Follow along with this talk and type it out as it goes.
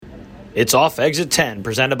It's off exit 10,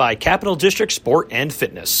 presented by Capital District Sport and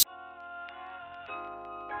Fitness.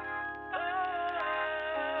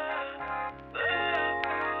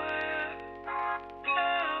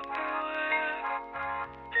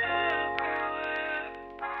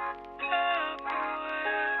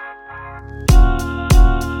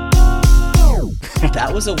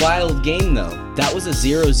 That was a wild game, though. That was a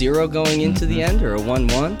 0-0 going into the end, or a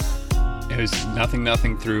 1-1? It was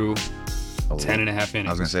 0-0 through 10 and a half innings.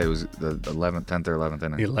 I was going to say it was the 10th or 11th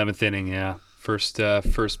inning. The 11th inning, yeah. First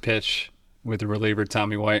pitch with the reliever,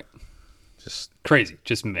 Tommy White. Just crazy.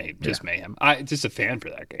 Just mayhem. Just a fan for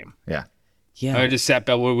that game. Yeah. Yeah. I just sat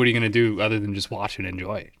back. What are you going to do other than just watch and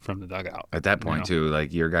enjoy from the dugout? At that point, too,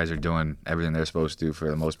 like your guys are doing everything they're supposed to for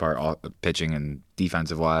the most part, all pitching and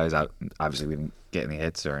defensive wise. Obviously, we didn't get any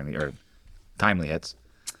hits or timely hits,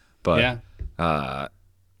 but yeah.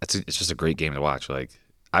 It's just a great game to watch. Like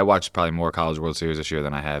I watched probably more College World Series this year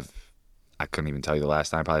than I have. I couldn't even tell you the last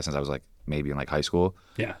time, probably since I was like maybe in like high school.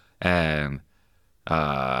 Yeah. And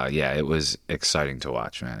it was exciting to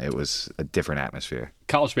watch, man. It was a different atmosphere.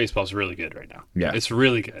 College baseball is really good right now. Yeah, it's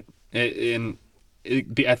really good.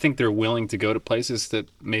 I think they're willing to go to places that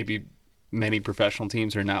maybe many professional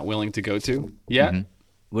teams are not willing to go to yet. Mm-hmm.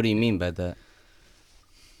 What do you mean by that?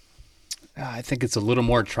 I think it's a little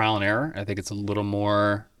more trial and error. I think it's a little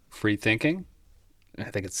more free thinking. I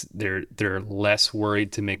think they're less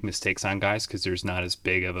worried to make mistakes on guys because there's not as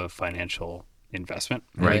big of a financial investment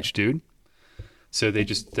for each dude. So they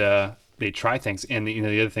just they try things, and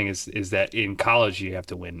the other thing is that in college you have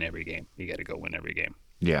to win every game. You got to go win every game.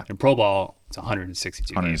 Yeah. In pro ball, it's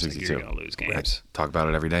 162 games. Like you're going to lose games. Right. Talk about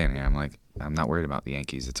it every day in here. I'm like, I'm not worried about the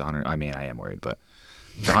Yankees. It's 100. I mean, I am worried, but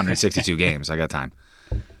it's 162 games. I got time.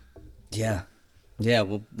 Yeah. Yeah.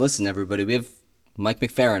 Well, listen, everybody. We have Mike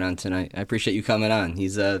McFerran on tonight. I appreciate you coming on.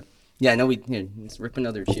 He's I know let's rip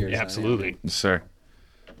another cheers. Yeah, absolutely. Yes, sir.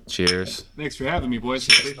 Cheers. Thanks for having me, boys.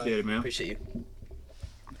 Appreciate it, man. Appreciate you.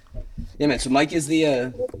 Yeah, man. So Mike is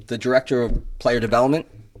the director of player development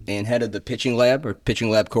and head of the pitching lab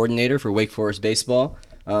coordinator for Wake Forest baseball.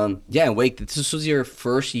 Wake. This was your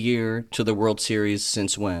first year to the World Series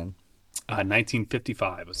since when?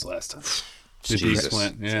 1955 was the last time.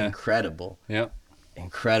 Jesus. Yeah. Incredible. Yeah.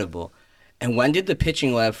 Incredible. And when did the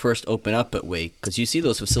pitching lab first open up at Wake? Because you see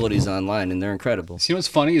those facilities online, and they're incredible. See, what's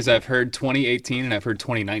funny is I've heard 2018 and I've heard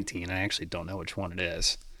 2019. I actually don't know which one it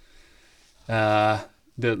is.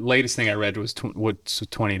 The latest thing I read was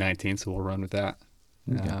 2019, so we'll run with that.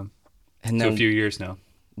 And so a few years now.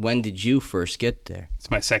 When did you first get there?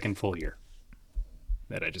 It's my second full year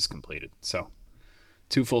that I just completed. So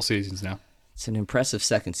 2 full seasons now. It's an impressive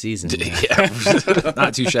second season. Yeah,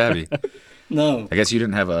 not too shabby. No. I guess you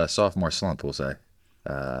didn't have a sophomore slump, we'll say.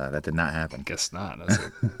 That did not happen. Guess not.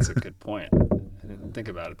 That's a good point. I didn't think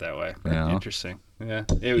about it that way. Yeah. Interesting. Yeah,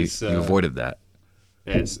 it was. You avoided that.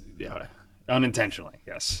 Unintentionally,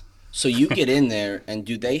 yes. So you get in there, and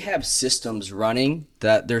do they have systems running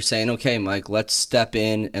that they're saying, okay, Mike, let's step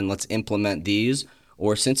in and let's implement these?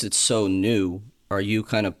 Or since it's so new, are you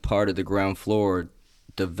kind of part of the ground floor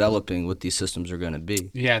developing what these systems are going to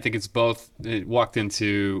be? Yeah, I think it's both. It walked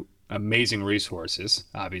into amazing resources,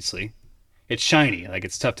 obviously. It's shiny. Like,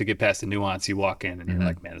 it's tough to get past the nuance. You walk in, and you're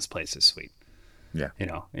like, man, this place is sweet. Yeah.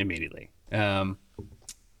 Immediately. But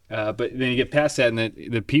then you get past that, and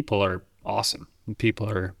the people are awesome. People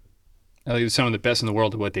are some of the best in the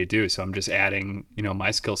world at what they do. So I'm just adding,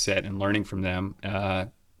 my skill set and learning from them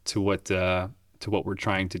to what we're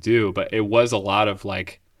trying to do. But it was a lot of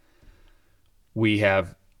like, we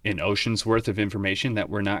have an ocean's worth of information that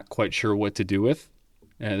we're not quite sure what to do with.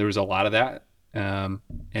 There was a lot of that, and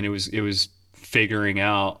it was figuring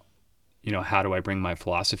out, how do I bring my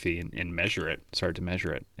philosophy and measure it, start to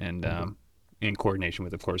measure it, and in coordination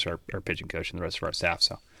with, of course, our pitching coach and the rest of our staff.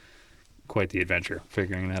 So quite the adventure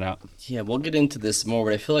figuring that out. Yeah, we'll get into this more,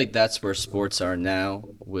 but I feel like that's where sports are now.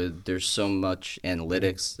 There's so much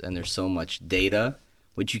analytics and there's so much data,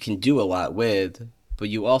 which you can do a lot with, but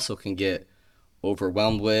you also can get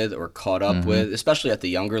overwhelmed with or caught up with, especially at the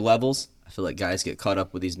younger levels. I feel like guys get caught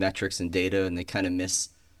up with these metrics and data, and they kind of miss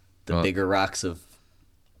the bigger rocks of.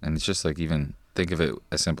 And it's just like, even think of it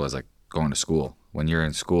as simple as like going to school. When you're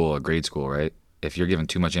in school, a grade school, right? If you're given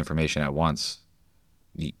too much information at once,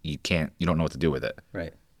 you don't know what to do with it.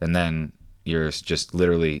 Right. And then you're just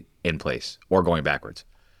literally in place or going backwards.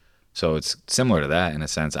 So it's similar to that in a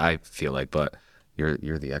sense, I feel like, but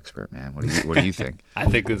you're the expert, man. What do you think? I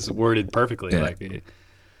think it's worded perfectly. Yeah. Like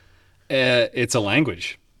it's a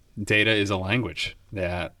language. Data is a language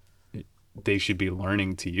that they should be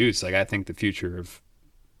learning to use. Like, I think the future of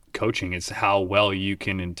coaching is how well you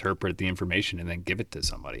can interpret the information and then give it to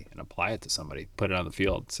somebody and apply it to somebody, put it on the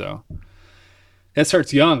field. So that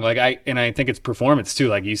starts young. I think it's performance too.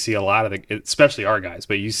 Like you see a lot of especially our guys,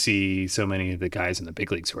 but you see so many of the guys in the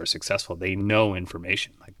big leagues who are successful. They know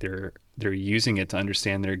information. Like they're using it to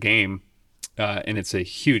understand their game. And it's a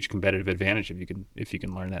huge competitive advantage if you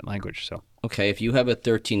can learn that language. So okay, if you have a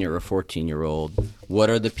 13-year or 14-year-old,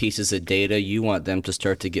 what are the pieces of data you want them to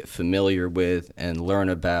start to get familiar with and learn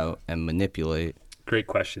about and manipulate? Great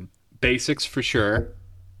question. Basics for sure.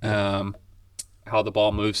 How the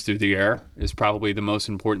ball moves through the air is probably the most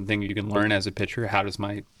important thing you can learn as a pitcher. How does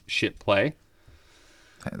my shit play?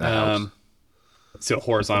 That helps. So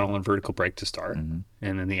horizontal and vertical break to start, and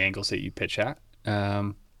then the angles that you pitch at.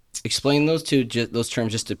 Explain those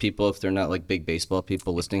terms just to people if they're not like big baseball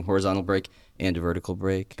people listening. Horizontal break and vertical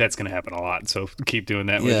break. That's going to happen a lot, so keep doing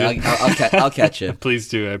that. Yeah, I'll catch you. Please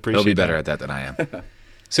do. I appreciate. He'll be better at that than I am.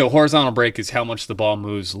 So horizontal break is how much the ball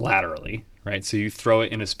moves laterally, right? So you throw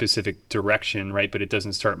it in a specific direction, right? But it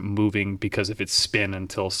doesn't start moving because of its spin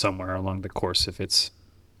until somewhere along the course if it's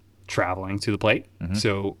traveling to the plate.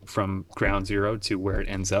 So from ground zero to where it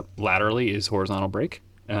ends up laterally is horizontal break,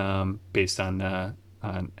 based on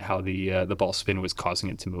how the ball spin was causing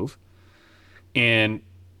it to move. And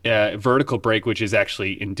vertical break, which is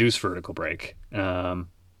actually induced vertical break,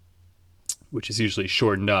 which is usually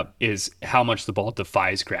shortened up, is how much the ball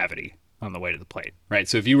defies gravity on the way to the plate, right?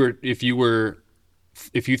 So if you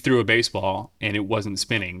threw a baseball and it wasn't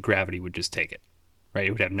spinning, gravity would just take it, right?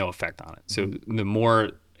 It would have no effect on it. So the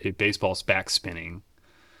more a baseball's back spinning,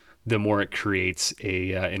 the more it creates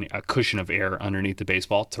a cushion of air underneath the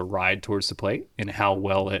baseball to ride towards the plate, and how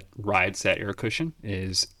well it rides that air cushion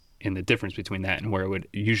is in the difference between that and where it would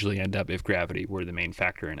usually end up if gravity were the main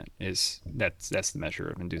factor in it. That's the measure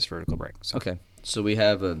of induced vertical break. So. Okay, so we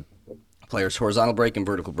have a player's horizontal break and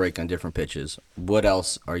vertical break on different pitches. What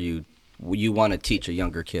else you want to teach a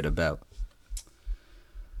younger kid about?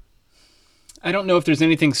 I don't know if there's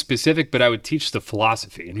anything specific, but I would teach the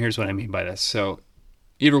philosophy, and here's what I mean by this. So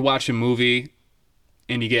you ever watch a movie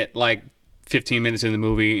and you get like 15 minutes in the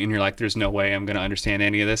movie and you're like, there's no way I'm going to understand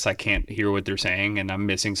any of this. I can't hear what they're saying, and I'm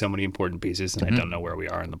missing so many important pieces, and I don't know where we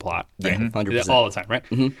are in the plot. Right? Yeah, 100%. All the time, right?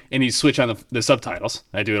 And you switch on the subtitles.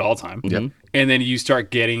 I do it all the time. And then you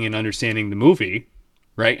start getting and understanding the movie,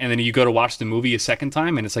 right? And then you go to watch the movie a second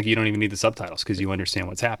time, and it's like you don't even need the subtitles because you understand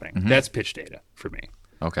what's happening. That's pitch data for me.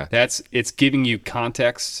 Okay. It's giving you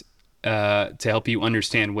context to help you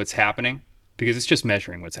understand what's happening, because it's just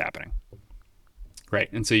measuring what's happening, right?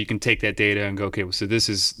 And so you can take that data and go, okay, well, so this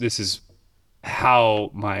is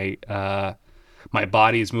how my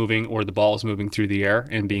body is moving, or the ball is moving through the air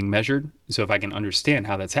and being measured. So if I can understand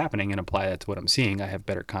how that's happening and apply that to what I'm seeing, I have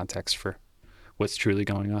better context for what's truly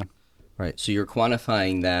going on. Right. So you're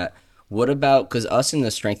quantifying that. What about, because us in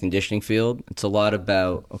the strength and conditioning field, it's a lot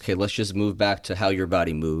about, okay, let's just move back to how your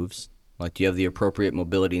body moves. Like, do you have the appropriate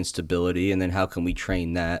mobility and stability? And then how can we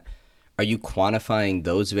train that? Are you quantifying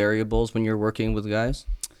those variables when you're working with guys?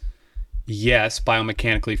 Yes,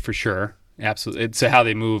 biomechanically for sure. Absolutely. So how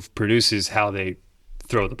they move produces how they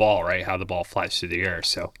throw the ball, right? How the ball flies through the air.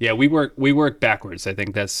 So yeah, we work backwards. I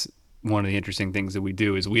think that's one of the interesting things that we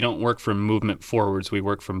do is we don't work from movement forwards. We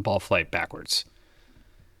work from ball flight backwards.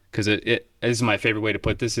 Because this is my favorite way to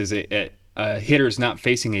put this, is a hitter's not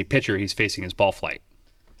facing a pitcher, he's facing his ball flight.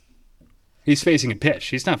 He's facing a pitch.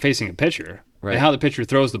 He's not facing a pitcher. Right. And how the pitcher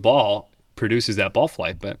throws the ball produces that ball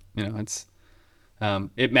flight, but it's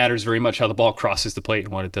it matters very much how the ball crosses the plate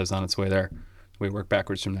and what it does on its way there. We work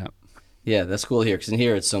backwards from that. Yeah, that's cool here, because in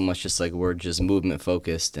here it's so much just like we're just movement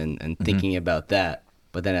focused and thinking about that.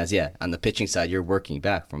 But then on the pitching side, you're working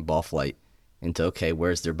back from ball flight into, okay,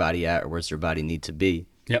 where's their body at, or where's their body need to be?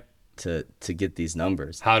 Yep. To get these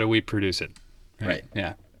numbers. How do we produce it? Right.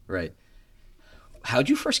 Yeah. Right. How'd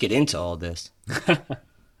you first get into all this?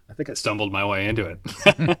 I think I stumbled my way into it.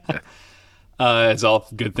 It's all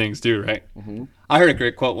good things do, right? I heard a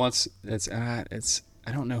great quote once. It's I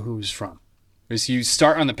don't know who it's from. It's you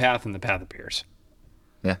start on the path and the path appears.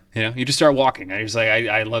 Yeah. You just start walking. I just like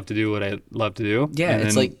I love to do what I love to do. Yeah,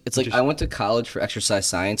 it's like I went to college for exercise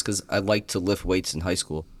science because I liked to lift weights in high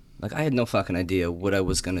school. Like, I had no fucking idea what I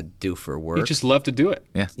was going to do for work. You just love to do it.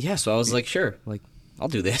 Yeah. Yeah, so I was like, sure, like, I'll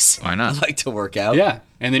do this. Why not? I like to work out. Yeah,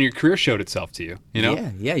 and then your career showed itself to you,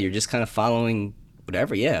 Yeah, you're just kind of following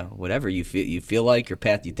whatever you feel like, your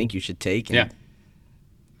path you think you should take. And,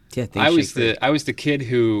 I was the kid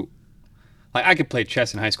who, like, I could play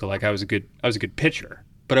chess in high school. Like, I was a good pitcher,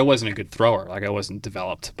 but I wasn't a good thrower. Like, I wasn't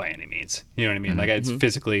developed by any means. You know what I mean? Like, it's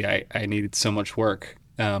physically, I needed so much work.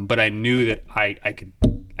 But I knew that I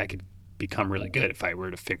could become really good if I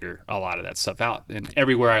were to figure a lot of that stuff out. And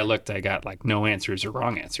everywhere I looked, I got like no answers or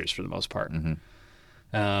wrong answers for the most part.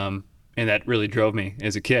 And that really drove me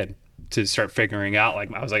as a kid to start figuring out,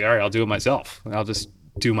 like, I was like, all right, I'll do it myself. I'll just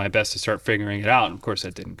do my best to start figuring it out. And of course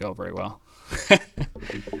that didn't go very well.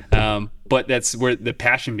 But that's where the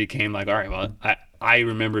passion became like, all right, well, I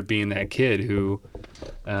remember being that kid who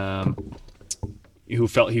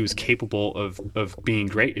felt he was capable of being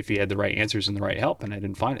great if he had the right answers and the right help, and I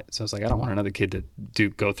didn't find it. So I was like, I don't want another kid to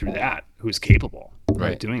go through that who's capable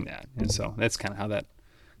of doing that. And so that's kind of how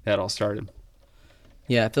that all started.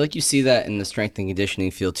 Yeah, I feel like you see that in the strength and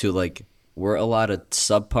conditioning field too. Like, we're a lot of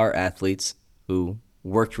subpar athletes who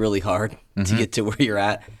worked really hard to get to where you're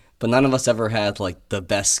at, but none of us ever had like the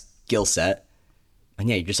best skill set. And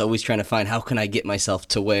yeah, you're just always trying to find, how can I get myself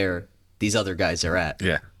to where these other guys are at?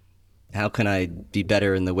 Yeah. How can I be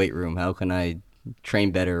better in the weight room? How can I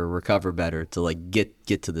train better or recover better to like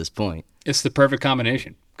get to this point? It's the perfect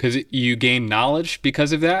combination, because you gain knowledge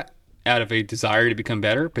because of that, out of a desire to become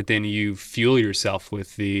better, but then you fuel yourself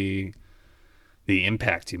with the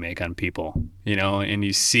impact you make on people, you know, and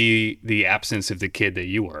you see the absence of the kid that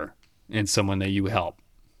you were in someone that you help.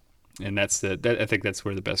 And I think that's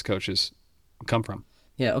where the best coaches come from.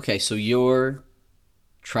 Yeah, okay, so you're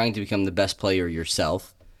trying to become the best player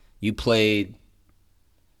yourself. You played,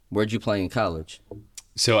 where'd you play in college?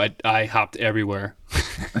 So I hopped everywhere.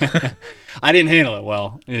 I didn't handle it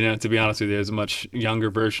well, you know, to be honest with you. There's a much younger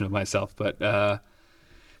version of myself. But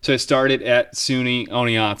so I started at SUNY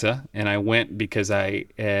Oneonta, and I went because I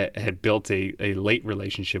had built a late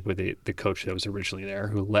relationship with the coach that was originally there,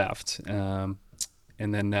 who left. And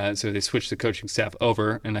then so they switched the coaching staff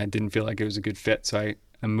over, and I didn't feel like it was a good fit. So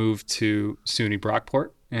I moved to SUNY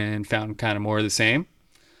Brockport and found kind of more of the same.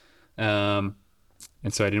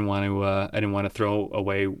 And so I didn't want to throw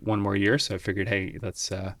away one more year. So I figured, hey, let's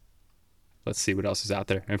see what else is out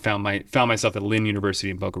there. And found myself at Lynn University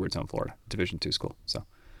in Boca Raton, Florida, Division II school. So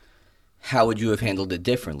how would you have handled it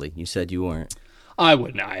differently? You said you weren't. I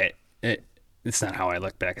wouldn't. It's not how I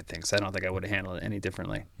look back at things. I don't think I would have handled it any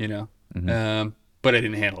differently, you know. But I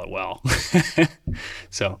didn't handle it well.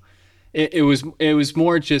 So it was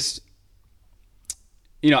more just,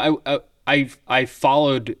 you know, I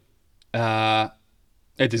followed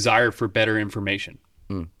a desire for better information.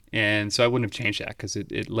 And so I wouldn't have changed that, because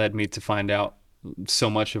it led me to find out so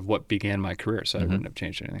much of what began my career. So I wouldn't have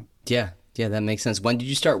changed anything. Yeah, that makes sense. When did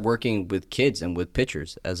you start working with kids and with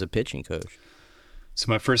pitchers as a pitching coach?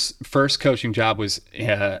 So my first coaching job was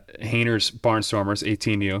Hayner's Barnstormers,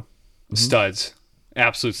 18U. Studs,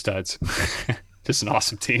 absolute studs. Just an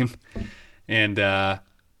awesome team. And you know,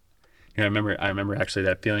 I remember actually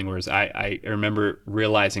that feeling, whereas I remember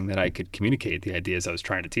realizing that I could communicate the ideas I was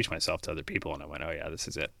trying to teach myself to other people, and I went, oh yeah, this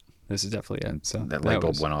is it. This is definitely it. So that light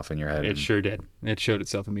bulb went off in your head. It sure did. It showed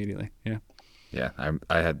itself immediately. Yeah. Yeah,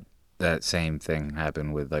 I had that same thing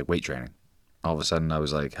happen with like weight training. All of a sudden I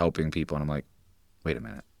was like helping people, and I'm like, wait a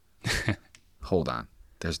minute. Hold on.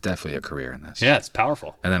 There's definitely a career in this. Yeah, it's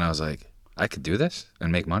powerful. And then I was like, I could do this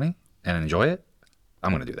and make money and enjoy it.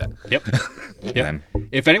 I'm going to do that. Yep. Yep.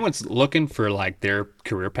 If anyone's looking for like their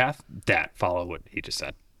career path, follow what he just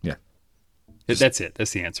said. Yeah. That's it.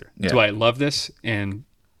 That's the answer. Yeah. Do I love this, and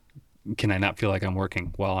can I not feel like I'm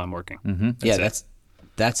working while I'm working?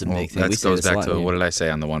 That's a big thing. That goes back to what did I say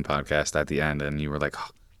on the one podcast at the end, and you were like, oh,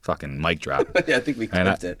 fucking mic drop. Yeah, I think we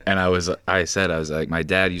clipped it. And I was like, my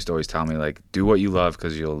dad used to always tell me, like, do what you love,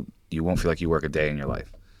 because you won't feel like you work a day in your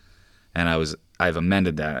life. And I've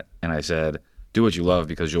amended that, and I said, do what you love,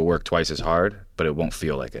 because you'll work twice as hard, but it won't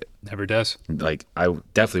feel like it. Never does. Like, I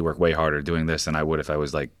definitely work way harder doing this than I would if I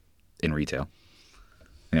was like in retail,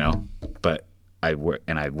 you know. But I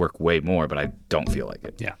work way more, but I don't feel like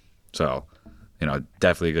it. Yeah. So, you know,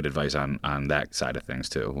 definitely good advice on that side of things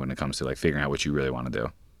too, when it comes to like figuring out what you really want to do.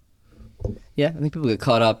 Yeah, I think people get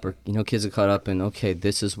caught up, or you know, kids get caught up in, okay,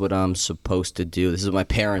 this is what I'm supposed to do. This is what my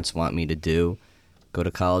parents want me to do. Go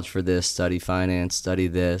to college for this, study finance, study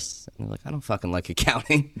this. And you're like, I don't fucking like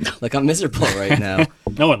accounting. Like, I'm miserable right now.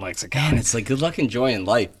 No one likes accounting. And it's like, good luck enjoying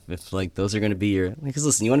life if like those are going to be your, because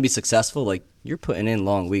listen, you want to be successful, like you're putting in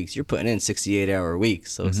long weeks. You're putting in 68-hour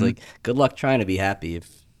weeks. So it's like, good luck trying to be happy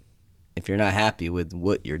if you're not happy with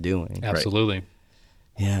what you're doing. Absolutely. Right?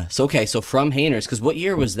 Yeah. So, okay. So from Hayner's, because what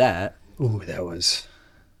year was that? Ooh, that was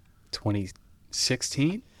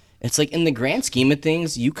 2016. It's like, in the grand scheme of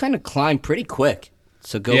things, you kind of climb pretty quick.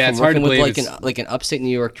 So go from it's hard working to with believe like an upstate New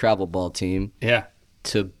York travel ball team,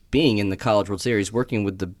 to being in the College World Series, working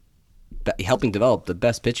with helping develop the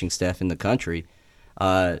best pitching staff in the country.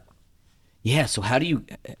 So how do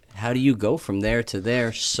you go from there to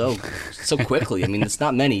there so quickly? I mean, it's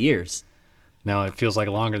not many years. Now it feels like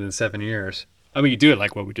longer than 7 years. I mean, you do it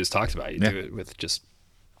like what we just talked about. You Yeah. do it with just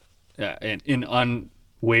an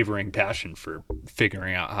unwavering passion for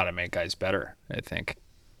figuring out how to make guys better, I think.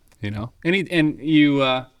 And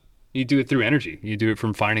you do it through energy. You do it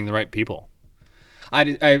from finding the right people.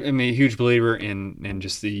 I'm a huge believer in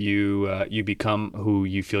just you become who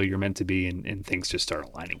you feel you're meant to be, and things just start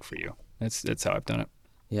aligning for you. That's how I've done it.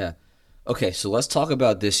 Yeah. Okay, so let's talk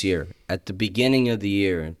about this year. At the beginning of the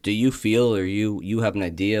year, do you feel or you have an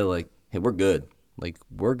idea like, hey, we're good. Like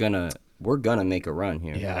we're gonna make a run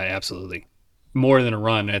here. Yeah, absolutely. More than a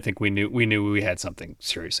run, I think we knew we had something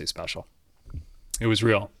seriously special. It was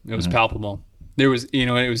real. It was palpable. There was,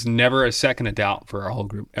 it was never a second of doubt for our whole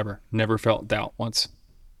group ever. Never felt doubt once.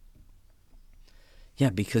 Yeah,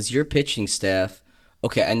 because your pitching staff.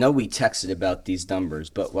 Okay, I know we texted about these numbers,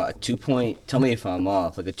 but what tell me if I'm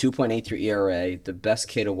off. Like a 2.83 ERA, the best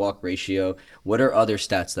K to walk ratio. What are other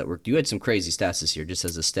stats that work? You had some crazy stats this year, just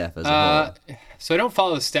as a staff as a whole. So I don't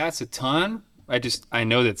follow the stats a ton. I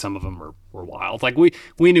know that some of them were wild. Like we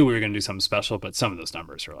knew we were going to do something special, but some of those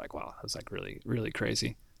numbers were like, wow, that was like really, really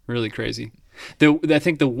crazy. Really crazy. I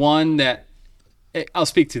think the one that I'll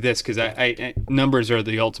speak to this because I numbers are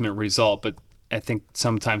the ultimate result, but I think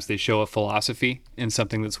sometimes they show a philosophy in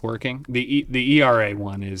something that's working. The ERA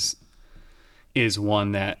one is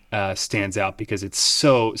one that stands out because it's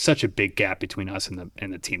such a big gap between us and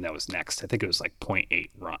the team that was next. I think it was like 0.8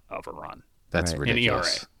 of a run. That's in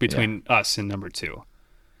ridiculous. ERA between us and number 2,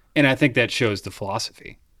 and I think that shows the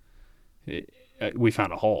philosophy. We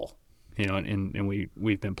found a hole, and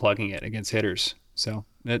we've been plugging it against hitters. So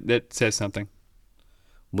that says something.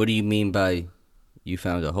 What do you mean by you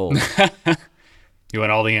found a hole? You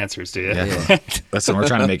want all the answers, do you? Yeah. Listen, we're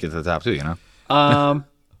trying to make it to the top too,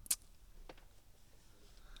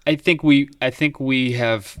 I think we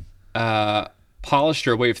have polished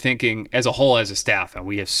our way of thinking as a whole, as a staff, and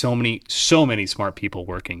we have so many smart people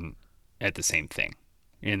working at the same thing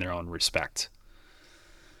in their own respect.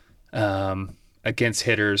 Against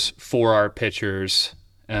hitters, for our pitchers,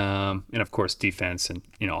 and of course defense and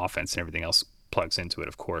offense and everything else plugs into it.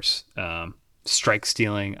 Of course, strike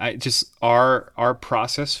stealing. Our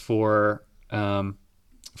process for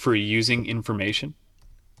using information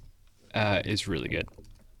is really good.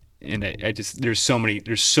 And there's so many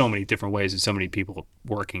different ways and so many people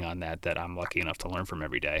working on that I'm lucky enough to learn from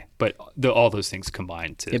every day. But all those things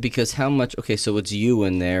combined to. Yeah, because how much? Okay, so it's you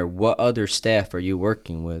in there. What other staff are you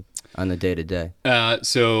working with on the day to day? Oh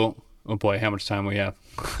boy, how much time we have?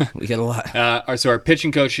 We got a lot. So our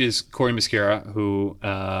pitching coach is Corey Mascara, who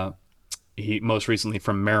he most recently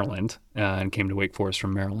from Maryland and came to Wake Forest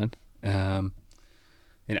from Maryland. And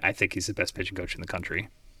I think he's the best pitching coach in the country.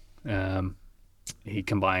 He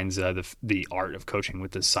combines the art of coaching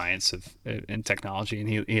with the science and technology,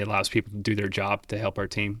 and he allows people to do their job to help our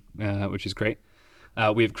team, which is great.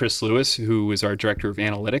 We have Chris Lewis, who is our director of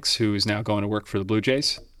analytics, who is now going to work for the Blue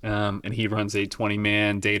Jays, and he runs a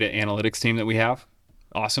 20-man data analytics team that we have.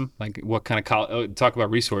 Awesome. Like what kind of talk about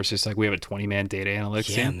resources? Like we have a 20-man data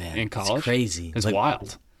analytics team in college. It's crazy. It's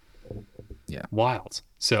wild. Yeah. Wild.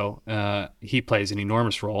 So he plays an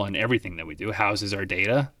enormous role in everything that we do. Houses our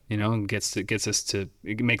data, and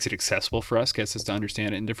it makes it accessible for us, gets us to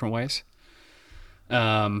understand it in different ways.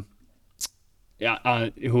 Who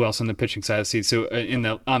else on the pitching side? See, so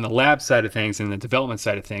on the lab side of things and the development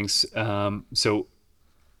side of things, so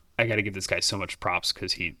I got to give this guy so much props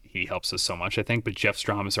because he helps us so much, I think. But Jeff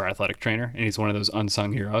Strom is our athletic trainer, and he's one of those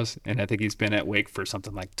unsung heroes. And I think he's been at Wake for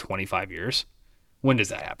something like 25 years. When does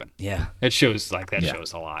that happen? Yeah. It shows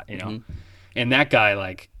shows a lot, Mm-hmm. And that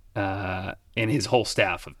guy, and his whole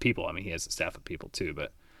staff of people, I mean, he has a staff of people too,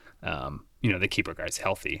 but, they keep our guys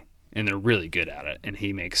healthy and they're really good at it. And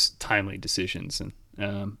he makes timely decisions. And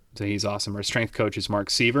so he's awesome. Our strength coach is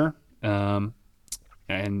Mark Seaver.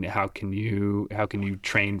 And how can you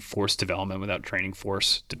train force development without training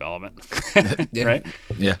force development? Right?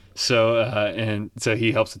 Yeah. So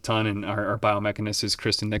he helps a ton, and our biomechanist is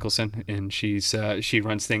Kristen Nicholson, and she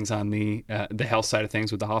runs things on the health side of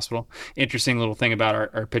things with the hospital. Interesting little thing about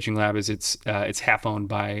our pitching lab is it's half owned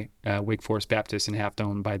by Wake Forest Baptist and half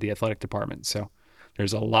owned by the athletic department. So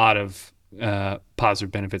there's a lot of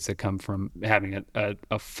positive benefits that come from having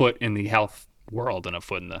a foot in the health world and a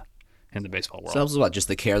foot in the baseball world. So that was about just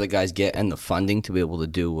the care the guys get and the funding to be able to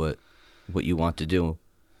do what you want to do.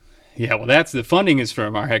 Yeah, well, that's the funding is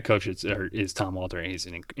from our head coach is Tom Walter. He's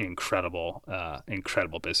an incredible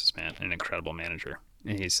businessman, an incredible manager.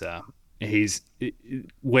 And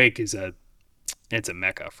Wake is it's a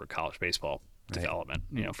mecca for college baseball development,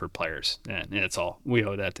 for players, and it's all we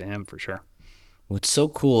owe that to him for sure. What's so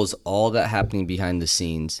cool is all that happening behind the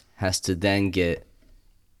scenes has to then get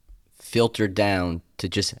filtered down to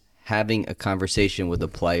just having a conversation with a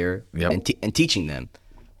player and teaching them.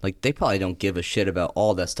 Like, they probably don't give a shit about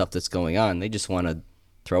all that stuff that's going on. They just want to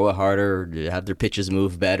throw it harder, have their pitches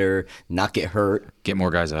move better, not get hurt. Get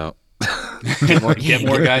more guys out. Get more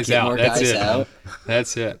guys out. That's it.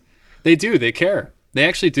 That's it. They do. They care. They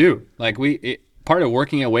actually do. Like, part of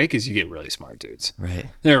working at Wake is you get really smart dudes. Right.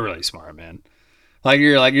 They're really smart, man.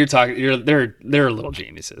 They're little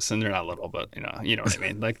geniuses, and they're not little, but you know what I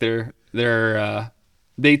mean. Like,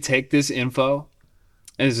 they take this info.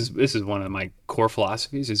 And this is one of my core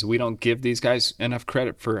philosophies: is we don't give these guys enough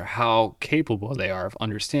credit for how capable they are of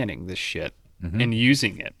understanding this shit and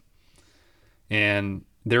using it, and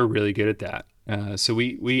they're really good at that. So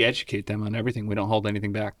we educate them on everything. We don't hold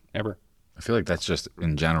anything back ever. I feel like that's just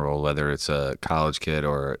in general, whether it's a college kid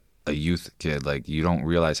or a youth kid. Like, you don't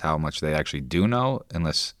realize how much they actually do know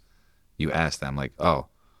unless you ask them, like, "Oh,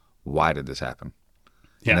 why did this happen?"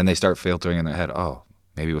 Yeah. And then they start filtering in their head, "Oh,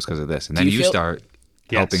 maybe it was because of this," and then you start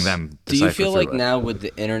helping them decipher. Do you feel like now with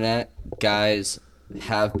the internet, guys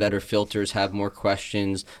have better filters, have more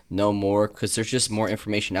questions, know more, because there's just more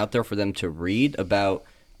information out there for them to read about?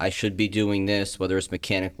 I should be doing this, whether it's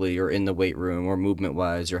mechanically or in the weight room or movement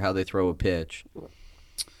wise or how they throw a pitch.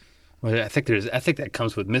 Well, I think that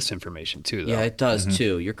comes with misinformation too, though. Yeah, it does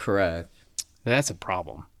too. You're correct. That's a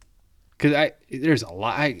problem. Because there's a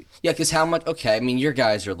lot. Yeah, because how much? Okay, I mean, your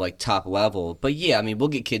guys are like top level, but yeah, I mean, we'll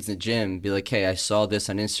get kids in the gym and be like, "Hey, I saw this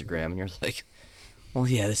on Instagram," and you're like, "Well,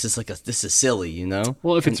 yeah, this is silly," you know?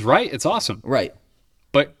 Well, if it's right, it's awesome. Right.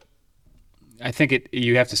 But I think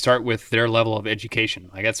you have to start with their level of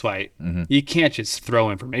education. Like, that's why you can't just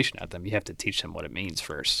throw information at them. You have to teach them what it means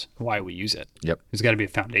first, why we use it. Yep. There's got to be a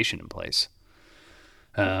foundation in place.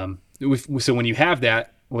 So when you have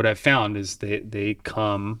that, what I've found is they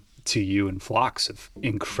come to you in flocks of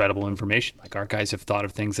incredible information. Like, our guys have thought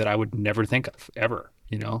of things that I would never think of ever,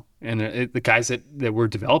 and the guys that we're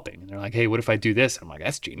developing, and they're like, "Hey, what if I do this?" I'm like,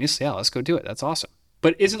 "That's genius. Yeah, let's go do it. That's awesome."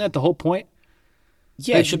 But isn't that the whole point?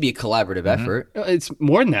 Yeah, it should be a collaborative effort. It's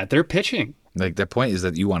more than that. They're pitching. Like, the point is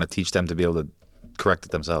that you want to teach them to be able to correct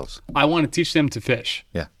it themselves. I want to teach them to fish.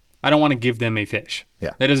 Yeah. I don't want to give them a fish.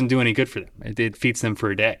 Yeah. That doesn't do any good for them. It feeds them for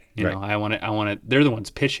a day. I want to, they're the ones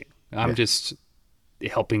pitching. I'm just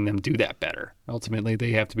helping them do that better. Ultimately,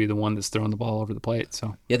 they have to be the one that's throwing the ball over the plate.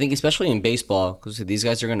 So yeah, I think especially in baseball, because these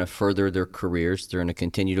guys are going to further their careers. They're going to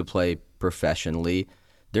continue to play professionally.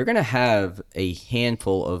 They're going to have a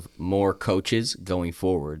handful of more coaches going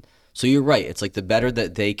forward. So you're right. It's like the better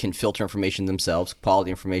that they can filter information themselves,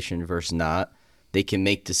 quality information versus not, they can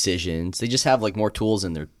make decisions. They just have like more tools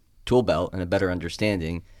in their tool belt and a better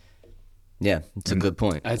understanding. Yeah, it's a good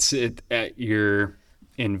point. That's it. You're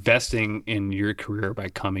investing in your career by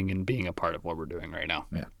coming and being a part of what we're doing right now.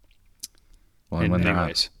 Yeah. Well, and when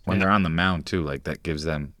they're on the mound too, like, that gives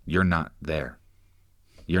them, you're not there.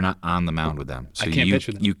 You're not on the mound with them. So I can't pitch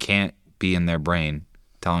with them. You can't be in their brain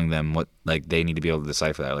telling them what, like, they need to be able to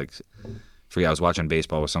decipher that. Like, I was watching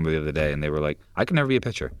baseball with somebody the other day, and they were like, "I can never be a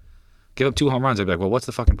pitcher. Give up 2 home runs." I'd be like, "Well, what's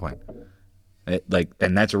the fucking point?" And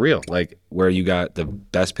that's real. Like, where you got the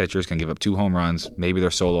best pitchers can give up 2 home runs, maybe they're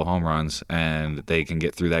solo home runs, and they can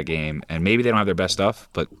get through that game. And maybe they don't have their best stuff,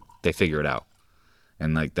 but they figure it out.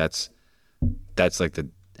 And like, that's like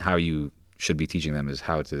how you should be teaching them, is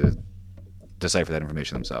how to decipher that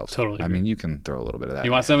information themselves. Totally. I mean, you can throw a little bit of that.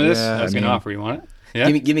 You want some of this? Yeah, I was going to offer. You want it?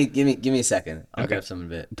 Yeah. Give me a second. I'll grab some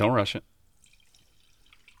of it. Don't rush it.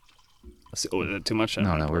 Oh, is that too much?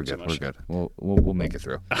 No, we're good. We're good. We'll make it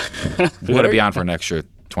through. If we want to be on for an extra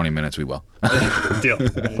 20 minutes, we will. Deal.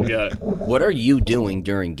 You got it. What are you doing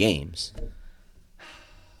during games?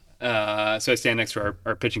 So I stand next to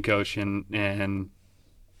our pitching coach and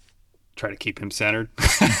try to keep him centered.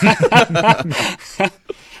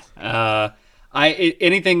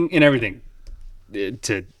 Anything and everything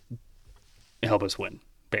to help us win,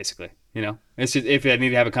 basically. It's just, if I need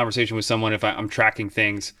to have a conversation with someone, if I'm tracking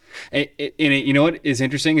things, you know what is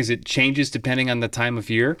interesting is it changes depending on the time of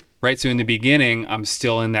year, right? So in the beginning, I'm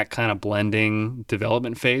still in that kind of blending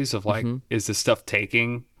development phase of like, is this stuff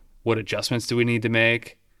taking? What adjustments do we need to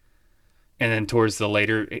make? And then towards the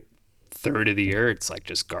later third of the year, it's like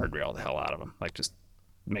just guardrail the hell out of them. Like, just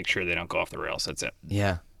make sure they don't go off the rails. That's it.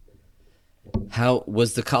 Yeah. How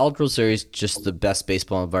was the College World Series just the best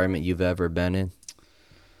baseball environment you've ever been in?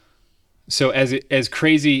 So as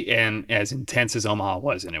crazy and as intense as Omaha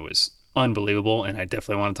was, and it was unbelievable, and I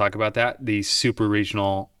definitely want to talk about that, the Super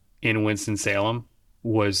Regional in Winston-Salem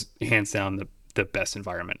was hands down the best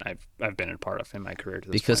environment I've been a part of in my career to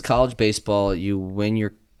this because point. College baseball, you win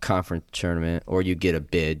your conference tournament or you get a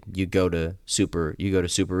bid, you go to super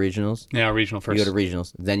regionals. Yeah, regional first. You go to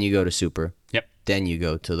regionals, then you go to super. Yep. Then you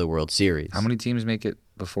go to the World Series. How many teams make it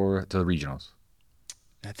before to the regionals?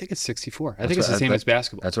 I think it's 64. I think it's the same as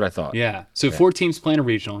basketball. That's what I thought. Yeah. So 4 teams playing a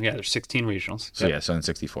regional. Yeah, there's 16 regionals. So yeah, so in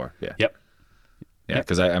 64. Yeah. Yep. Yeah,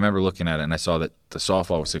 because I remember looking at it and I saw that the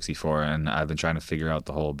softball was 64, and I've been trying to figure out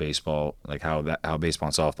the whole baseball, like how baseball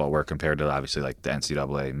and softball work compared to obviously like the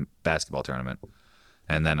NCAA basketball tournament.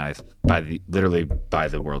 And then by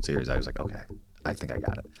the World Series, I was like, okay, I think I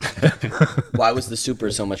got it. Why was the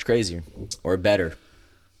super so much crazier or better?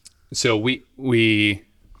 So we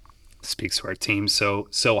speaks to our team so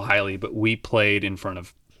highly, but we played in front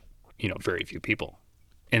of, very few people,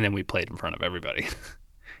 and then we played in front of everybody,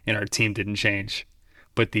 and our team didn't change,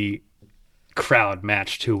 but the crowd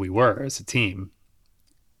matched who we were as a team,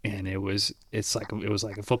 and it was like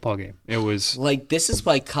a football game. It was like, this is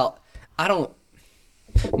like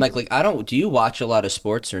do you watch a lot of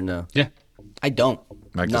sports or no? Yeah. I don't.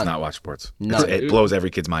 Mike does not watch sports. None. It blows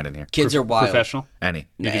every kid's mind in here. Kids are wild. Professional? Any.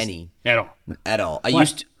 At all. At all.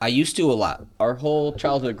 I used to a lot. Our whole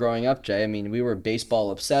childhood growing up, Jay, I mean, we were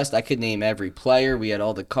baseball obsessed. I could name every player. We had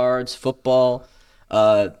all the cards, football.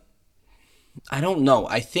 I don't know.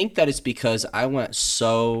 I think that it's because I went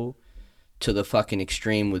so to the fucking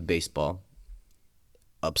extreme with baseball.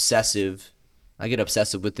 Obsessive. I get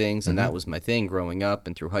obsessive with things, and that was my thing growing up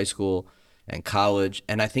and through high school and college,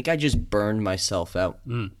 and I think I just burned myself out.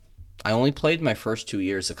 I only played my first 2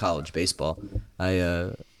 years of college baseball. I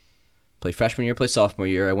played freshman year, played sophomore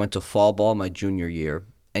year. I went to fall ball my junior year,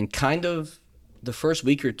 and kind of the first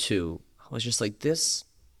week or two, I was just like, this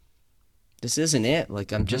isn't it.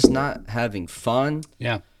 Like, I'm just not having fun.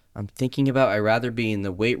 Yeah. I'm thinking about I'd rather be in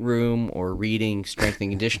the weight room or reading strength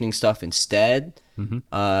and conditioning stuff instead.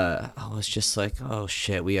 I was just like, oh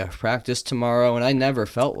shit, we have practice tomorrow, and I never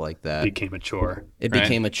felt like that. It became a chore. It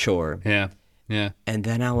became a chore. Yeah. And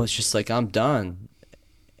then I was just like, I'm done.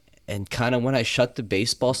 And kind of when I shut the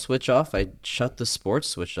baseball switch off, I shut the sports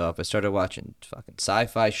switch off. I started watching fucking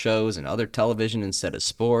sci-fi shows and other television instead of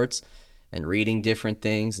sports, and reading different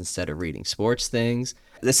things instead of reading sports things.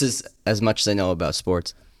 This is as much as I know about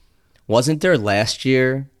sports. Wasn't there last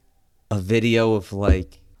year a video of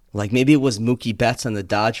like maybe it was Mookie Betts on the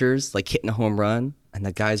Dodgers, like hitting a home run, and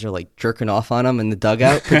the guys are like jerking off on him in the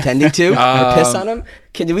dugout, pretending to, or piss on him?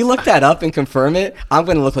 Can we look that up and confirm it? I'm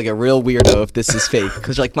going to look like a real weirdo if this is fake.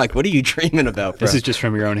 Because you're like, Mike, what are you dreaming about, bro? This is just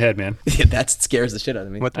from your own head, man. Yeah, that scares the shit out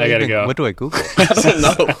of me. I gotta go. What do I Google? I don't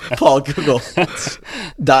know. Paul, Google.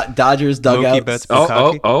 Dodgers dugout. Mookie Betts.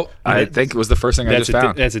 I think it was the first thing I just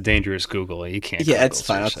found. That's a dangerous Google. You can't. Yeah, Google it's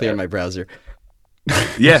fine. I'll search clear that. my browser.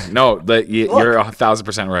 Yeah, no, you're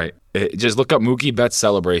 1,000% right. Just look up Mookie Betts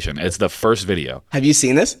celebration. It's the first video. Have you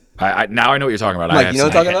seen this? Now I know what you're talking about. Mike, you know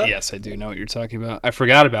what I'm talking about? Yes, I do know what you're talking about. I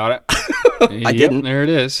forgot about it. I didn't. There it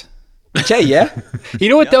is. Jay, yeah? You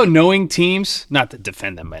know what, though? Knowing teams, not to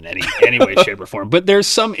defend them in any way, shape, or form, but there's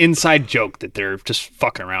some inside joke that they're just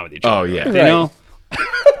fucking around with each other. Oh, yeah. You Right. know?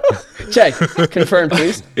 Jay, confirm,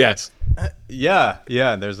 please. Yes. Yeah.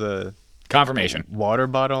 There's a Confirmation. water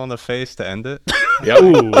bottle on the face to end it. Yep.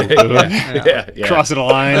 Ooh, Yeah. crossing the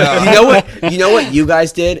line. You know what you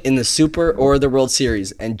guys did in the Super or the World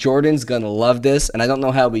Series, and Jordan's gonna love this. And I don't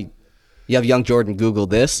know how you have young Jordan Google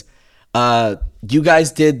this. You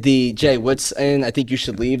guys did Jay. What's in? I think you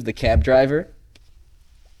should leave the cab driver,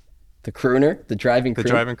 the crooner, the driving. The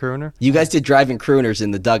driving crooner. You guys did driving crooners in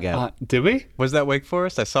the dugout. Did we? Was that Wake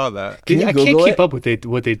Forest? I saw that. Can you I can't Google keep it? up with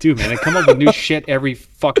what they do, man. They come up with new shit every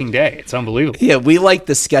fucking day. It's unbelievable. Yeah, we like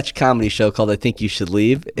the sketch comedy show called I Think You Should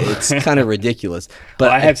Leave. It's kind of ridiculous. But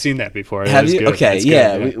I have seen that before. That Have is you? good. Okay, That's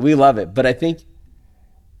yeah, good, we love it. But I think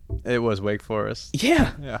It was Wake Forest.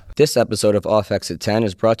 Yeah. This episode of Off Exit 10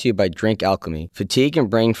 is brought to you by Drink Alchemy. Fatigue and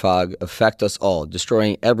brain fog affect us all,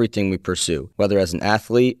 destroying everything we pursue. Whether as an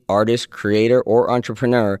athlete, artist, creator, or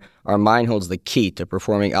entrepreneur, our mind holds the key to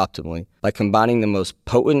performing optimally. By combining the most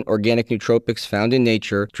potent organic nootropics found in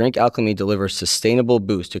nature, Drink Alchemy delivers sustainable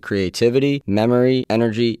boost to creativity, memory,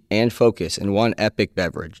 energy, and focus in one epic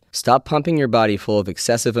beverage. Stop pumping your body full of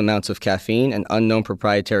excessive amounts of caffeine and unknown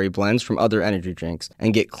proprietary blends from other energy drinks,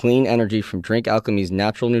 and get clean energy from Drink Alchemy's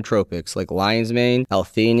natural nootropics like lion's mane,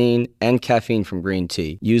 L-theanine, and caffeine from green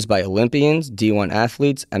tea. Used by Olympians, D1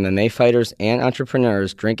 athletes, MMA fighters, and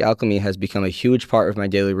entrepreneurs, Drink Alchemy has become a huge part of my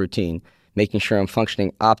daily routine. making sure I'm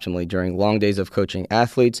functioning optimally during long days of coaching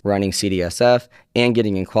athletes, running CDSF, and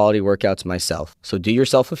getting in quality workouts myself. So do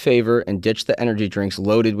yourself a favor and ditch the energy drinks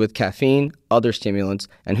loaded with caffeine, other stimulants,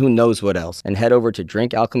 and who knows what else, and head over to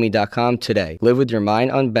drinkalchemy.com today. Live with your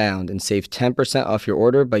mind unbound and save 10% off your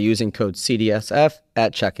order by using code CDSF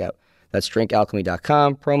at checkout. That's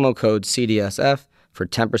drinkalchemy.com, promo code CDSF for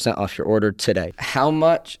 10% off your order today. How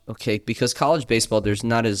much? Okay, because college baseball, there's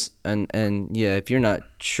not as, and yeah, if you're not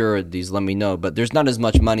sure of these, let me know, but there's not as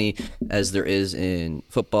much money as there is in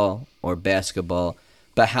football or basketball.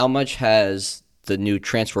 But how much has the new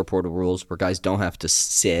transfer portal rules where guys don't have to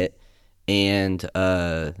sit and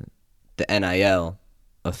the NIL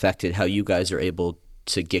affected how you guys are able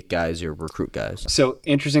to get guys or recruit guys? So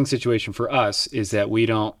interesting situation for us is that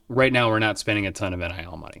right now we're not spending a ton of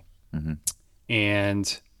NIL money. Mm-hmm.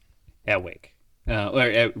 And at Wake,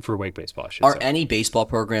 for Wake baseball, I should say. Are any baseball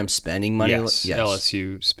programs spending money? Yes,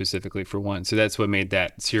 LSU specifically for one. So that's what made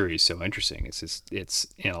that series so interesting. It's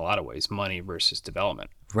in a lot of ways money versus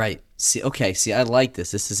development. Right. See, I like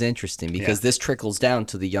this. This is interesting because this trickles down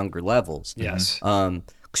to the younger levels. Yes.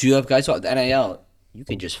 Because you have guys with NIL, you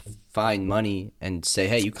can just find money and say,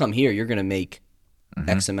 hey, you come here, you're going to make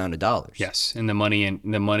X amount of dollars. Yes, and the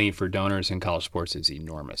money for donors in college sports is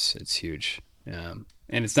enormous. It's huge. And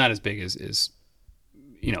it's not as big as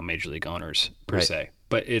major league owners per se,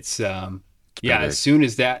 but it's as soon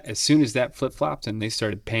as that flip flopped and they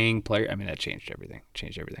started paying players, I mean, that changed everything.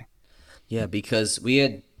 Yeah, because we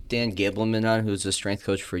had Dan Gableman on, who's a strength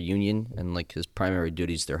coach for Union, and like his primary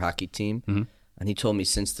duty is their hockey team, and he told me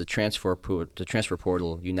since the transfer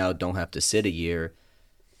portal, you now don't have to sit a year.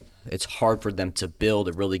 It's hard for them to build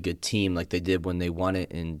a really good team like they did when they won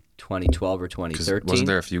it in 2012 or 2013. Wasn't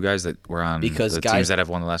there a few guys that were on the teams that have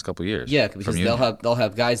won the last couple of years? Yeah, because they'll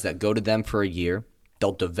have guys that go to them for a year.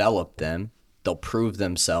 They'll develop them. They'll prove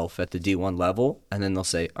themselves at the D1 level, and then they'll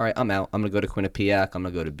say, all right, I'm out. I'm going to go to Quinnipiac. I'm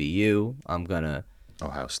going to go to BU. I'm going to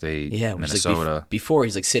Ohio State, Minnesota. Like before,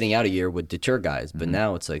 he's like sitting out a year would deter guys, but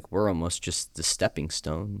now it's like we're almost just the stepping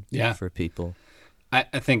stone for people.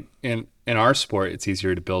 I think in our sport, it's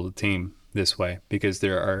easier to build a team this way because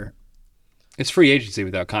it's free agency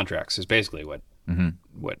without contracts is basically what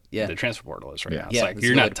the transfer portal is right now. It's like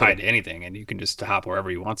you're not tied to anything and you can just hop wherever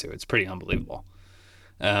you want to. It's pretty unbelievable.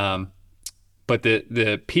 But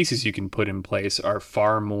the pieces you can put in place are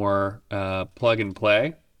far more plug and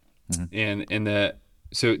play.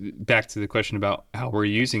 So back to the question about how we're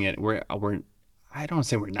using it, I don't want to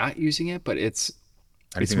say we're not using it, but it's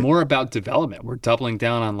more about development. We're doubling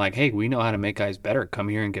down on like, hey, we know how to make guys better. Come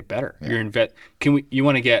here and get better. Yeah. You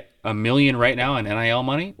want to get $1 million right now in NIL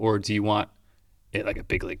money, or do you want it like a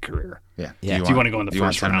big league career? Yeah. Do you want to go in the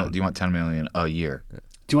first round? Do you want $10 million a year? Do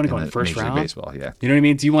you want to go in the first round? Baseball, yeah. You know what I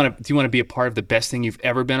mean? Do you want to be a part of the best thing you've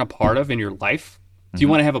ever been a part of in your life? Do you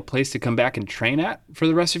want to have a place to come back and train at for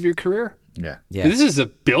the rest of your career? Yeah. This is a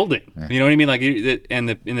building. Yeah. You know what I mean? Like, and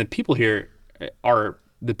the people here are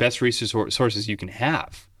the best resources you can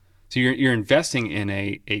have. So you're investing in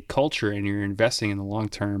a culture, and you're investing in the long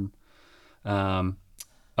term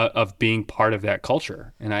of being part of that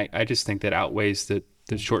culture. And I just think that outweighs the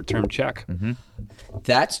short term check. Mm-hmm.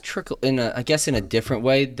 That's in a different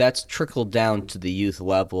way. That's trickled down to the youth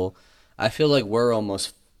level. I feel like we're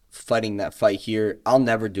almost fighting that fight here. I'll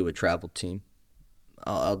never do a travel team.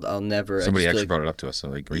 I'll never. Somebody actually brought it up to us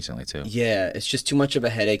recently too. Yeah, it's just too much of a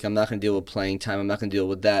headache. I'm not going to deal with playing time. I'm not going to deal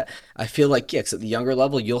with that. I feel like, because at the younger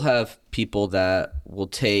level, you'll have people that will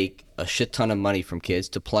take a shit ton of money from kids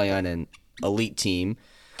to play on an elite team.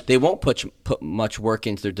 They won't put much work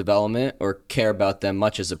into their development or care about them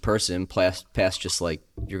much as a person, past just like,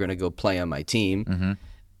 you're going to go play on my team. Mm-hmm.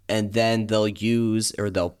 And then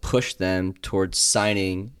they'll push them towards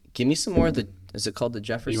signing. Give me some more of the. Is it called the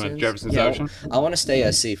Jeffersons? You want Jefferson's option? I want to stay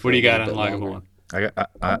SC for what do you got on longer. One?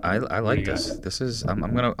 I like this. This is I'm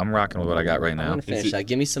rocking with what I got right now. I'm gonna finish that.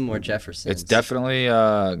 Give me some more Jeffersons. It's definitely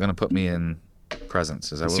gonna put me in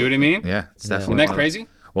presence. Is that see what I mean? Yeah, it's definitely. Isn't that crazy?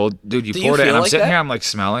 Well, dude, you poured it. And I'm sitting here. I'm like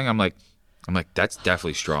smelling. I'm like, that's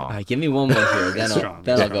definitely strong. All right, give me one more here. Then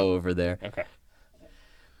I'll go over there. Okay.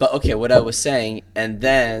 But okay, what I was saying, and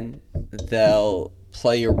then they'll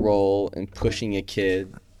play a role in pushing a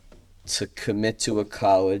kid to commit to a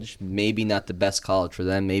college, maybe not the best college for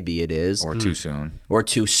them, maybe it is. Or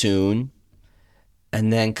too soon.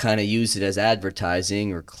 And then kind of use it as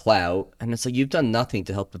advertising or clout. And it's like, you've done nothing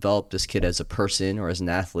to help develop this kid as a person or as an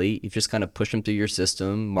athlete. You've just kind of pushed them through your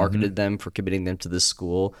system, marketed them for committing them to this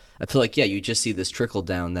school. I feel like, you just see this trickle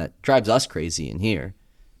down that drives us crazy in here.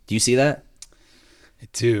 Do you see that? I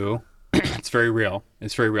do. It's very real.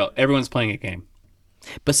 Everyone's playing a game.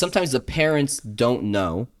 But sometimes the parents don't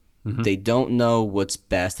know. They don't know what's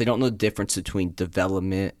best. They don't know the difference between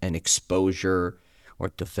development and exposure, or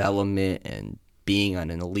development and being on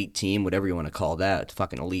an elite team, whatever you want to call that.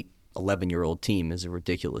 Fucking elite 11-year-old team is a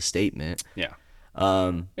ridiculous statement. Yeah.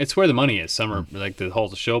 It's where the money is. Some are like the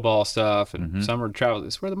whole show ball stuff, and some are travel.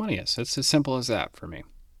 It's where the money is. It's as simple as that for me.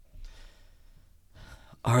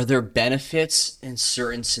 Are there benefits in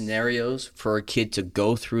certain scenarios for a kid to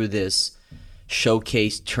go through this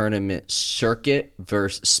showcase tournament circuit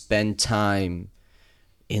versus spend time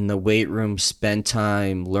in the weight room, spend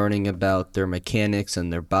time learning about their mechanics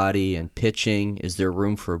and their body and pitching? Is there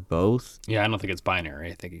room for both? Yeah, I don't think it's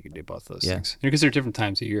binary. I think you can do both those things because there are different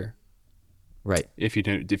times a year. Right. If you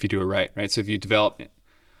do it right. So if you develop,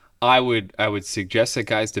 I would suggest that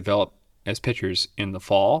guys develop as pitchers in the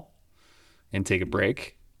fall and take a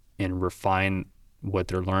break and refine what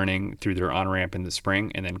they're learning through their on-ramp in the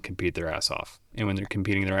spring, and then compete their ass off. And when they're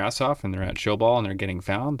competing their ass off and they're at show ball and they're getting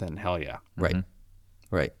found, then hell yeah. Right.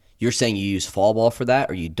 Right. You're saying you use fall ball for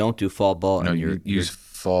that, or you don't do fall ball? No, and you use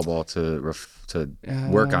fall ball to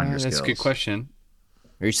work on your skills. That's a good question.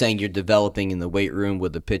 Or you're saying you're developing in the weight room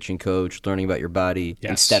with the pitching coach, learning about your body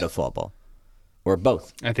instead of fall ball? Or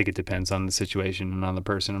both? I think it depends on the situation and on the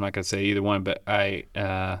person. I'm not going to say either one, but I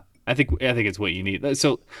think it's what you need.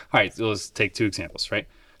 So, all right, so let's take two examples, right?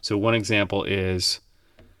 So one example is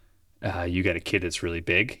you got a kid that's really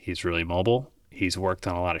big. He's really mobile. He's worked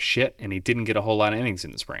on a lot of shit, and he didn't get a whole lot of innings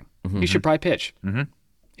in the spring. He should probably pitch.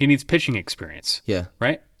 He needs pitching experience. Yeah.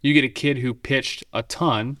 Right? You get a kid who pitched a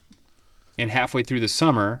ton and halfway through the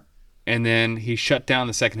summer, and then he shut down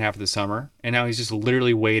the second half of the summer, and now he's just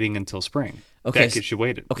literally waiting until spring. Okay, that kid should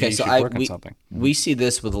wait. Okay, he so should work on something. We see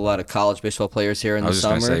this with a lot of college baseball players here in the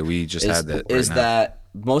summer. I was just going to say, we just had that right now. That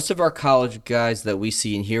most of our college guys that we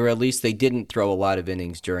see in here, at least, they didn't throw a lot of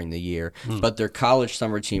innings during the year, but their college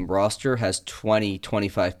summer team roster has 20,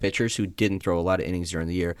 25 pitchers who didn't throw a lot of innings during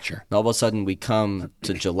the year. Sure. And all of a sudden, we come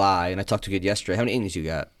to July, and I talked to a kid yesterday. How many innings you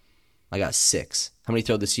got? I got 6. How many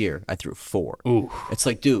throw this year? I threw 4. Ooh. It's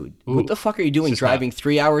like, dude, what the fuck are you doing? Driving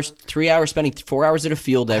 3 hours, spending 4 hours at a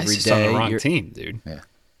field every That's day. just on the wrong team, dude. Yeah.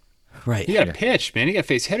 Right. You got to pitch, man. You got to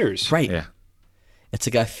face hitters. Right. Yeah. It's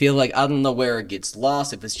like, I feel like, I don't know where it gets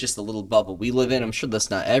lost, if it's just a little bubble we live in. I'm sure that's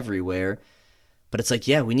not everywhere. But it's like,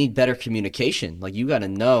 yeah, we need better communication. Like, you got to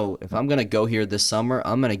know, if I'm going to go here this summer,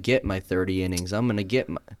 I'm going to get my 30 innings. I'm going to get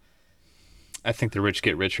my... I think the rich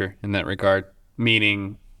get richer in that regard,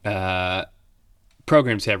 meaning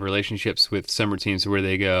programs have relationships with summer teams where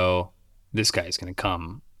they go, this guy's going to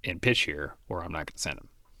come and pitch here, or I'm not going to send him.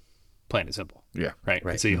 Plain and simple. Yeah.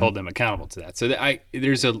 Right. So you hold them accountable to that. So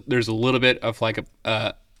there's a little bit of like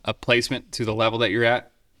a placement to the level that you're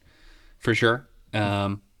at, for sure.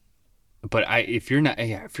 But if you're not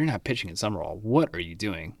pitching in summer ball, what are you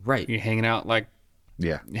doing? Right. You're hanging out, like,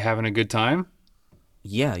 having a good time.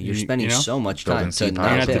 Yeah, you're spending so much time. Building So seed You're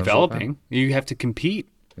piles. not Yeah. developing. You have to compete.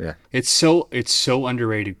 Yeah. It's so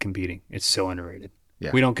underrated competing. It's so underrated.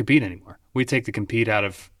 Yeah. We don't compete anymore. We take the compete out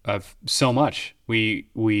of so much. They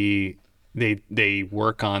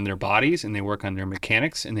work on their bodies, and they work on their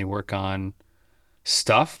mechanics, and they work on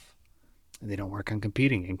stuff. And they don't work on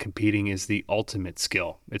competing, and competing is the ultimate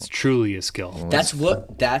skill. It's truly a skill. That's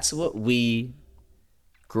what we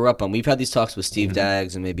grew up on. We've had these talks with Steve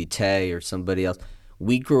Daggs and maybe Tay or somebody else.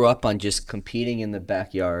 We grew up on just competing in the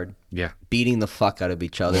backyard, beating the fuck out of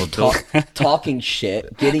each other, talking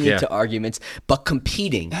shit, getting into arguments, but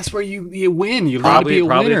competing. That's where you win. You Probably be a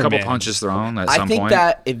winner, a couple man. punches thrown at some point. I think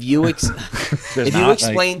that if you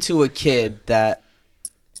explain to a kid that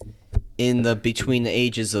in the between the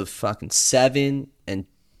ages of fucking 7 and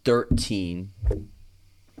 13,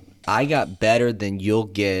 I got better than you'll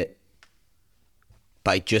get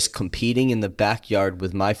by just competing in the backyard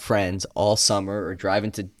with my friends all summer, or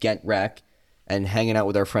driving to Ghent Rec and hanging out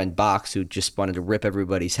with our friend Box, who just wanted to rip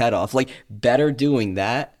everybody's head off. Like, better doing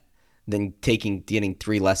that than getting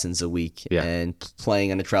 3 lessons a week and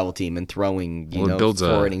playing on a travel team and throwing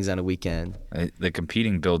 4 innings on a weekend. The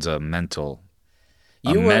competing builds a mental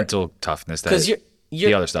toughness that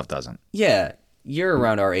the other stuff doesn't. Yeah, you're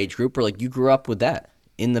around our age group, or like you grew up with that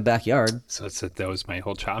in the backyard. So that was my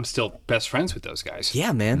whole child. I'm still best friends with those guys.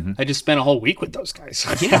 Yeah, man. I just spent a whole week with those guys.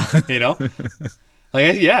 Yeah.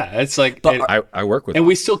 It's like, but I work with and them.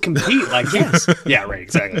 we still compete. Like, yes. Yeah, right,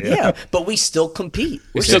 exactly. Yeah, but we still compete.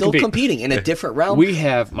 We're still competing in a different realm.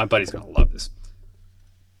 My buddy's going to love this.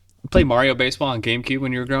 Play Mario Baseball on GameCube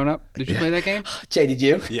when you were growing up? Did you play that game? Jay, did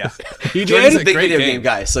you? Yeah. You Jordan's did? a big video game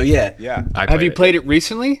guy, so yeah. Yeah. Have you played it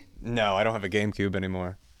recently? No, I don't have a GameCube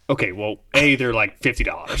anymore. Okay, well, A, they're like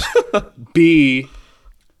 $50. B,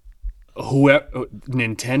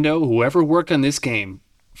 whoever worked on this game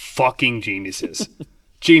fucking geniuses.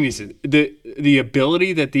 Geniuses. The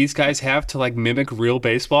ability that these guys have to like mimic real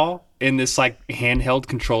baseball in this like handheld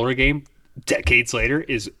controller game decades later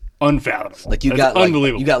is unfathomable. Like you got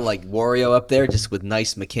like Wario up there just with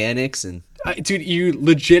nice mechanics and dude, you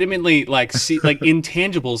legitimately like see like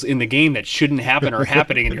intangibles in the game that shouldn't happen are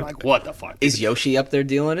happening, and you're like, what the fuck? Is Yoshi up there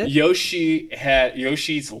doing it?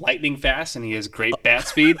 Yoshi's lightning fast, and he has great bat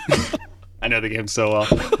speed. I know the game so well.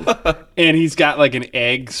 And he's got like an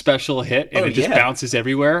egg special hit, and it just bounces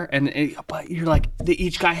everywhere. But you're like,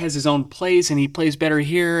 each guy has his own plays, and he plays better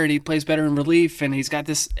here, and he plays better in relief, and he's got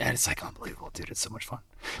this, and it's like unbelievable, dude. It's so much fun.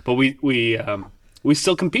 But we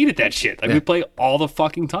still compete at that shit. Like we play all the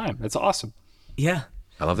fucking time. It's awesome. Yeah.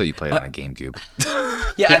 I love that you played on a GameCube.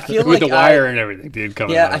 Yeah, I feel with like the wire and everything, dude.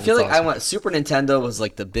 Coming out. I feel like awesome. I went Super Nintendo was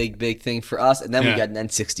like the big thing for us, and then we got an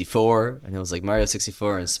N64, and it was like Mario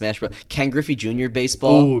 64 and Smash Bros. Ken Griffey Jr.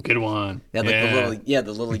 baseball. Ooh, good one. Yeah, like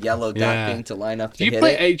the little yellow dot thing to line up. Did you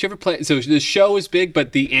ever play? So the show was big,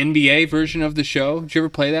 but the NBA version of the show. Did you ever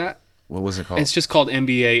play that? What was it called? It's just called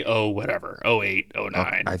NBA 08,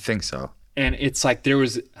 09. I think so. And it's like there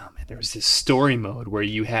was this story mode where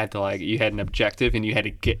you had an objective and you had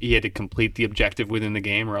to complete the objective within the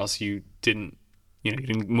game, or else you didn't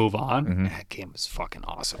move on. Mm-hmm. That game was fucking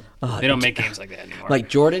awesome. They don't make games like that anymore. Like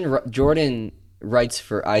Jordan writes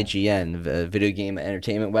for IGN, the video game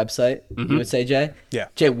entertainment website. You would say, Jay? Yeah.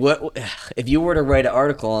 Jay, what if you were to write an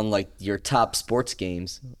article on like your top sports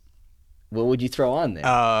games? What would you throw on there?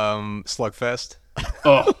 Slugfest.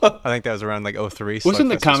 Oh, I think that was around like 03. wasn't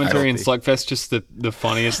the Slugfest commentary in was Slugfest just the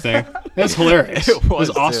funniest thing? That's hilarious. It was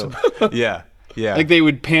awesome. Yeah. Like they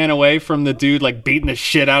would pan away from the dude like beating the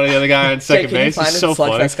shit out of the other guy on second base. It's so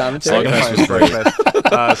funny. Slugfest commentary? Slugfest was Slugfest.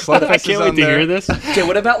 Slugfest I can't wait to hear this. Jay,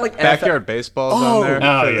 what about like Backyard Baseball's on there.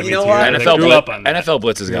 Oh, yeah, you know what? NFL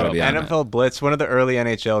Blitz has got to be on NFL Blitz, one of the early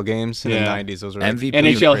NHL games in the 90s. Those were MVP,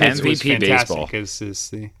 NHL hits was MVP fantastic baseball. because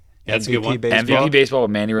that's a good one. MVP baseball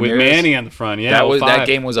with Manny Ramirez. With Manny on the front, yeah. That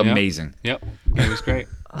game was amazing. Yep. It was great.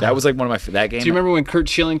 That was like one of that game. Do you remember when Kurt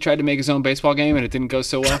Schilling tried to make his own baseball game and it didn't go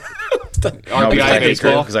so well? No,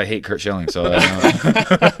 because I hate Kurt Schilling. So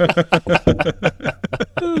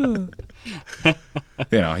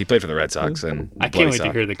he played for the Red Sox, and I can't wait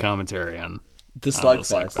to hear the commentary on the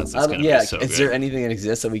Slugfest. Is there anything that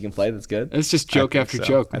exists that we can play that's good? It's just joke after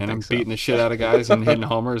joke, man. I'm beating the shit out of guys and hitting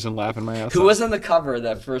homers and laughing my ass off. Who was on the cover of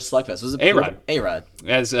that first Slugfest? Was it A-Rod? A-Rod.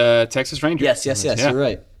 As Texas Ranger. Yes, you're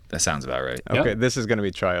right. That sounds about right. Okay, this is going to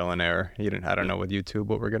be trial and error. I don't know with YouTube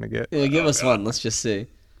what we're going to get. Yeah, give us one. Let's just see.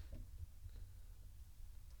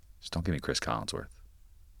 Just don't give me Chris Collinsworth.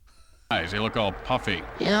 They look all puffy.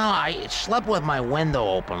 I slept with my window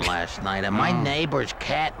open last night, and my neighbor's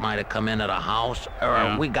cat might have come into the house,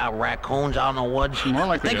 or we got raccoons out in the woods. More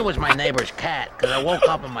like I think it was my neighbor's cat, because I woke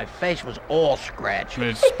up and my face was all scratched.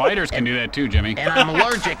 The spiders can do that too, Jimmy. And I'm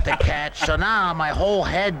allergic to cats, so now my whole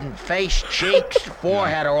head and face, cheeks,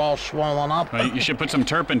 forehead are all swollen up. Well, you should put some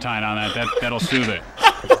turpentine on that. That'll soothe it.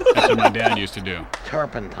 That's what my dad used to do.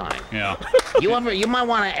 Turpentine. Yeah. You might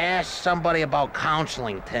want to ask somebody about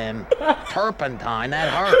counseling, Tim. Turpentine, that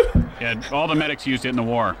hurt. Yeah, all the medics used it in the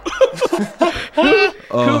war.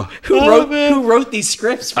 Who wrote these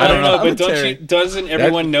scripts? I don't know, but doesn't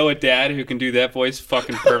everyone know a dad who can do that voice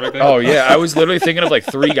fucking perfectly? Oh yeah, I was literally thinking of like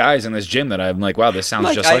 3 guys in this gym that I'm like, wow, this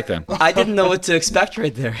sounds just like them. I didn't know what to expect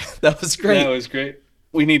right there. That was great. That was great.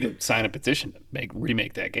 We need to sign a petition to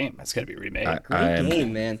remake that game. That's got to be remade. Great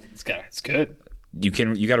game, man. It's good. You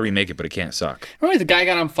got to remake it, but it can't suck. Remember the guy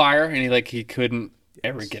got on fire and he couldn't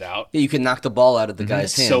ever get out. Yeah, you could knock the ball out of the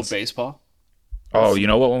guy's hands. So baseball. Oh, you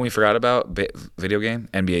know what one we forgot about? Video game?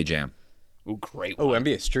 NBA Jam. Ooh, great Oh, one.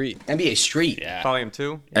 NBA Street. NBA Street. Yeah. Volume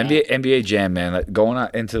 2. Yeah. NBA Jam, man. Like, going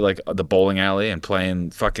out into like the bowling alley and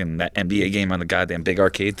playing fucking that NBA game on the goddamn big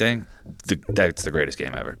arcade thing. That's the greatest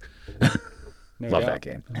game ever. Love that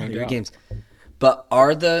game. Great games. But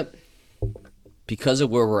because of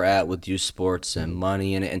where we're at with youth sports and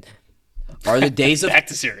money and are the days of back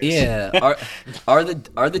to serious? Yeah. Are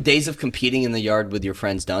the days of competing in the yard with your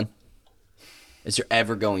friends done? Is there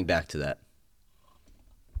ever going back to that?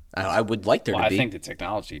 I would like there to be. I think the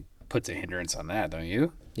technology puts a hindrance on that, don't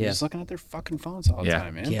you? Yeah. They're just looking at their fucking phones all the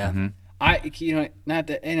time, man. Yeah. Mm-hmm. Not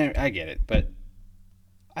that, and I get it, but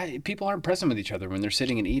people aren't present with each other when they're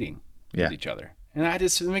sitting and eating with each other, and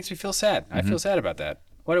it makes me feel sad. I feel sad about that.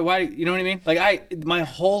 Why? You know what I mean? Like my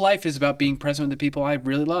whole life is about being present with the people I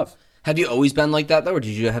really love. Have you always been like that though, or did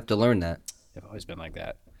you have to learn that? I've always been like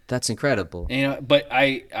that. That's incredible. But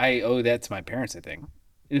I owe that to my parents, I think.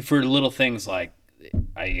 And for little things like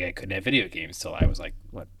I couldn't have video games till I was like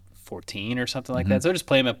 4 14 or something like that. So I just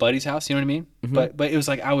play them at buddy's house. You know what I mean? But it was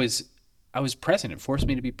like I was present. It forced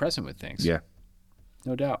me to be present with things. Yeah.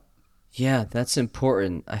 No doubt. Yeah, that's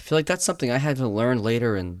important. I feel like that's something I had to learn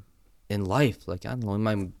later in life. Like, I don't know, in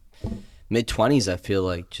my mid-20s, I feel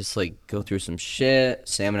like just like go through some shit.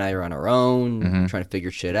 Sam and I are on our own, trying to figure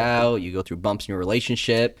shit out. You go through bumps in your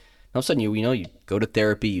relationship. All of a sudden, you go to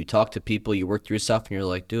therapy, you talk to people, you work through stuff, and you're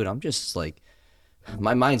like, dude, I'm just like,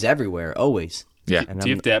 my mind's everywhere, always. Yeah. And Do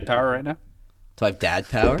you have dad power right now? do I have dad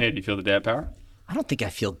power? Hey, do you feel the dad power? I don't think I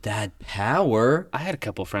feel dad power. I had a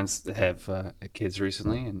couple of friends that have kids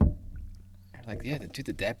recently, and they're like, yeah, dude,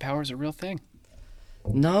 the dad power is a real thing.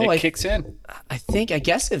 No, It kicks in. I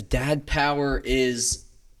guess if dad power is...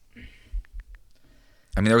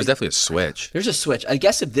 I mean, there was definitely a switch. There's a switch. I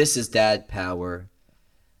guess if this is dad power,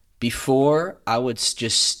 before I would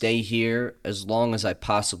just stay here as long as I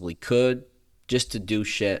possibly could just to do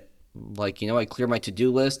shit. Like, I'd clear my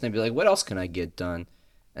to-do list and I'd be like, what else can I get done?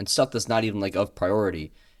 And stuff that's not even like of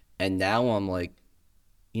priority. And now I'm like,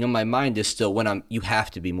 my mind is still you have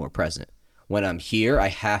to be more present. When I'm here, I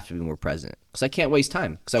have to be more present because I can't waste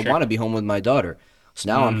time because I want to be home with my daughter. So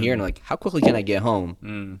now I'm here and like, how quickly can I get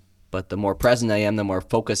home? But the more present I am, the more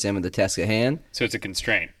focused I am on the task at hand. So it's a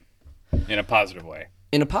constraint in a positive way.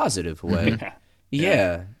 In a positive way.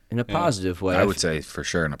 Yeah, in a positive way. I would say for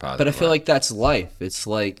sure in a positive But I feel way. like that's life. It's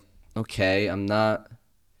like, okay, I'm not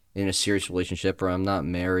in a serious relationship or I'm not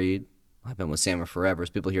married. I've been with Sam forever. As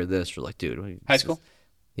people hear this, they're like, dude. High school?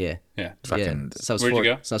 Yeah. Yeah. Fucking, So Where'd you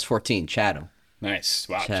go? So I was 14, Chatham. Nice.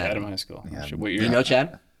 Wow. Chatham. Chatham High School. Yeah. What You year? know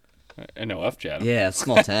Chatham? I know of Chatham. Yeah,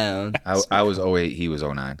 small town. I was 08, he was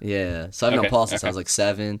 09. Yeah. So I've known Paul since I was like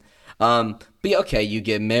 7. But yeah, okay, you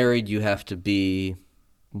get married, you have to be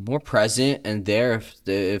more present and there.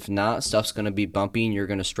 If not, stuff's going to be bumpy and you're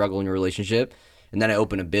going to struggle in your relationship. And then I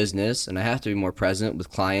open a business and I have to be more present with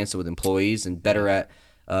clients and with employees and better at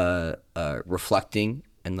reflecting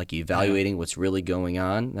and like evaluating what's really going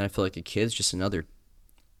on. And I feel like a kid's just another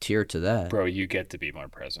tier to that. Bro, you get to be more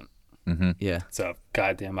present. Yeah. It's a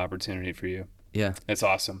goddamn opportunity for you. Yeah. It's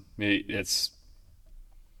awesome. There's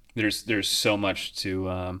so much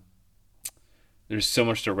to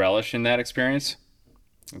relish in that experience.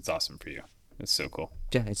 It's awesome for you. It's so cool.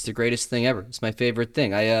 Yeah, it's the greatest thing ever. It's my favorite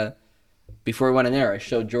thing. Before we went on air, I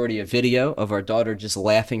showed Jordy a video of our daughter just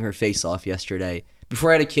laughing her face off yesterday. Before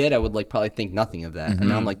I had a kid, I would like probably think nothing of that. And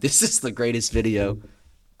now I'm like, this is the greatest video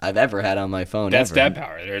I've ever had on my phone. That's ever. dad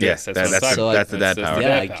power. There it is. That's what I'm talking about. the dad power.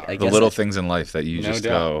 Yeah, I The guess little things in life that you No just doubt.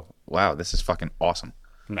 go, wow, this is fucking awesome.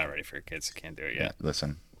 I'm not ready for kids. I can't do it yet.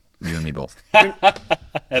 Listen, you and me both. Had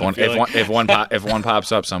a feeling. If one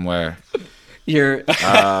pops up somewhere, You're,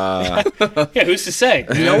 Yeah, who's to say?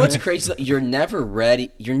 you know what's crazy? You're never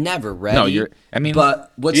ready. You're never ready.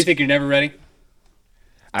 But Do you think you're never ready?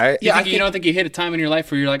 You don't think you hit a time in your life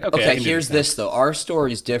where you're like, okay. I okay, can do here's now. this though. Our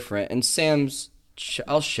story is different, and Sam's.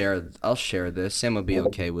 I'll share this. Sam will be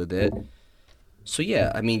okay with it. So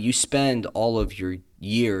yeah, I mean, you spend all of your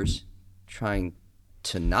years trying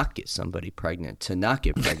to not get somebody pregnant,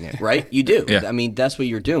 right? You do. Yeah. I mean, that's what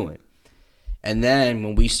you're doing. And then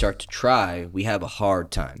when we start to try, we have a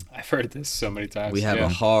hard time. I've heard this so many times. We have a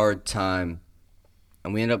hard time,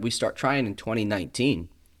 and we start trying in 2019.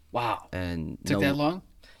 Wow. And Took that long?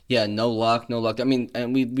 Yeah, no luck. I mean,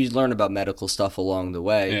 and we learn about medical stuff along the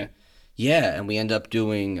way. Yeah. Yeah, and we end up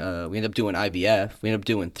doing IVF. We end up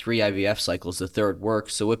doing 3 IVF cycles. The third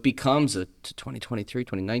works, so it becomes 2023,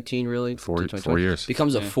 2019, really 4 2020, years.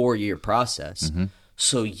 becomes a 4-year process.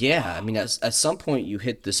 So yeah, I mean, at some point you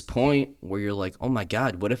hit this point where you're like, oh my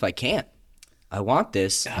God, what if I can't? I want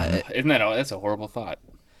this. Isn't that that's a horrible thought?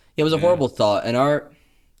 It was a horrible thought,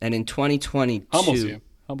 and in 2022,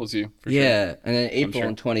 Humbles you. For sure. yeah, and in April sure.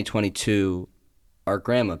 in 2022, our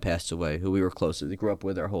grandma passed away, who we were close with. We grew up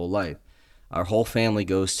with our whole life. Our whole family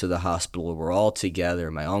goes to the hospital. We're all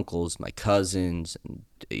together, my uncles, my cousins. And,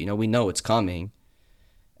 we know it's coming.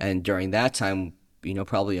 And during that time,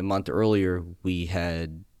 probably a month earlier, we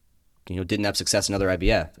had, didn't have success in another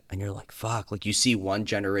IVF. And you're like, fuck. Like, you see one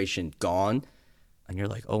generation gone, and you're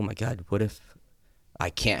like, oh my God, what if I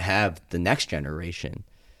can't have the next generation?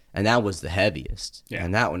 And that was the heaviest. Yeah.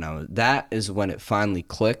 And that is when it finally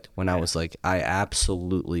clicked, when I was like, I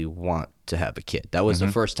absolutely want to have a kid. That was the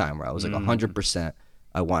first time where I was like 100%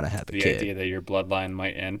 I want to have a The kid. idea that your bloodline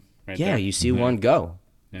might end. Right Yeah, there. you see one go.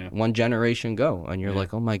 Yeah. One generation go. And you're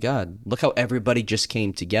like, oh my God, look how everybody just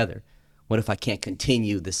came together. What if I can't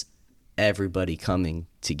continue this everybody coming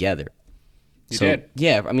together? You did.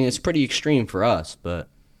 Yeah, I mean, it's pretty extreme for us, but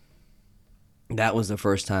that was the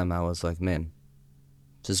first time I was like, man,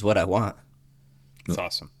 this is what I want. It's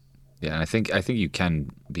awesome. Yeah, and I think you can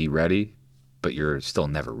be ready, but you're still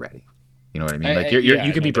never ready. You know what I mean? Like yeah,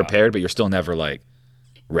 you can no be doubt. prepared, but you're still never like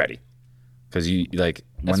ready. Because you like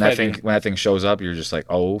when That's that thing shows up, you're just like,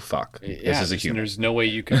 oh fuck, this is a human. There's no way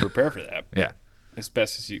you can prepare for that. Yeah, As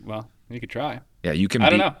best as you could try. yeah, you can. I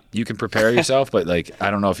don't know. You can prepare yourself, but like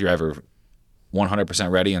I don't know if you're ever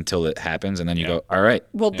 100% ready until it happens, and then you go, all right,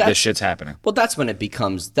 Well, this shit's happening. Well, that's when it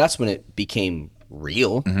became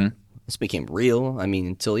real. Mm-hmm. This became real. I mean,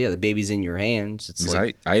 until the baby's in your hands. It's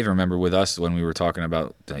like I even remember with us when we were talking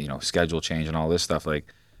about schedule change and all this stuff.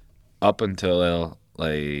 Like up until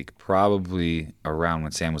like probably around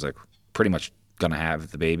when Sam was like pretty much gonna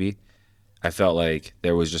have the baby, I felt like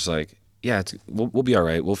there was just like we'll be all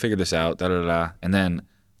right. We'll figure this out. Da da da. And then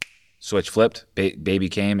switch flipped. Baby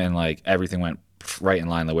came and like everything went right in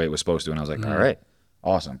line the way it was supposed to. And I was like, all right,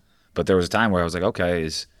 awesome. But there was a time where I was like, okay,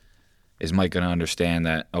 is Mike going to understand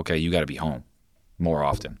that, okay, you got to be home more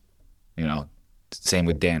often? Same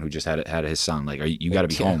with Dan, who just had his son. Like, you got to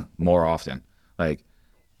be home more often. Like,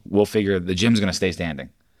 we'll figure the gym's going to stay standing.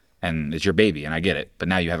 And it's your baby, and I get it. But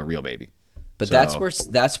now you have a real baby. But that's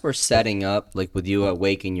where setting up, like with you at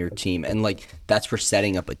Wake and your team, and like that's where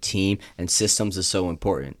setting up a team and systems is so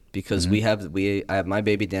important. Because I have my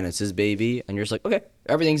baby, Dan, it's his baby, and you're just like, okay,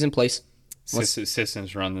 everything's in place.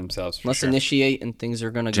 Systems run themselves for Let's sure. initiate and things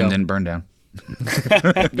are gonna Gym go. didn't burn down.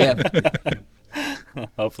 Yeah.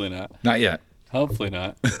 Hopefully not. Not yet. Hopefully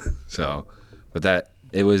not. So, but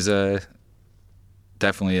it was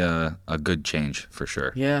definitely a good change for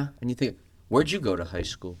sure. Yeah. And you think, where'd you go to high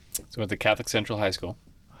school? So went to Catholic Central High School,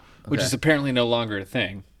 which Okay. is apparently no longer a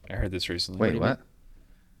thing. I heard this recently. Wait, what?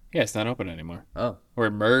 Yeah, it's not open anymore. Oh. Or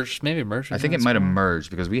it merged, maybe it merged. I think it might have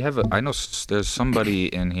merged because we have I know there's somebody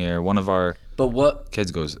in here, one of our But what?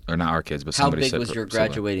 kids goes, or not our kids, but How somebody big said was your Priscilla.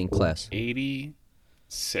 graduating class?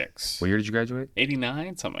 86. What year did you graduate?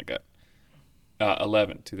 89, something like that.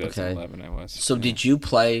 2011 I was. So did you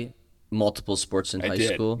play multiple sports in I high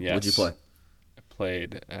did, school? What'd you yes. play?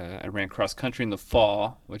 I ran cross country in the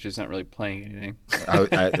fall, which is not really playing anything.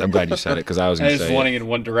 I'm glad you said it because I was I going was to just say running in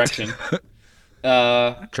one direction.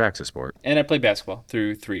 track's a sport. And I played basketball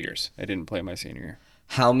through 3 years. I didn't play my senior year.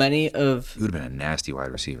 How many of You would have been a nasty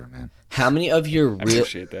wide receiver, man. your I real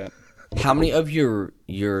appreciate that. how many of your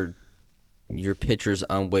pitchers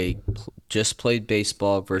on Wake just played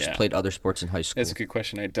baseball versus Yeah. played other sports in high school? That's a good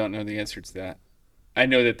question. I don't know the answer to that. I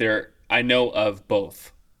know of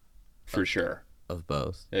both, for sure. Of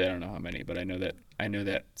both. I don't know how many, but I know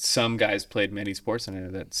that some guys played many sports, and I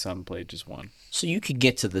know that some played just one. So you could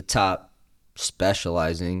get to the top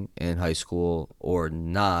specializing in high school or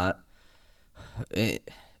not.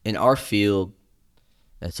 In our field,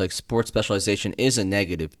 it's like sports specialization is a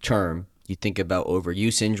negative term. You think about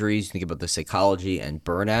overuse injuries, you think about the psychology and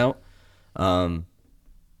burnout.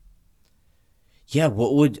 You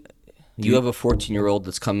have a 14-year-old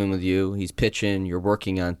that's coming with you. He's pitching. You're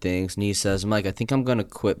working on things. And he says, Mike, I think I'm going to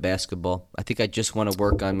quit basketball. I think I just want to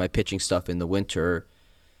work on my pitching stuff in the winter.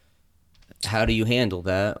 How do you handle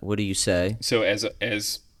that? What do you say? So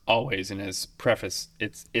as always, and as preface,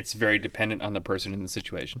 it's very dependent on the person in the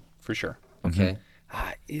situation, for sure. Okay.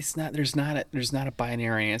 It's not. There's not a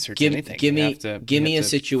binary answer to Give anything. me You have to a feel it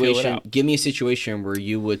situation. out. Give me a situation where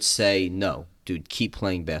you would say, no, dude, keep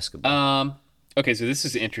playing basketball. Okay, so this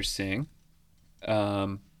is interesting.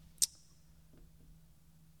 I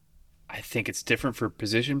think it's different for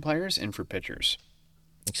position players and for pitchers.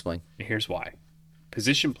 Explain. Here's why.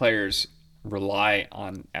 Position players rely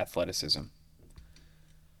on athleticism.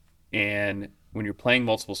 And when you're playing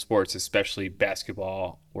multiple sports, especially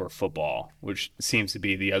basketball or football, which seems to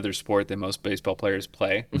be the other sport that most baseball players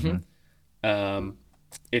play,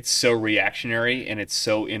 it's so reactionary and it's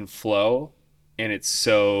so in flow and it's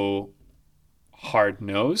so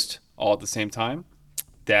hard-nosed all at the same time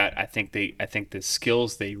that I think the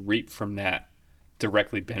skills they reap from that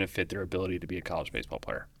directly benefit their ability to be a college baseball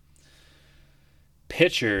player.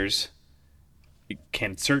 Pitchers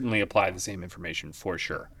can certainly apply the same information for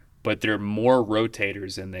sure, but they're more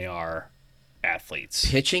rotators than they are athletes.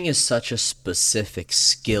 Pitching is such a specific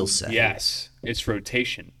skill set. Yes, it's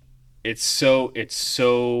rotation. It's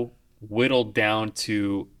so whittled down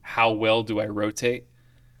to how well do I rotate,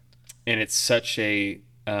 and it's such a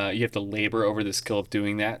you have to labor over the skill of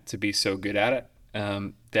doing that to be so good at it.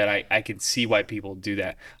 That I can see why people do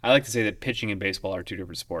that. I like to say that pitching and baseball are two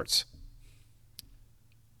different sports.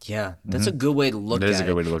 Yeah, that's a good way to look at it. It is a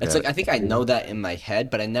good way to look It's at like I think I know that in my head,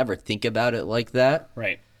 but I never think about it like that.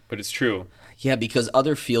 Right, but it's true. Yeah, because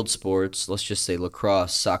other field sports, let's just say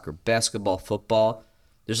lacrosse, soccer, basketball, football,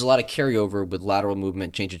 there's a lot of carryover with lateral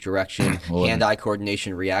movement, change of direction, hand-eye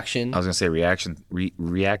coordination, reaction. I was gonna say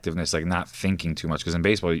reactiveness, like not thinking too much. Because in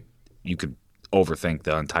baseball, you could overthink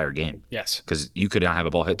the entire game. Yes. Because you could not have a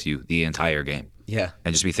ball hit to you the entire game. Yeah.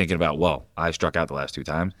 And just be thinking about, well, I struck out the last 2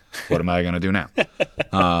 times. What am I gonna do now?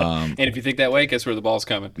 And if you think that way, guess where the ball's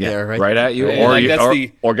coming? Yeah, right at you,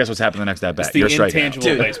 Right. or guess what's happening the next at bat. the You're striking out. intangible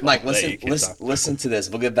Dude, baseball Mike, that you can talk listen to this.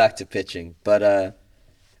 We'll get back to pitching. But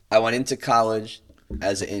I went into college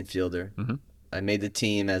as an infielder. Mm-hmm. I made the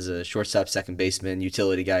team as a shortstop, second baseman,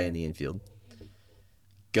 utility guy in the infield.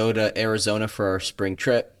 Go to Arizona for our spring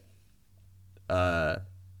trip.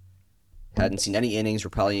 Hadn't seen any innings. We're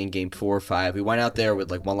probably in game 4 or 5. We went out there with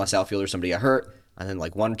like one less outfielder. Somebody got hurt. And then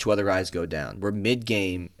like 1 or 2 other guys go down. We're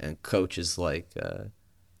mid-game, and coach is like,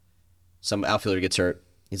 some outfielder gets hurt.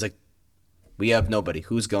 He's like, we have nobody.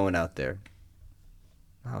 Who's going out there?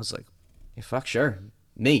 I was like, yeah, fuck, sure.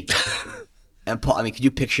 Me. And Paul, I mean, could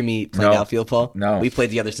you picture me playing outfield, Paul? No. We played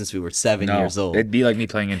together since we were 7 years old. It'd be like me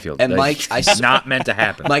playing infield. And Like, Mike, not meant to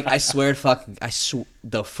happen. Mike, I swear,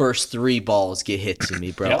 the first 3 balls get hit to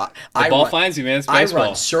me, bro. Yep. I The ball run- finds you, man. It's I baseball.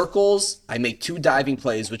 run circles. I make 2 diving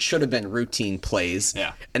plays, which should have been routine plays.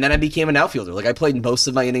 Yeah. And then I became an outfielder. Like I played most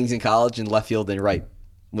of my innings in college in left field and right,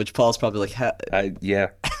 which Paul's probably like, Yeah.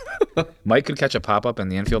 Mike could catch a pop up in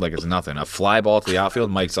the infield like it's nothing. A fly ball to the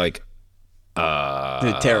outfield, Mike's like,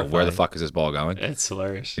 terrifying. where the fuck is this ball going? It's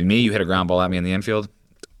hilarious. And me, you hit a ground ball at me in the infield,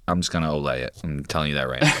 I'm just gonna Olay it. I'm telling you that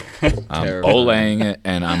right now. I'm Terrible. Olaying it,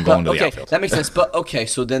 and I'm going to the okay, outfield. that makes sense. But okay,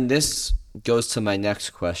 so then this goes to my next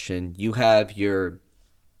question. You have your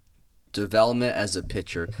development as a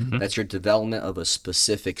pitcher. That's your development of a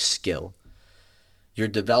specific skill. Your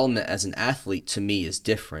development as an athlete, to me, is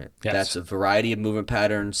different. Yes. That's a variety of movement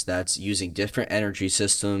patterns. That's using different energy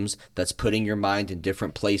systems. That's putting your mind in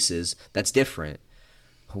different places. That's different.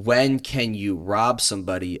 When can you rob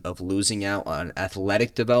somebody of losing out on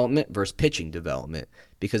athletic development versus pitching development?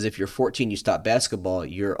 Because if you're 14, you stop basketball,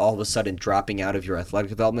 you're all of a sudden dropping out of your athletic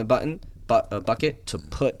development bucket to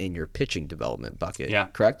put in your pitching development bucket. Yeah.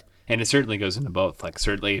 Correct? And it certainly goes into both. Like,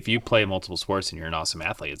 certainly, if you play multiple sports and you're an awesome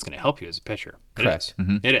athlete, it's going to help you as a pitcher. Correct.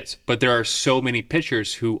 It is. But there are so many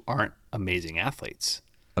pitchers who aren't amazing athletes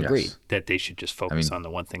Agreed. that they should just focus on the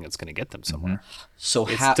one thing that's going to get them somewhere. So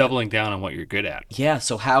It's doubling down on what you're good at. Yeah,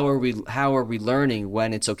 so how are we learning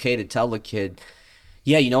when it's okay to tell the kid,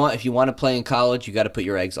 yeah, you know what, if you want to play in college, you got to put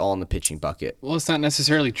your eggs all in the pitching bucket. Well, it's not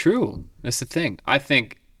necessarily true. That's the thing. I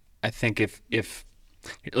think if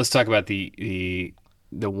let's talk about the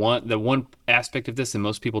one aspect of this that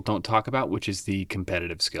most people don't talk about, which is the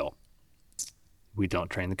competitive skill. We don't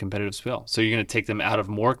train the competitive skill. So you're going to take them out of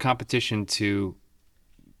more competition to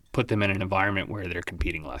put them in an environment where they're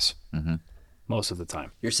competing less most of the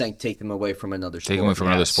time. You're saying take them away from another sport. Take them away from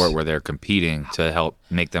another Yes. sport where they're competing to help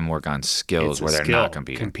make them work on skills It's a where they're skill. not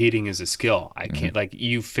competing. Competing is a skill. I can't, like,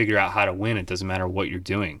 you figure out how to win. It doesn't matter what you're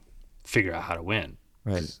doing. Figure out how to win.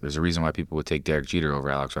 Right. There's a reason why people would take Derek Jeter over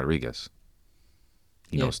Alex Rodriguez.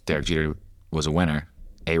 He knows Derek Jeter was a winner.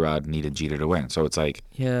 A-Rod needed Jeter to win. So it's like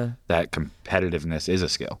that competitiveness is a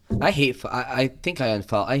skill. I think I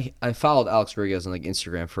unfollowed. I followed Alex Rodriguez on like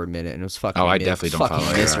Instagram for a minute, and it was fucking. Oh, I definitely don't follow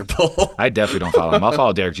A-Rod. miserable. I definitely don't follow him. I'll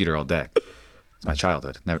follow Derek Jeter all day. It's my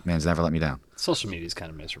childhood. Man's never let me down. Social media is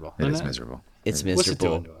kind of miserable. It isn't is miserable. It's What's it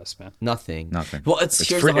miserable. doing to us, man? Nothing. Nothing. Well, it's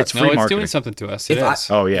here's free, the hard- it's No, free it's marketing. doing something to us. It If I-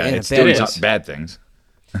 is. Oh, yeah. Yeah, It's bad doing things. bad things.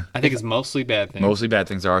 I think it's mostly bad things. Mostly bad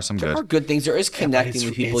things. There are some There good. are good things. There is connecting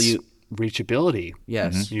with people. It's reachability.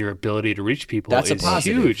 Yes. Your ability to reach people That's a is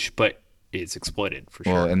positive. huge, but it's exploited for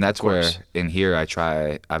sure. Well, and that's of where course. in here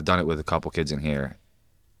I've done it with a couple kids in here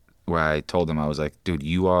where I told them, I was like, dude,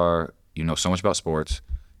 you know so much about sports.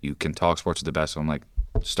 You can talk sports with the best. So I'm like,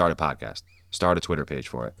 start a podcast, start a Twitter page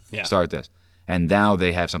for it, start this. And now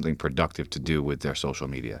they have something productive to do with their social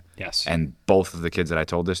media. Yes. And both of the kids that I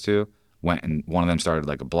told this to went, and one of them started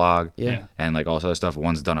like a blog and like all this other stuff.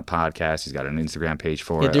 One's done a podcast. He's got an Instagram page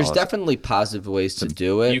for it. There's all this- definitely positive ways to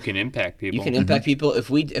do it. You can impact people. You can impact people.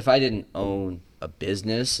 If I didn't own a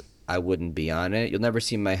business, I wouldn't be on it. You'll never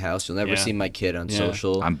see my house. You'll never see my kid on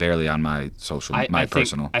social. I'm barely on my social,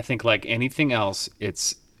 personal. I think like anything else,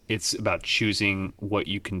 it's about choosing what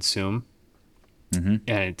you consume. And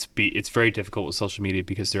it's very difficult with social media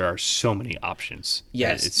because there are so many options.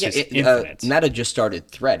 Yes, it's just infinite. Meta just started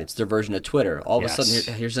Thread. It's their version of Twitter. All of a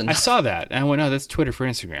sudden, here's an. I saw that, and I went, "Oh, that's Twitter for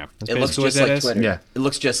Instagram." That's It looks basically what just that like is. Twitter. Yeah. It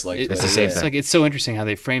looks just like Twitter. the same It's thing. like it's so interesting how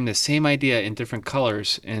they frame the same idea in different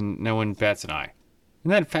colors, and no one bats an eye. Isn't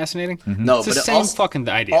that fascinating? No, it's the but it same also- fucking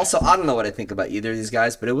idea. Also, I don't know what I think about either of these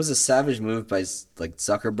guys, but it was a savage move by like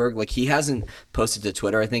Zuckerberg. Like he hasn't posted to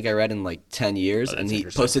Twitter. I think I read in like 10 years, and he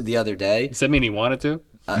interesting. posted the other day. Does that mean he wanted to?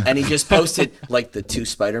 And he just posted like the two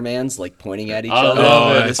Spider-Mans like pointing at each Oh, other.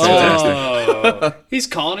 no, It's oh, he's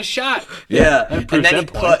calling a shot. Yeah, That and proves then that he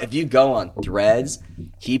point. put, if you go on Threads,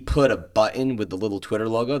 he put a button with the little Twitter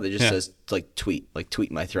logo that just Yeah. says like tweet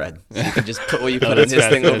my thread. So you can just put what you Oh, put on that's his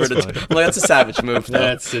bad. thing over That's to. funny. Well, that's a savage move, though.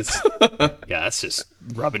 That's just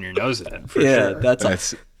rubbing your nose in it for yeah, sure.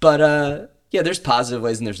 that's. But yeah, there's positive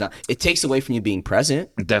ways and there's not. It takes away from you being present.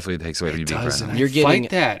 It definitely takes away from you being Does, present. and You're I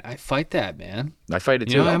getting- fight that, man. I fight it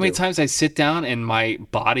too. You know how many times I sit down and my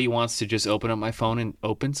body wants to just open up my phone and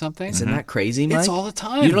open something? Isn't that crazy, Mike? It's all the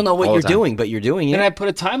time. You don't know what All the you're time. doing, but you're doing it. And I put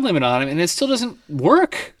a time limit on it, and it still doesn't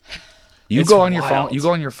work. You It's go on your phone. wild. You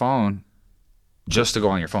go on your phone just to go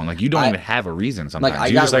on your phone. Like you don't I- even have a reason. Sometimes I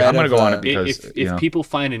you're got just like, rid I'm gonna of, go on it I- because if you know, people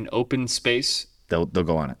find an open space, they'll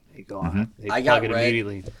go on it. they go on it. They I plug got it red.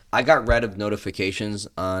 immediately. I got rid of notifications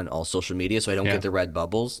on all social media, so I don't Yeah. get the red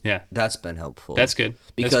bubbles. Yeah. That's been helpful. That's good.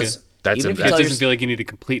 Because That's even a- if you It tell doesn't your- feel like you need to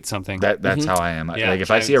complete something. That's how I am. Yeah, Like if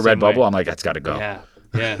I see a same red bubble, way. I'm like, that's got to go.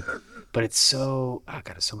 Yeah. But it's so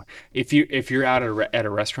it's so much. If you're out at a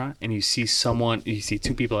restaurant and you see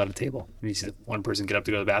two people at a table and you see one person get up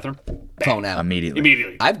to go to the bathroom, phone out.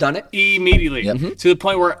 immediately, I've done it. immediately to the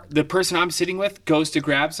point where the person I'm sitting with goes to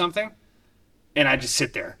grab something, and I just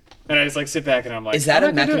sit there and I just like sit back and I'm like, Is that I'm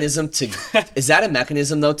a not gonna do it. mechanism to? Is that a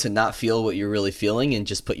mechanism though to not feel what you're really feeling and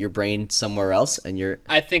just put your brain somewhere else and you're?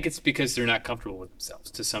 I think it's because they're not comfortable with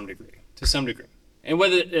themselves to some degree, and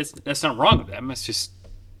whether that's not wrong with them. It's just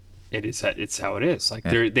it's how it is. Like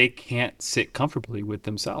they can't sit comfortably with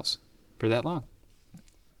themselves for that long,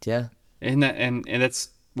 Yeah. and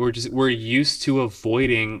that's we're used to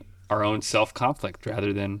avoiding our own self conflict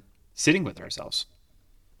rather than sitting with ourselves.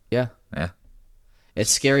 Yeah. Yeah. It's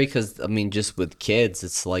scary because I mean, just with kids,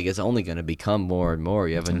 it's like it's only going to become more and more.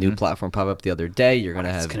 You have a new platform pop up the other day. You're gonna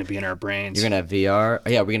It's have gonna be in our brains. you're gonna have VR.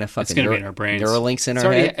 Yeah, we're gonna have It's fucking gonna be in our brains. Neuralinks in It's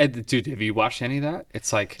our already- head. Dude, have you watched any of that?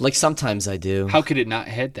 It's like Sometimes I do. how could it not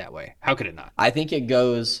head that way? How could it not? I think it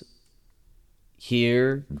goes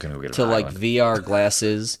here I'm gonna go get to an like island. VR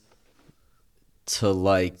glasses to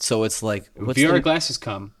like so it's like what's VR the, glasses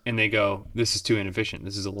come and they go, this is too inefficient.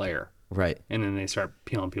 This is a layer. right. And then they start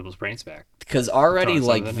peeling people's brains back. Because already Throwing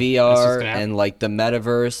like something in it. That's what's VR gonna happen. and like the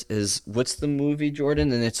metaverse is what's the movie,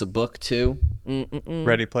 Jordan? And it's a book too.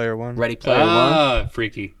 Ready Player One. Ready Player One. Ah,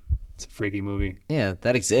 freaky. It's a freaky movie. Yeah,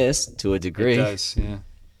 that exists to a degree. It does,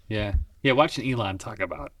 yeah. Yeah, watching Elon talk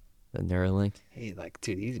about, The Neuralink. hey, like,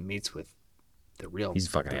 dude, he meets with the real, He's a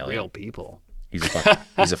fucking alien. real people. He's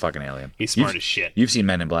a fucking alien. He's smart You've- as shit. You've seen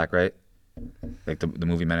Men in Black, right? Like the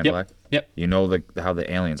movie Men in Yep. Black. Yep. You know like how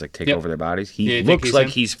the aliens like take Yep. over their bodies. Yeah, He you think looks he's like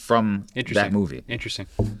him? he's from Interesting. that movie. Interesting.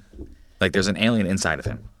 Like there's an alien inside of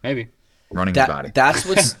him Maybe. running his body.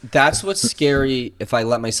 That's what's scary if I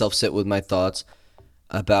let myself sit with my thoughts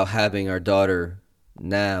about having our daughter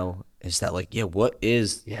now is that like what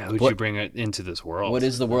is Who'd what, you bring it into this world? what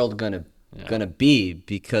is the world gonna be?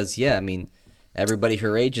 Because I mean everybody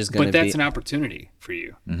her age is gonna But that's be an opportunity for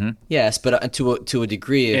you. yes, but to a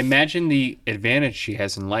degree. If, Imagine the advantage she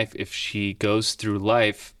has in life if she goes through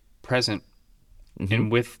life present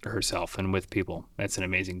and with herself and with people. That's an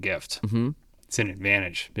amazing gift. Mm-hmm. It's an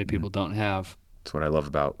advantage that people don't have. That's what I love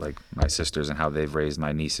about like my sisters and how they've raised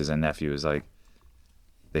my nieces and nephews. Like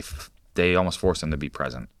they almost force them to be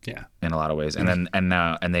present. Yeah. In a lot of ways, and then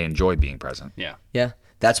and they enjoy being present. Yeah. yeah,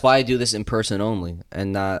 that's why I do this in person only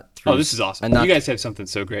and not. Through, Oh, this is awesome. And not, You guys have something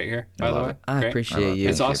so great here, by the love way. it. I Great. appreciate you.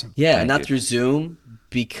 It's awesome. Yeah, Thank and not you. through Zoom No,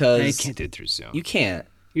 because you can't do it through Zoom. you can't.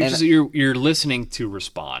 You're, And- just, you're listening to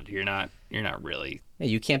respond. You're not really. Yeah,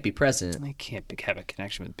 you can't be present. You can't have a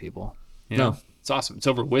connection with people. You No. know? It's awesome. It's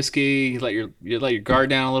over whiskey. You let your guard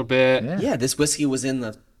down a little bit. Yeah. Yeah, this whiskey was in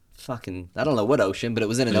the fucking I don't know what ocean, but it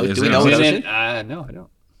was in an It ocean. was Do we in know an what Is ocean? it? No, I don't.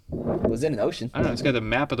 It was in an ocean. I don't know. It's got the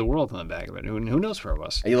map of the world on the back of it. Who knows for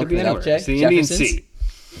us? Are you Could be looking it up, anywhere. Jay? It's the Indian Jefferson's? Sea.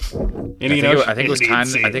 I think it was kind.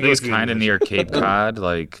 I think it was kind of near Cape Cod,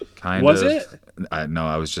 like kind Was of. it? No,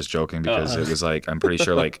 I was just joking because it was like I'm pretty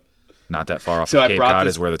sure like not that far off So I of Cape brought Cod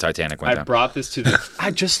this- is where the Titanic went I down. brought this to the.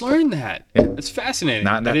 I just learned that. It's fascinating.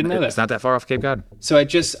 Not that, I didn't know It's that. not that far off Cape Cod. So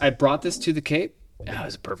I brought this to the Cape. Oh, it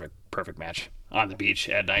was a perfect match on the beach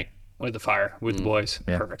at night with the fire with the boys.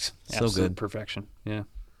 Yeah. Perfect. So Absolute good. perfection. Yeah.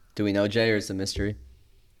 Do we know Jay or is it a mystery?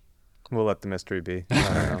 We'll let the mystery be. I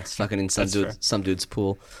don't know. It's fucking in some That's fair. dude's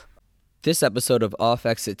pool. This episode of Off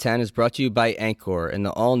Exit 10 is brought to you by Anchor and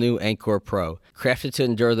the all-new Anchor Pro, crafted to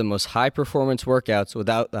endure the most high-performance workouts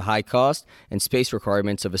without the high cost and space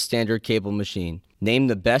requirements of a standard cable machine. Named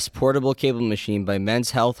the best portable cable machine by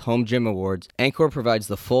Men's Health Home Gym Awards, Anchor provides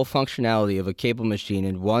the full functionality of a cable machine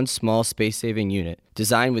in one small space-saving unit.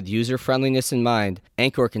 Designed with user-friendliness in mind,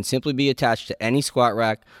 Anchor can simply be attached to any squat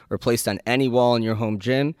rack or placed on any wall in your home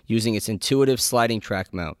gym using its intuitive sliding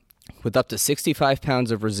track mount. With up to 65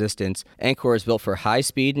 pounds of resistance, Anchor is built for high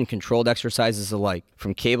speed and controlled exercises alike,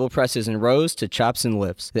 from cable presses and rows to chops and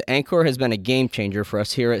lifts. The Anchor has been a game changer for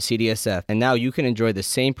us here at CDSF, and now you can enjoy the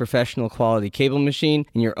same professional quality cable machine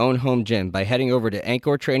in your own home gym by heading over to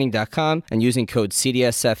anchortraining.com and using code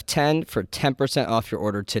CDSF10 for 10% off your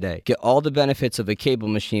order today. Get all the benefits of a cable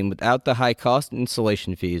machine without the high cost and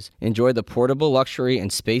installation fees. Enjoy the portable luxury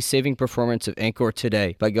and space-saving performance of Anchor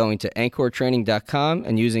today by going to anchortraining.com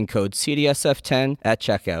and using code CDSF10 at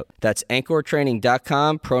checkout. That's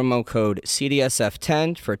anchortraining.com, promo code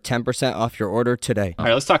CDSF10 for 10% off your order today. All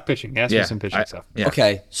right, let's talk pitching. Ask me some pitching stuff. Yeah.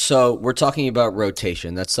 Okay, so we're talking about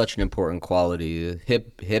rotation. That's such an important quality.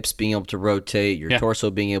 Hips being able to rotate, your torso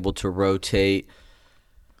being able to rotate.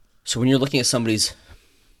 So when you're looking at somebody's,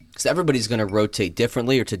 because everybody's going to rotate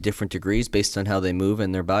differently or to different degrees based on how they move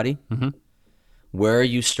in their body. Mm-hmm. Where are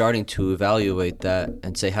you starting to evaluate that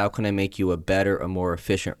and say, how can I make you a better, a more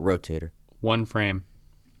efficient rotator? One frame.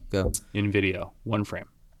 Go. In video, one frame.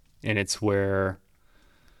 And it's where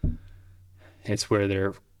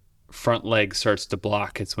their front leg starts to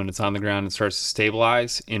block. It's when it's on the ground and starts to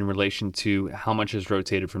stabilize in relation to how much is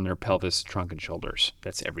rotated from their pelvis, trunk, and shoulders.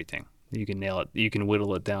 That's everything. You can nail it. You can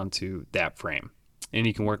whittle it down to that frame. And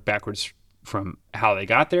you can work backwards from how they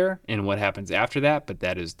got there and what happens after that, but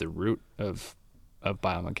that is the root of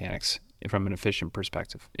biomechanics from an efficient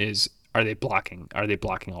perspective. Are they blocking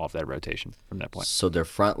all of that rotation from that point? So their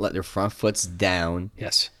front foot's down.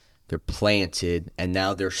 Yes. They're planted, and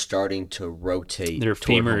now they're starting to rotate. Their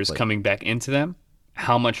femur is coming back into them.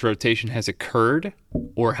 How much rotation has occurred,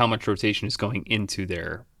 or how much rotation is going into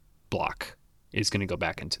their block is going to go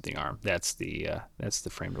back into the arm. That's the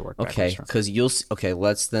frame to work backwards from. Okay,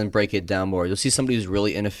 let's then break it down more. You'll see somebody who's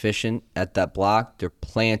really inefficient at that block. They're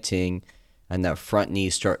planting, and that front knee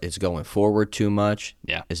is going forward too much.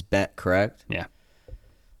 Yeah. Is bent, correct? Yeah.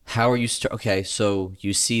 How are you okay, so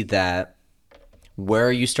you see that. Where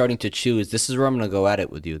are you starting to choose? This is where I'm going to go at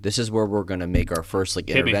it with you. This is where we're going to make our first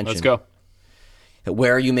intervention. Let's go.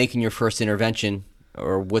 Where are you making your first intervention,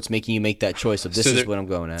 or what's making you make that choice of this is what I'm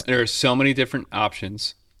going at? There are so many different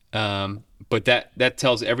options, but that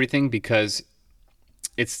tells everything because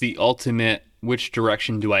it's the ultimate which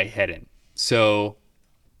direction do I head in. So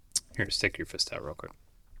here, stick your fist out real quick.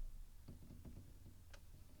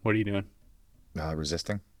 What are you doing?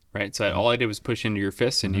 Resisting. Right, so all I did was push into your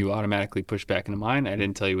fist, and you automatically push back into mine. I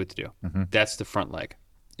didn't tell you what to do. Mm-hmm. That's the front leg.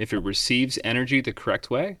 If it receives energy the correct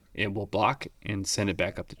way, it will block and send it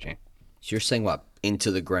back up the chain. So you're saying what?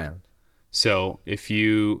 Into the ground. So if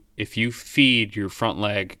you feed your front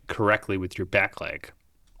leg correctly with your back leg,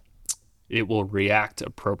 it will react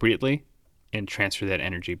appropriately and transfer that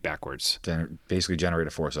energy backwards. Basically generate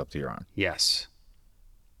a force up to your arm. Yes.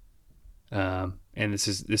 And this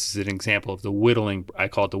is an example of the whittling. I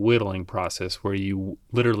call it the whittling process, where you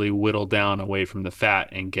literally whittle down away from the fat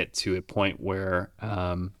and get to a point where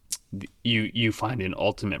you find an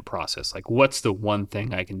ultimate process. Like, what's the one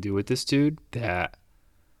thing I can do with this dude that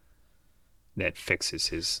fixes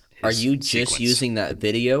his Are you sequence? Just using that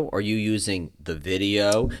video? Or are you using the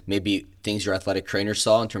video, maybe things your athletic trainer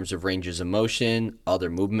saw in terms of ranges of motion, other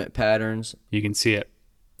movement patterns? You can see it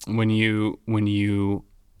when you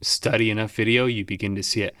study enough video, you begin to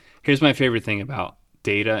see it. Here's my favorite thing about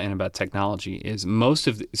data and about technology is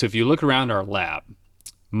so if you look around our lab,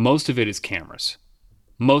 most of it is cameras.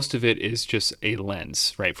 Most of it is just a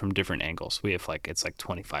lens, right, from different angles. We have it's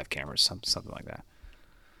 25 cameras, something like that.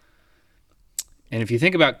 And if you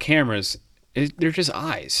think about cameras, they're just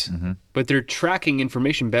eyes, but they're tracking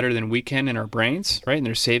information better than we can in our brains, right? And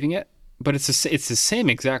they're saving it, but it's the same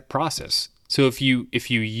exact process. So if you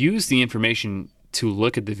use the information to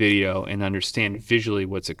look at the video and understand visually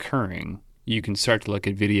what's occurring, you can start to look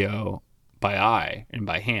at video by eye and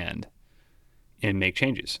by hand and make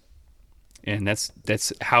changes. And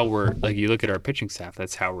that's how we're, you look at our pitching staff,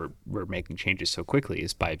 that's how we're making changes so quickly,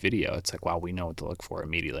 is by video. It's wow, we know what to look for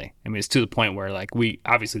immediately. I mean, it's to the point where we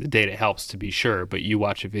obviously the data helps to be sure, but you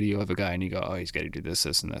watch a video of a guy and you go, oh, he's got to do this,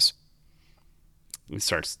 this, and this. It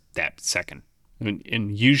starts that second.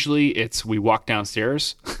 And usually it's we walk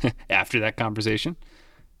downstairs after that conversation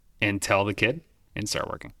and tell the kid and start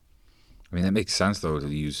working. I mean, that makes sense, though, to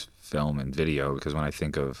use film and video, because when I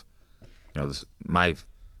think of my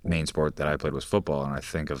main sport that I played was football, and I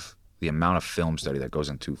think of the amount of film study that goes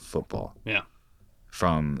into football. Yeah.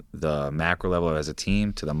 From the macro level as a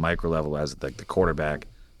team to the micro level as the quarterback,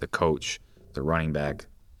 the coach, the running back,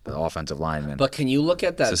 the offensive lineman. But can you look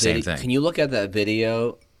at that same video? thing. Can you look at that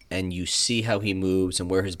video and you see how he moves and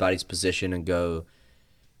where his body's positioned and go,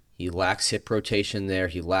 he lacks hip rotation there,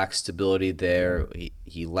 he lacks stability there,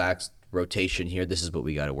 he lacks rotation here. This is what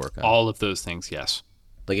we got to work on. All of those things, yes.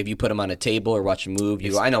 Like if you put him on a table or watch him move,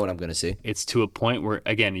 I know what I'm going to see. It's to a point where,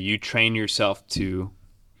 again, you train yourself to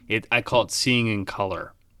it. I call it seeing in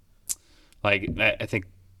color. Like I think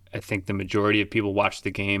the majority of people watch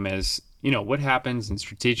the game as, what happens and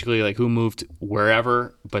strategically, like who moved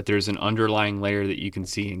wherever, but there's an underlying layer that you can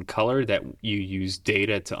see in color that you use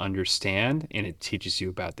data to understand, and it teaches you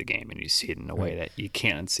about the game, and you see it in a way that you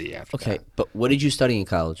can't see after that. Okay, but what did you study in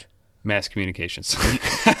college? Mass communications.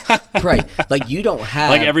 Right. Like you don't have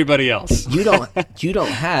like everybody else. you don't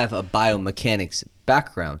have a biomechanics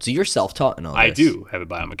background. So you're self-taught in all this. I do have a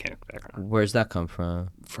biomechanics background. Where's that come from?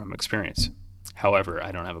 From experience. However,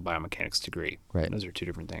 I don't have a biomechanics degree. Right. Those are two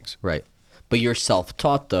different things. Right. But you're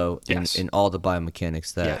self-taught though Yes. in all the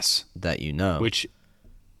biomechanics that Yes. that you know. Which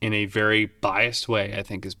in a very biased way I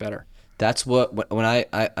think is better. That's what when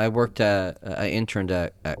I worked I interned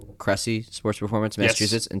at Cressy Sports Performance,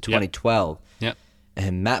 Massachusetts in 2012. Yep.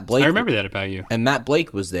 And Matt Blake I remember that about you. And Matt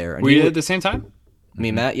Blake was there. And Were you at the same time?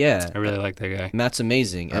 Matt, yeah. I really like that guy. Matt's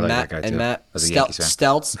amazing. And like Matt that guy, and too. Matt As a Yankees fan.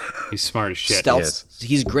 Stelz. He's smart as shit. Stelz,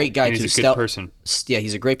 he's a great guy And too. he's a good person. Yeah,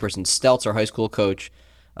 he's a great person. Stelz, our high school coach,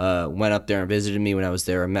 went up there and visited me when I was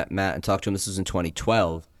there. I met Matt and talked to him. This was in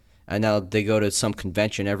 2012. And now they go to some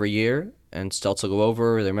convention every year, and Stelz will go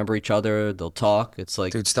over. They remember each other. They'll talk. It's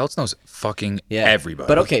like, Dude, Stelz knows fucking yeah, everybody.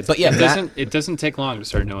 But yeah, It doesn't take long to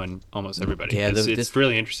start knowing almost everybody. Yeah, It's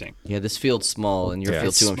really interesting. Yeah, this field's small, and your field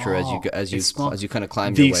it's too. I'm sure It's small. as you kind of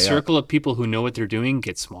climb The your way circle up. of people who know what they're doing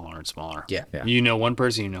gets smaller and smaller. Yeah. You know one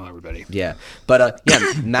person, you know everybody. Yeah, but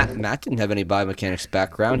Matt didn't have any biomechanics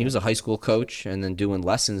background. He was a high school coach, and then doing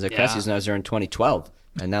lessons at Cressy's, and I was there in 2012.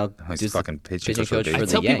 And now He's fucking pitching coach for for I the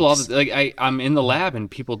tell people all Yanks. the, like I'm in the lab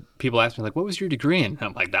and people ask me like, what was your degree in? And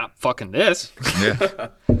I'm like, not fucking this. Yeah.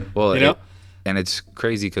 Well, You know? and it's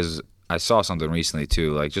crazy because I saw something recently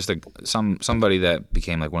too, like just somebody that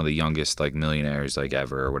became like one of the youngest like millionaires like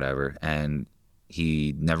ever or whatever, and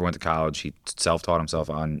he never went to college. He self-taught himself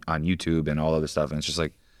on YouTube and all other stuff, and it's just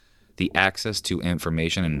like the access to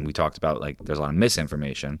information. And we talked about like there's a lot of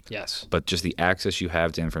misinformation. Yes. But just the access you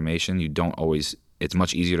have to information, you don't always. It's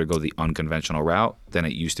much easier to go the unconventional route than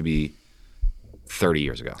it used to be 30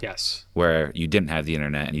 years ago. Yes. Where you didn't have the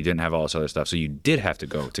internet and you didn't have all this other stuff, so you did have to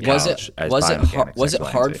go to Was college. it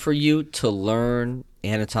hard for you to learn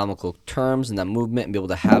anatomical terms and that movement and be able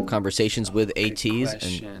to have conversations with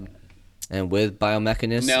ATs and with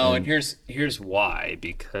biomechanists? No, and here's why,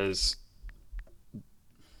 because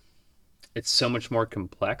it's so much more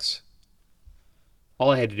complex.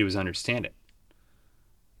 All I had to do was understand it.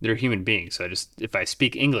 They're human beings, so if I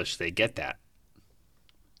speak English, they get that.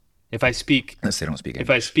 If I speak, Unless they don't speak if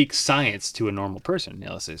I speak science to a normal person,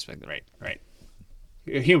 let's say right.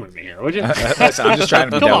 Humor me here, would you? Listen, I'm just trying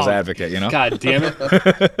to be Come devil's on. advocate, you know? God damn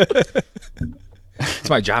it! It's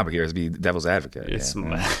my job here is to be devil's advocate. It's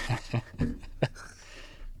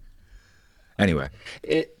Anyway.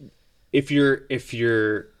 If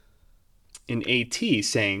you're an AT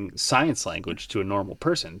saying science language to a normal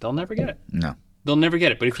person, they'll never get it. No. They'll never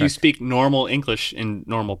get it. But if you speak normal English in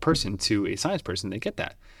normal person to a science person, they get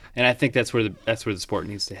that. And I think that's where the sport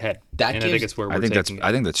needs to head. I think it's where we're taking it.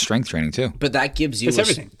 I think that's strength training too. But that gives you It's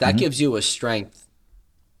everything. That gives you a strength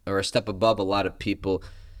or a step above a lot of people,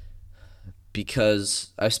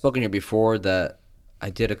 because I've spoken here before that I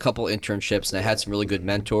did a couple internships and I had some really good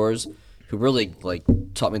mentors who really like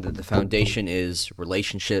taught me that the foundation is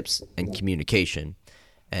relationships and communication.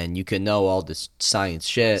 And you can know all this science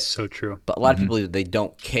shit. So true. But a lot of people, they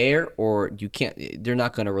don't care, or they're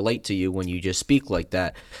not going to relate to you when you just speak like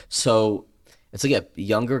that. So it's like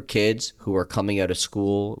younger kids who are coming out of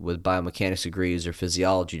school with biomechanics degrees or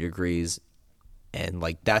physiology degrees, and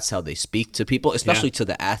like that's how they speak to people, especially to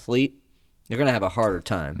the athlete. They're going to have a harder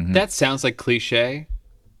time. That sounds like cliche,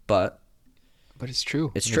 But it's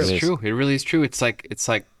true. It's true. It's true. It really is true. It's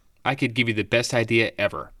like I could give you the best idea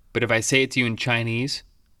ever, but if I say it to you in Chinese,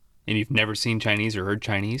 and you've never seen Chinese or heard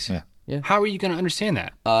Chinese, how are you going to understand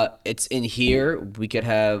that? it's in here. We could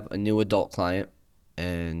have a new adult client,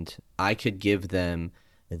 and I could give them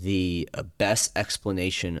the best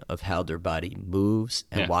explanation of how their body moves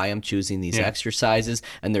and why I'm choosing these exercises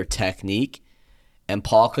and their technique. And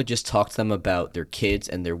Paul could just talk to them about their kids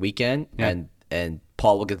and their weekend, and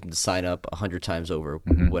Paul will get them to sign up 100 times over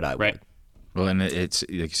what I would. Right. Well, and it's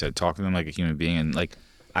like you said, talk to them like a human being, and like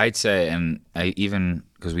I'd say, and I even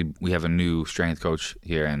because we have a new strength coach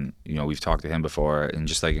here, and we've talked to him before, and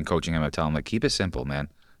just like in coaching him, I tell him like keep it simple, man.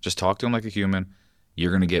 Just talk to him like a human.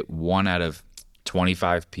 You're gonna get 1 out of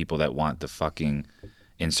 25 people that want the fucking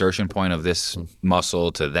insertion point of this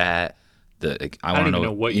muscle to that. I don't even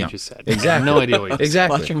know what you just said. Exactly. I have no idea what you just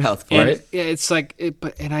exactly. Watch your mouth, said. right? Yeah, it's like,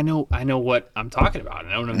 and I know what I'm talking about, and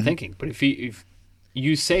I know what I'm thinking. But if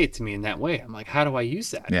you say it to me in that way, I'm like, how do I use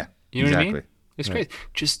that? Yeah, you know exactly. what I mean? It's crazy.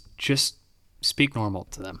 Just speak normal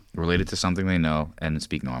to them. Relate it to something they know and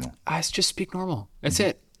speak normal. Just speak normal. That's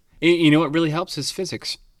it. You know what really helps is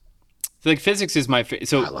physics. Like physics is my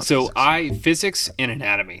physics and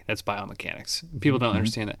anatomy. That's biomechanics. People don't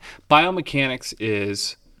understand that. Biomechanics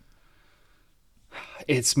is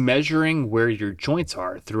it's measuring where your joints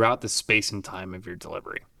are throughout the space and time of your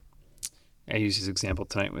delivery. I use this example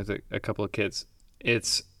tonight with a couple of kids.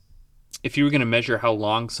 It's if you were going to measure how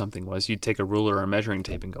long something was, you'd take a ruler or a measuring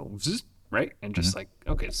tape and go zzz, right, and just like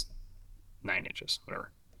okay, it's 9 inches,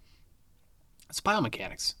 whatever. It's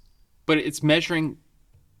biomechanics, but it's measuring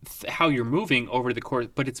how you're moving over the course,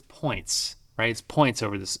 but it's points, right? It's points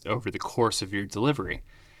over the course of your delivery.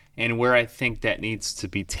 And where I think that needs to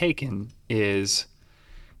be taken is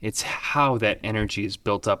it's how that energy is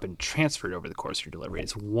built up and transferred over the course of your delivery.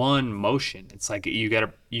 It's one motion. It's like if you're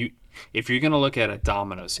going to look at a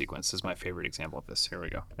domino sequence, this is my favorite example of this. Here we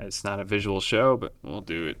go. It's not a visual show, but we'll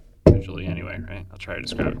do it visually anyway, right? I'll try to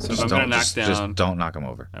describe it. So if I'm going to knock down... Just don't knock them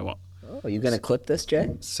over. I won't. Oh, you going to clip this, Jay?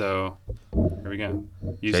 So here we go.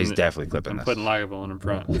 Jay's definitely clipping this. I'm putting Lagavulin in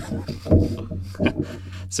front.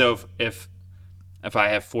 So if I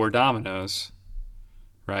have 4 dominoes,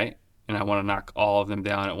 right, and I want to knock all of them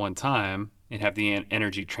down at one time and have the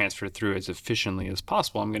energy transfer through as efficiently as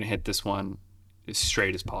possible, I'm going to hit this one as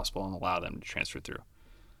straight as possible and allow them to transfer through.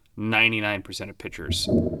 99% of pitchers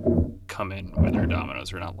come in where their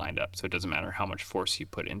dominoes are not lined up, so it doesn't matter how much force you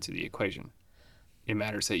put into the equation. It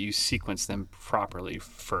matters that you sequence them properly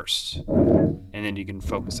first, and then you can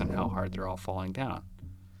focus on how hard they're all falling down.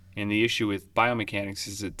 And the issue with biomechanics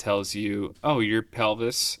is it tells you, oh, your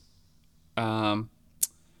pelvis doesn't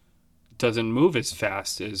move as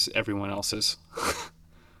fast as everyone else's.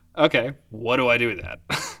 Okay, what do I do with that?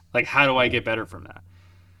 Like, how do I get better from that?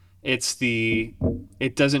 It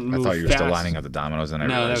doesn't move fast. I thought you were still lining up the dominoes, and I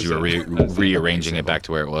realized you were rearranging it back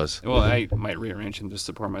to where it was. Well, I might rearrange them to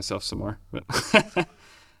support myself some more. But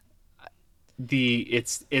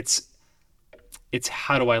it's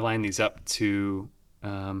how do I line these up to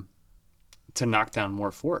knock down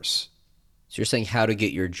more force? So you're saying how to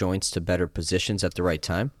get your joints to better positions at the right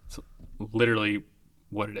time? It's literally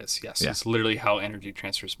what it is. Yes, yeah. It's literally how energy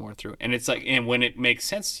transfers more through, and it's like, and when it makes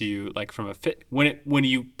sense to you, like from when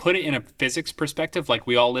you put it in a physics perspective, like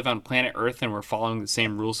we all live on planet Earth and we're following the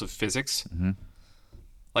same rules of physics. Mm-hmm.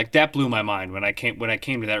 Like that blew my mind when I came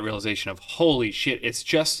to that realization of holy shit, it's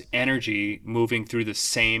just energy moving through the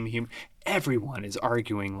same everyone is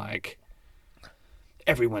arguing like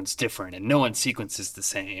everyone's different and no one sequences the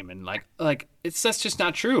same, and that's just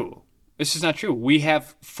not true. It's just not true. We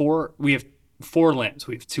have 4 limbs.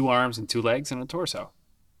 We have 2 arms and 2 legs and a torso.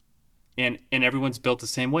 And everyone's built the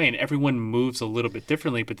same way, and everyone moves a little bit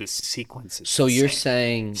differently, but the sequence is so the you're same.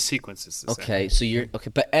 saying Sequence is the okay, same.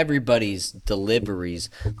 but everybody's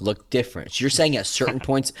deliveries look different. So you're saying at certain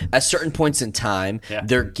points in time,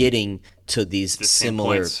 they're getting to these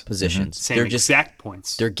similar positions. Mm-hmm. Same they're exact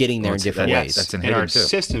points. They're getting there in different ways. That's in our too.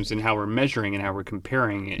 systems and how we're measuring and how we're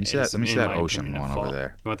comparing it. Let me see that ocean one over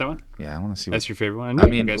there. You want that one? Yeah, I want to see. That's your favorite one? I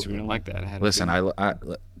mean, you guys are going to like that. Listen,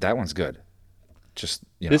 that one's good. Just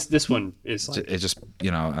this one is like, it just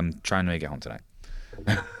I'm trying to make it home tonight.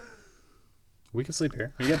 We can sleep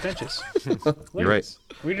here. We got benches. You're right.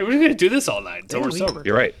 We're going to do this all night until we're sober.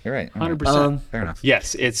 You're right. 100%. Fair enough.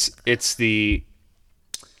 Yes, the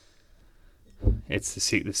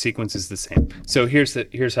sequence is the same. So here's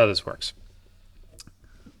how this works.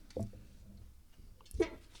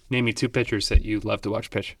 Name me 2 pitchers that you love to watch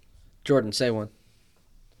pitch. Jordan, say one.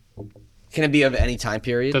 Can it be of any time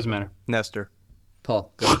period? Doesn't matter. Nestor.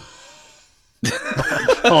 Paul, go.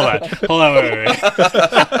 Hold on, wait.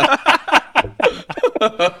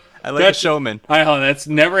 I like a showman. All right, hold on. That's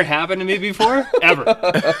never happened to me before,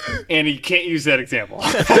 ever. And you can't use that example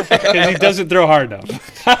because he doesn't throw hard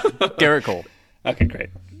enough. Garrett Cole. Okay,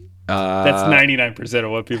 great. That's 99%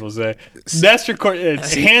 of what people say. Nestor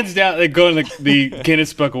it's hands down. They go in the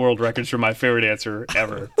Guinness Book of World Records for my favorite answer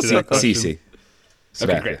ever to that question. CC.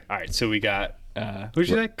 Okay, great. All right, so we got who'd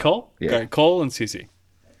you say? Cole? Yeah. Got Cole and CC.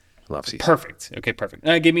 Love CC. Perfect. Okay, perfect.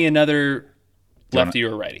 Give me another Lefty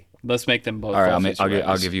or righty? Let's make them both. All right,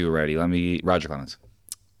 I'll give you a righty. Roger Clemens.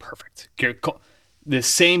 Perfect. The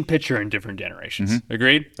same pitcher in different generations.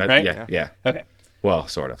 Agreed? Right? Yeah. Okay. Well,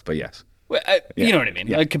 sort of, but yes. Well, you know what I mean.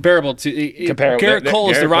 Yeah. Comparable to Garrett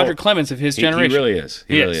Cole is the Roger Clemens of his generation. He really is.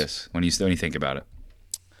 He really is. When you think about it.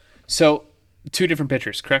 So, two different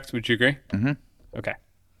pitchers, correct? Would you agree? Mm-hmm. Okay.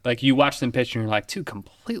 Like you watch them pitch and you're like, two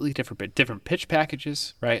completely different pitch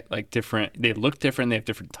packages, right? Like they look different. They have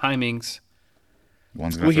different timings.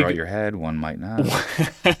 One's going to throw out your head. One might not.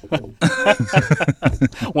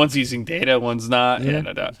 One's using data. One's not. Yeah,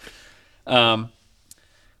 no doubt.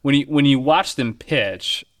 When you watch them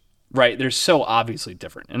pitch, right, they're so obviously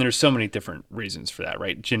different. And there's so many different reasons for that,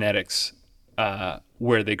 right? Genetics,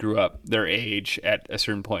 where they grew up, their age at a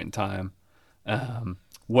certain point in time,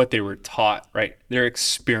 what they were taught, right? Their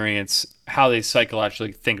experience, how they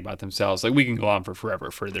psychologically think about themselves. Like we can go on for forever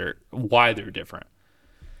for why they're different.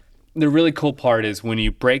 The really cool part is when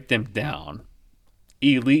you break them down,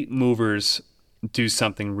 elite movers do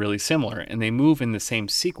something really similar and they move in the same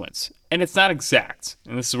sequence. And it's not exact.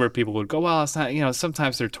 And this is where people would go, well, it's not,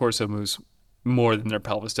 sometimes their torso moves more than their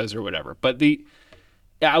pelvis does or whatever. But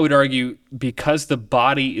I would argue because the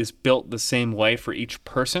body is built the same way for each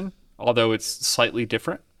person, although it's slightly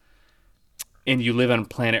different, and you live on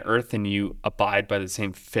planet Earth and you abide by the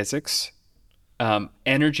same physics,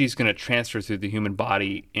 energy is going to transfer through the human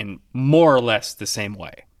body in more or less the same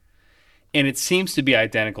way. And it seems to be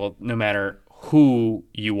identical no matter who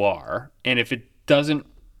you are. And if it doesn't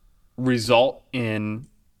result in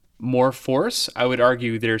more force, I would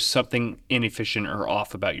argue there's something inefficient or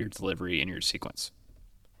off about your delivery and your sequence.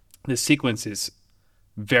 The sequence is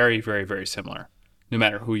very, very, very similar no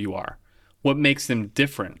matter who you are. What makes them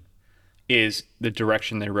different is the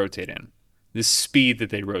direction they rotate in, the speed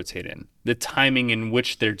that they rotate in, the timing in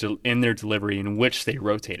which they're in their delivery in which they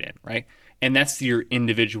rotate in, right? And that's your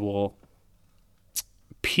individual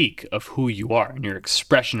peak of who you are and your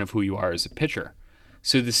expression of who you are as a pitcher.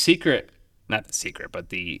 So the secret, not the secret, but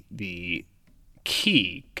the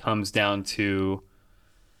key comes down to,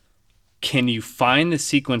 can you find the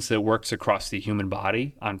sequence that works across the human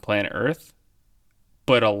body on planet Earth,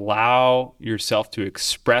 but allow yourself to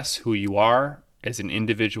express who you are as an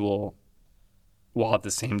individual while at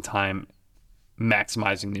the same time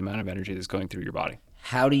maximizing the amount of energy that's going through your body?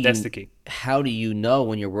 That's the key. How do you know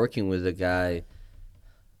when you're working with a guy,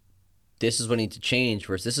 this is what I need to change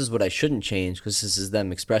versus this is what I shouldn't change because this is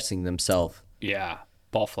them expressing themselves? Yeah,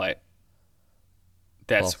 ball flight.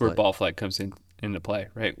 That's where ball flight comes into play,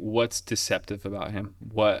 right? What's deceptive about him?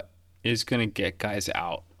 What is going to get guys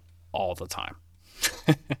out all the time?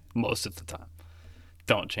 Most of the time.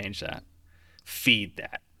 Don't change that. Feed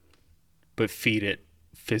that. But feed it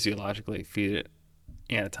physiologically. Feed it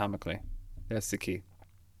anatomically. That's the key.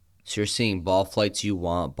 So you're seeing ball flights you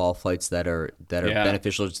want, ball flights that are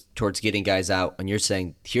beneficial towards getting guys out, and you're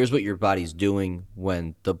saying, here's what your body's doing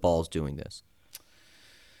when the ball's doing this.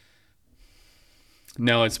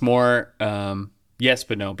 No, it's more, yes,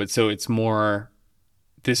 but no. But so it's more,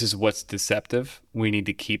 this is what's deceptive. We need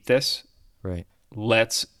to keep this. Right.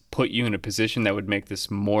 Let's put you in a position that would make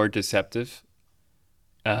this more deceptive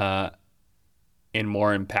and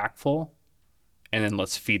more impactful. And then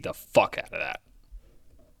let's feed the fuck out of that.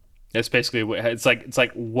 That's basically what it's like. It's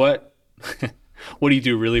like, what do you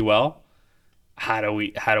do really well? How do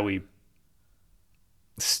we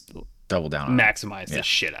double down on maximize the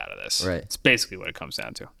shit out of this? Right. It's basically what it comes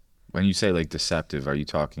down to. When you say like deceptive, are you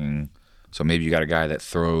talking, so maybe you got a guy that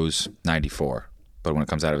throws 94, but when it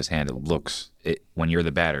comes out of his hand, when you're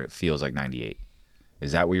the batter, it feels like 98.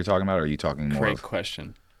 Is that what you're talking about, or are you talking more Great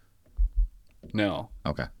question. No.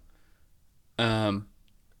 Okay.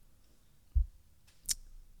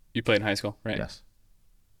 You played in high school, right? Yes.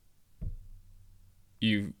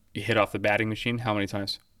 You hit off the batting machine how many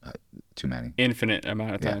times? Too many. Infinite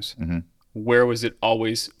amount of times. Mm-hmm. Where was it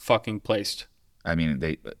always fucking placed? I mean,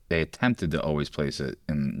 they attempted to always place it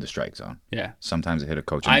in the strike zone. Yeah. Sometimes it hit a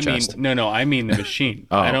coach in the chest. I mean the machine.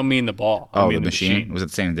 I don't mean the ball. I mean the machine was at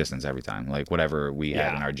the same distance every time, like whatever we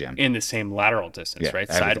had in our gym. In the same lateral distance, right?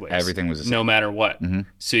 Sideways. Everything was the same. No matter what. Mm-hmm.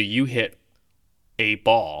 So you hit a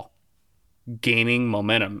ball gaining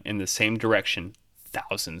momentum in the same direction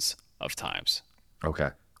thousands of times. Okay.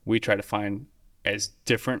 We try to find as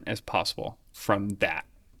different as possible from that.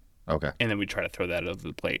 Okay. And then we try to throw that over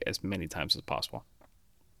the plate as many times as possible.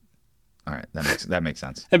 All right. That makes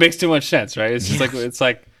sense. It makes too much sense, right? It's just it's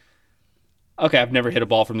like, okay, I've never hit a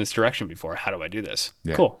ball from this direction before. How do I do this?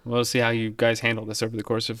 Yeah. Cool. Well, let's see how you guys handle this over the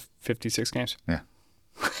course of 56 games. Yeah.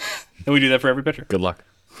 And we do that for every pitcher. Good luck.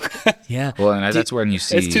 Yeah. Well, and that's when you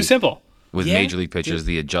see it's too simple. with major league pitchers,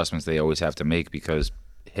 the adjustments they always have to make because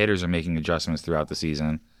hitters are making adjustments throughout the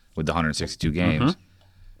season with the 162 games.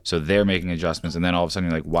 So they're making adjustments, and then all of a sudden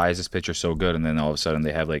you're like, why is this pitcher so good? And then all of a sudden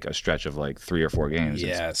they have like a stretch of like 3 or 4 games.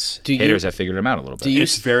 Yes. Hitters have figured them out a little bit.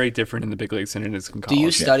 It's very different in the big leagues than it is in college. Do you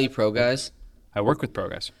study pro guys? I work with pro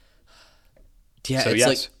guys. Yeah, So, it's yes.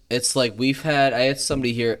 like it's like I had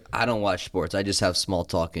somebody here. I don't watch sports. I just have small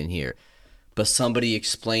talk in here. But somebody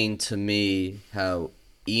explained to me how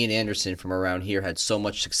Ian Anderson from around here had so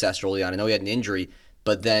much success early on. I know he had an injury,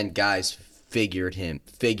 but then guys figured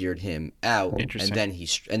him out, Interesting.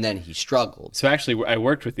 and then he struggled. So actually, I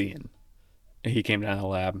worked with Ian. He came down to the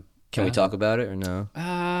lab. Can we talk about it or no?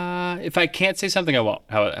 If I can't say something, I won't.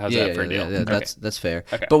 How's that for a deal? Yeah, Okay. that's fair.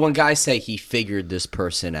 Okay. But when guys say he figured this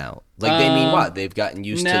person out, like they mean what? They've gotten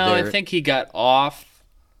used to No, their. I think he got off.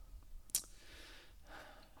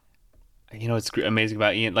 You know what's amazing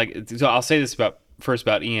about Ian? Like, so I'll say this first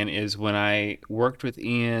about Ian is when I worked with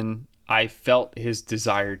Ian, I felt his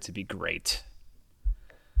desire to be great,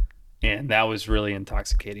 and that was really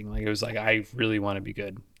intoxicating. Like it was like I really want to be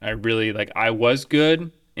good. I was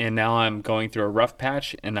good, and now I'm going through a rough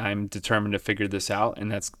patch, and I'm determined to figure this out.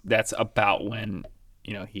 And that's about when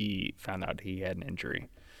he found out he had an injury.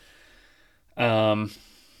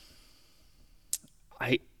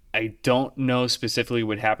 I don't know specifically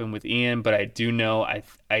what happened with Ian, but I do know I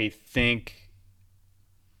think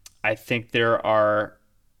there are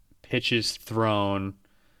pitches thrown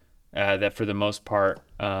that for the most part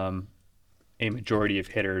a majority of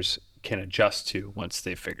hitters can adjust to once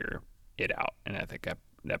they figure it out, and I think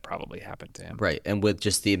that probably happened to him. Right, and with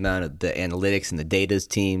just the amount of the analytics and the data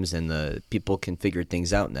teams and the people can figure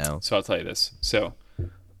things out now. So I'll tell you this. So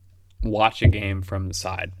watch a game from the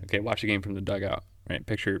side. Okay, watch a game from the dugout. Right,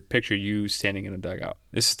 picture you standing in a dugout.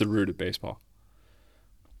 This is the root of baseball.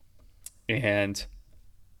 And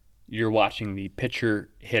you're watching the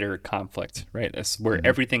pitcher-hitter conflict, right? That's where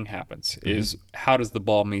everything happens, is how does the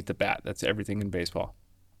ball meet the bat? That's everything in baseball.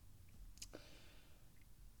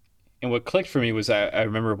 And what clicked for me was I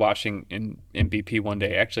remember watching in BP one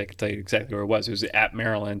day. Actually, I can tell you exactly where it was. It was at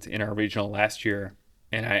Maryland in our regional last year.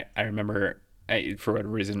 And I remember, for whatever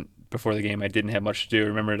reason, before the game, I didn't have much to do. I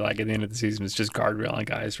remember, like, at the end of the season, it's just guardrailing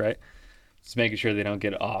guys, right? Just making sure they don't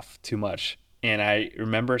get off too much. And I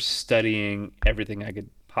remember studying everything I could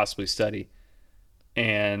possibly study.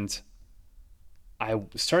 And I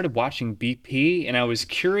started watching BP, and I was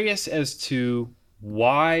curious as to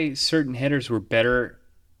why certain hitters were better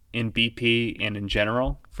in BP and in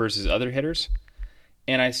general versus other hitters.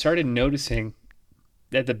 And I started noticing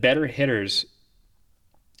that the better hitters,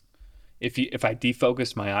 if I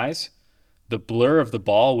defocused my eyes, the blur of the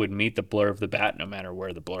ball would meet the blur of the bat no matter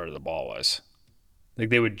where the blur of the ball was. Like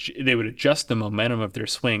they would adjust the momentum of their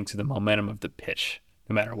swing to the momentum of the pitch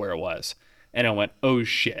no matter where it was. And I went, oh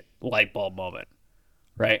shit, light bulb moment,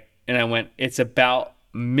 right? And I went, it's about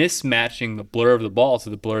mismatching the blur of the ball to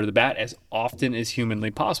the blur of the bat as often as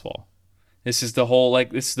humanly possible. This is the whole,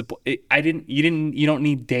 like, this is you don't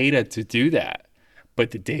need data to do that,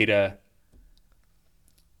 but the data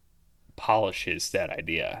polishes that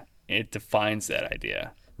idea. It defines that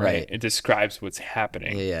idea. Right. It describes what's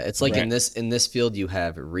happening. Yeah. It's like in this field, you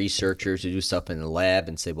have researchers who do stuff in the lab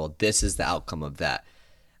and say, well, this is the outcome of that.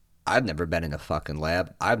 I've never been in a fucking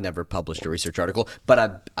lab. I've never published a research article,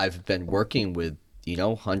 but I've been working with,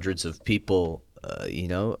 hundreds of people,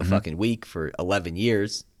 a fucking week for 11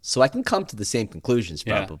 years. So I can come to the same conclusions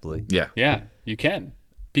probably. Yeah. Yeah, you can,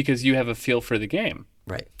 because you have a feel for the game.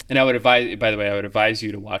 Right. And I would advise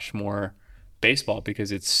you to watch more baseball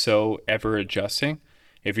because it's so ever adjusting.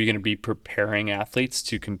 If you're going to be preparing athletes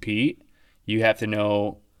to compete, you have to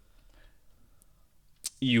know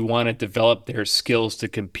you want to develop their skills to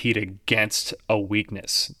compete against a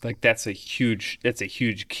weakness. Like that's a huge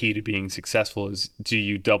key to being successful is, do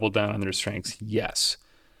you double down on their strengths? Yes.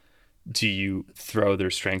 Do you throw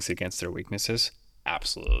their strengths against their weaknesses?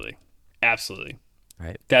 Absolutely. Absolutely.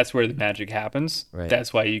 Right. That's where the magic happens. Right.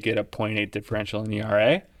 That's why you get a 0.8 differential in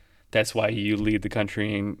ERA. That's why you lead the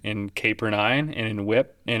country in K/9 and in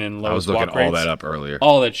WHIP and in lowest walk rates. I was looking all that up earlier.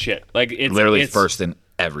 All that shit. Like it's literally first in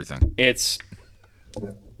everything.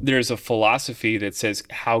 There's a philosophy that says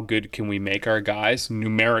how good can we make our guys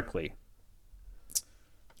numerically,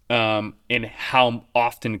 and how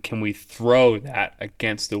often can we throw that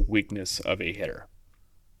against the weakness of a hitter.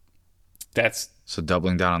 So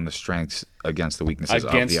doubling down on the strengths against the weaknesses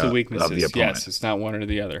of the opponent. Yes, it's not one or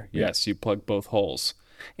the other. Yeah. Yes, you plug both holes,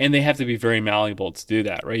 and they have to be very malleable to do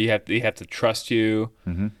that, right? They have to trust you.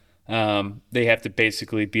 Mm-hmm. They have to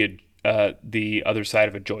basically be the other side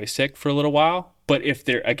of a joystick for a little while. But if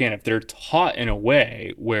they're taught in a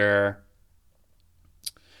way where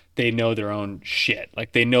they know their own shit.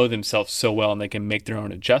 Like they know themselves so well and they can make their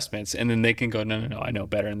own adjustments, and then they can go, no, I know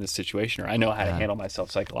better in this situation, or I know how to handle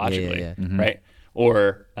myself psychologically, right?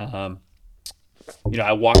 Or, I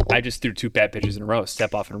just threw 2 bad pitches in a row,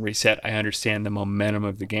 step off and reset. I understand the momentum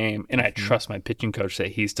of the game, and I trust my pitching coach that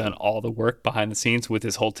he's done all the work behind the scenes with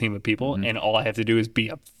his whole team of people, and all I have to do is be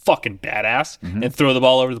a fucking badass and throw the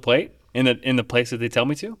ball over the plate in the place that they tell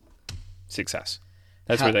me to. Success.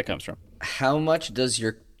 That's where that comes from. How much does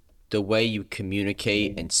the way you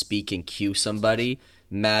communicate and speak and cue somebody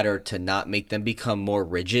matter to not make them become more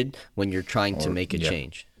rigid when you're trying to make a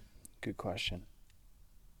change? Good question.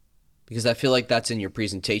 Because I feel like that's in your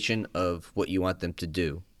presentation of what you want them to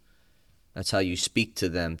do. That's how you speak to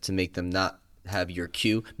them to make them not have your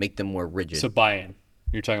cue, make them more rigid. So buy-in.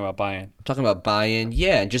 You're talking about buy-in. I'm talking about buy-in,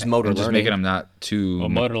 and just motor learning. Just making them not too... Well,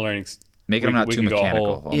 motor learning's... Making them not too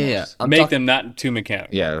mechanical. Make them not too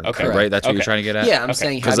mechanical. Yeah, okay. Right? That's what you're trying to get at? Yeah, I'm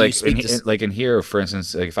saying how do you speak to... Like in here, for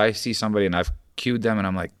instance, like if I see somebody and I've cued them and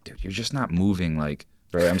I'm like, dude, you're just not moving like...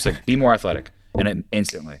 Right? I'm just like, be more athletic. And then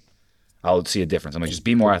instantly, I'll see a difference. I'm like, just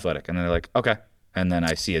be more athletic. And then they're like, okay. And then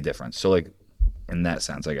I see a difference. So like, in that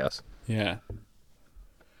sense, I guess. Yeah.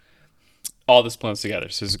 All this blends together.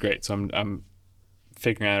 So this is great. So I'm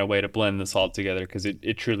figuring out a way to blend this all together because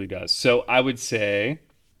it truly does. So I would say...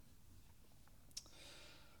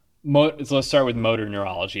 So let's start with motor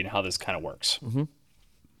neurology and how this kind of works. Mm-hmm.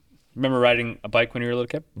 Remember riding a bike when you were a little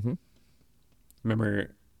kid? Mm-hmm.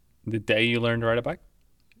 Remember the day you learned to ride a bike?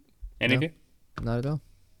 Any of you? Not at all.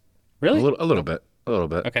 Really? A little bit.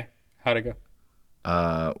 Okay. How'd it go?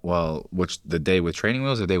 Well, the day with training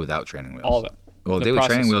wheels or the day without training wheels? All of it. Well, the day with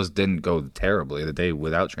training wheels didn't go terribly. The day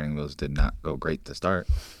without training wheels did not go great to start.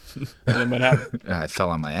 And then what happened? I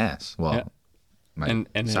fell on my ass. Well, and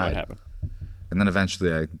then what happened? And then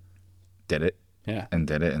eventually I did it. Yeah. And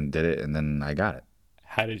did it, and then I got it.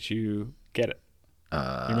 How did you get it?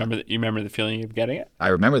 You remember the feeling of getting it? I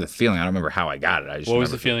remember the feeling. I don't remember how I got it. What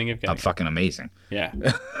was the feeling of getting it? I'm fucking amazing. Yeah.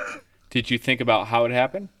 Did you think about how it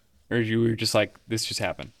happened? Or you were just like, this just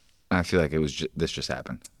happened? I feel like this just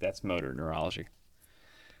happened. That's motor neurology.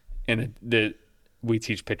 And we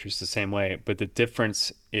teach pitchers the same way, but the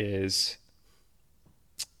difference is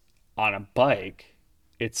on a bike,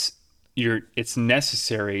 it's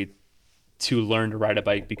necessary to learn to ride a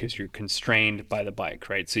bike because you're constrained by the bike,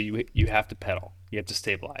 right? So you have to pedal, you have to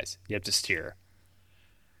stabilize, you have to steer.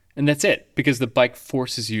 And that's it, because the bike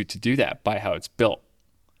forces you to do that by how it's built.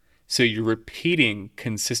 So you're repeating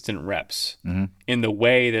consistent reps in the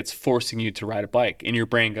way that's forcing you to ride a bike. And your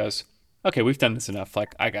brain goes, okay, we've done this enough.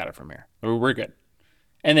 Like, I got it from here. We're good.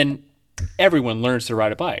 And then everyone learns to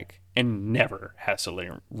ride a bike and never has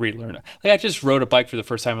to relearn it. Like, I just rode a bike for the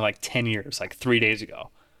first time in like 10 years, like 3 days ago.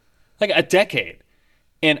 Like a decade.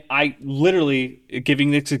 And I literally,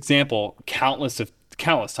 giving this example, countless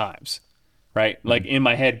times. Right? Like in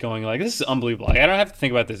my head going like, this is unbelievable. Like, I don't have to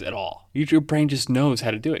think about this at all. Your brain just knows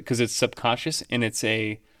how to do it because it's subconscious and it's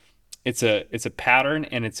a pattern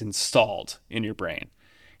and it's installed in your brain.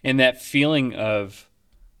 And that feeling of,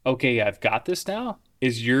 okay, I've got this now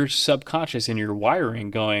is your subconscious and your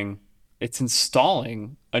wiring going, it's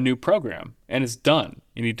installing a new program and it's done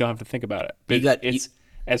and you don't have to think about it. But it's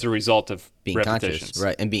as a result of being conscious,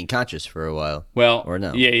 right? And being conscious for a while. Well, or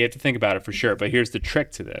no. Yeah, you have to think about it for sure. But here's the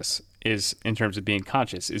trick to this is in terms of being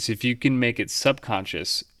conscious is if you can make it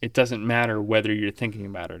subconscious, it doesn't matter whether you're thinking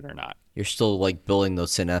about it or not. You're still like building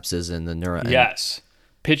those synapses in the neuron. Yes.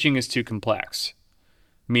 Pitching is too complex,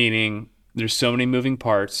 meaning there's so many moving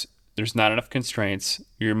parts. There's not enough constraints.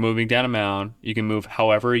 You're moving down a mound. You can move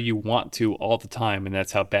however you want to all the time, and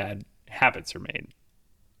that's how bad habits are made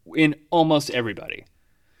in almost everybody.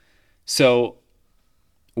 So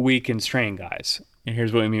we constrain guys. And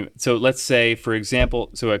here's what we mean. So let's say, for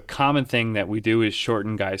example, so a common thing that we do is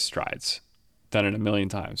shorten guys' strides. Done it a million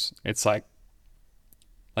times. It's like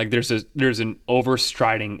there's an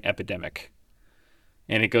overstriding epidemic.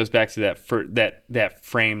 And it goes back to that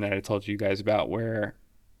frame that I told you guys about where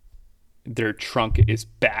their trunk is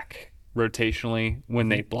back rotationally when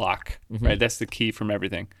they block, right? That's the key from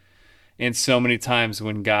everything. And so many times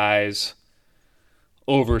when guys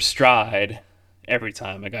overstride, every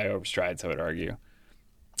time a guy overstrides, I would argue,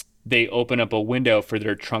 they open up a window for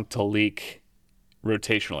their trunk to leak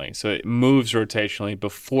rotationally. So it moves rotationally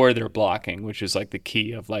before they're blocking, which is like the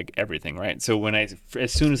key of like everything, right? So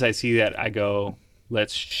as soon as I see that, I go,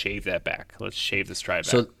 let's shave that back. Let's shave the stride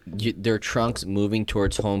back. So their trunk's moving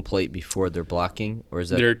towards home plate before they're blocking, or is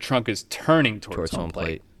that their trunk is turning towards home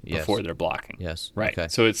plate before they're blocking? Yes. Right. Okay.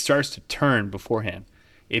 So it starts to turn beforehand.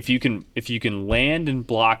 If you can land and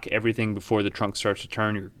block everything before the trunk starts to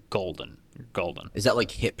turn, you're golden. you're golden. Is that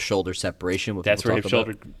like hip shoulder separation? That's where hip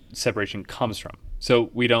shoulder separation comes from.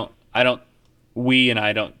 So I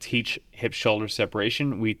don't teach hip shoulder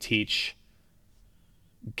separation. We teach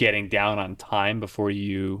getting down on time before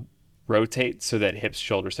you rotate so that hip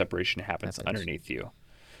shoulder separation happens underneath you.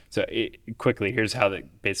 So quickly, here's how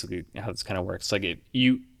this kind of works. Like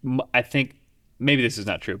I think maybe this is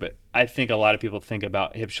not true, but I think a lot of people think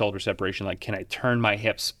about hip shoulder separation like, can I turn my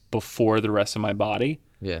hips before the rest of my body?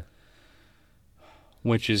 Yeah.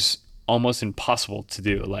 Which is almost impossible to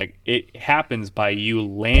do. Like, it happens by you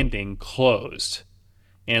landing closed.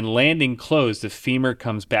 And landing closed, the femur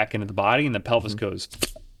comes back into the body and the pelvis goes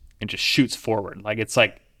and just shoots forward. Like it's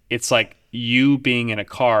like you being in a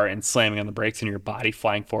car and slamming on the brakes and your body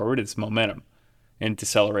flying forward. It's momentum and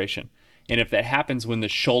deceleration. And if that happens when the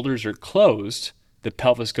shoulders are closed, the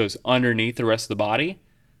pelvis goes underneath the rest of the body,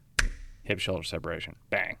 hip shoulder separation,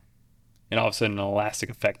 bang. And all of a sudden an elastic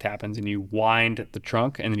effect happens and you wind the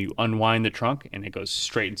trunk and then you unwind the trunk and it goes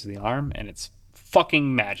straight into the arm and it's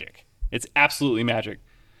fucking magic. It's absolutely magic.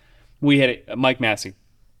 We had Mike Massey,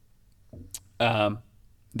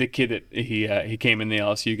 the kid that he came in the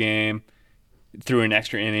LSU game, threw in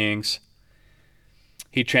extra innings.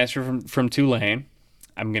 He transferred from Tulane.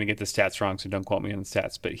 I'm going to get the stats wrong, so don't quote me on the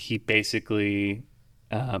stats. But he basically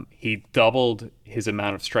he doubled his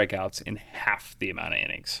amount of strikeouts in half the amount of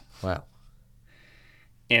innings. Wow.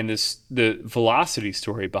 And the velocity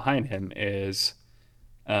story behind him is,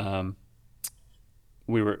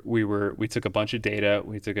 we took a bunch of data.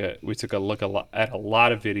 We took a look at a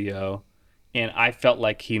lot of video. And I felt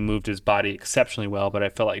like he moved his body exceptionally well, but I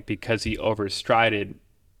felt like because he overstrided,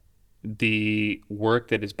 the work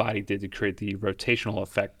that his body did to create the rotational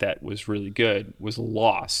effect that was really good was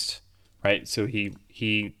lost, right? So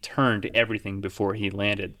he turned everything before he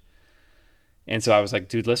landed. And so I was like,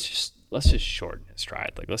 dude, let's just shorten his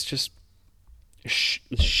stride. Like, let's just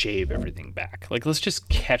shave everything back. Like, let's just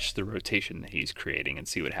catch the rotation that he's creating and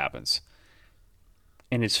see what happens.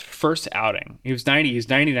 In his first outing, he was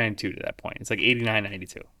 90-92 to that point. It's like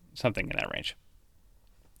 89-92, something in that range.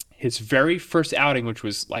 His very first outing, which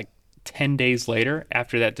was like 10 days later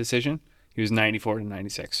after that decision, he was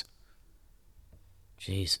 94-96.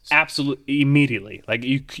 Jesus. Absolutely, immediately. Like,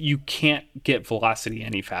 you can't get velocity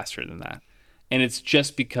any faster than that. And it's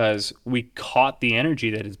just because we caught the energy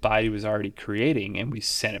that his body was already creating and we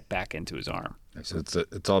sent it back into his arm. So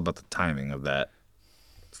it's all about the timing of that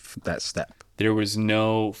step. There was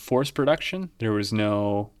no force production. There was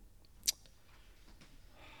no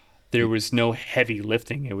heavy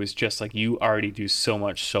lifting. It was just like, you already do so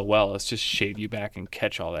much so well. Let's just shave you back and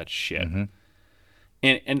catch all that shit. Mm-hmm.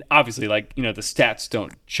 And obviously, like, the stats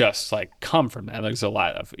don't just like come from that. There's a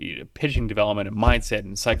lot of pitching development and mindset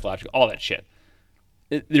and psychological, all that shit.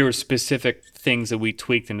 There were specific things that we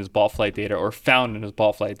tweaked in his ball flight data or found in his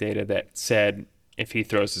ball flight data that said if he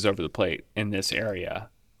throws this over the plate in this area,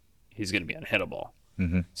 he's going to be unhittable.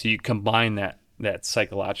 Mm-hmm. So you combine that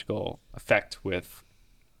psychological effect with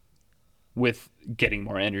getting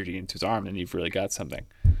more energy into his arm, and you've really got something.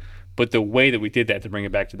 But the way that we did that, to bring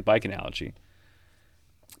it back to the bike analogy,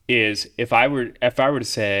 is if I were to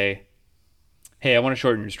say, hey, I want to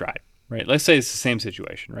shorten your stride, right? Let's say it's the same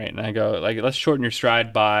situation, right? And I go, like, let's shorten your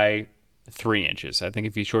stride by 3 inches. I think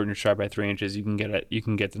if you shorten your stride by 3 inches, you can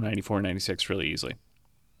get to 94, 96 really easily.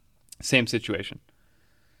 Same situation.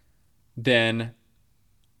 Then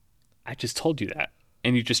I just told you that,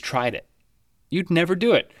 and you just tried it. You'd never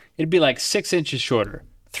do it. It'd be like 6 inches shorter,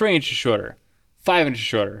 3 inches shorter, 5 inches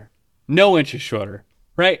shorter, no inches shorter,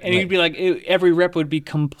 right? And you'd be like, every rep would be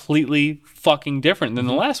completely fucking different than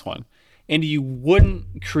the last one. And you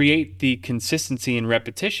wouldn't create the consistency in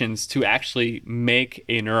repetitions to actually make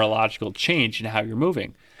a neurological change in how you're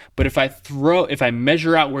moving. But if I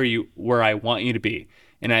measure out where I want you to be,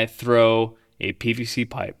 and I throw a PVC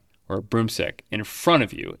pipe or a broomstick in front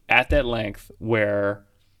of you at that length where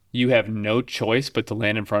you have no choice but to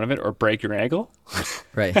land in front of it or break your ankle,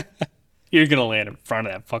 right? You're going to land in front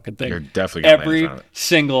of that fucking thing. You're definitely going to land in front of it. Every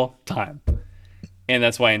single time. And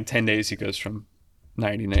that's why in 10 days he goes from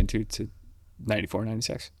 90-92 to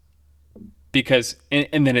 94-96. Because,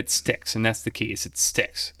 and then it sticks, and that's the key, is it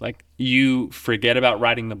sticks. Like, you forget about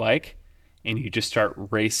riding the bike, and you just start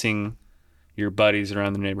racing your buddies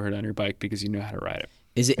around the neighborhood on your bike because you know how to ride it.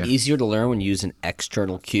 Is it easier to learn when you use an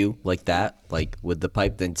external cue like that, like with the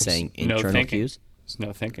pipe, than saying internal cues? There's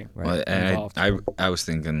no thinking. Right. Well, and I was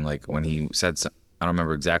thinking, like, when he said, I don't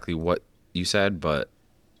remember exactly what you said, but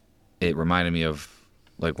it reminded me of,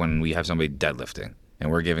 like, when we have somebody deadlifting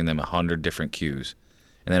and we're giving them 100 different cues.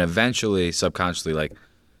 And then eventually, subconsciously, like,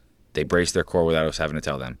 they brace their core without us having to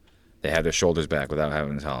tell them. They have their shoulders back without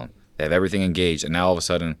having to tell them. They have everything engaged, and now all of a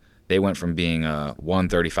sudden they went from being a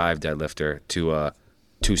 135 deadlifter to a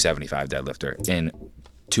 275 deadlifter in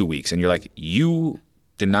 2 weeks. And you're like, you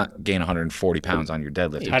did not gain 140 pounds on your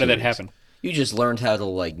deadlift. How did that happen? You just learned how to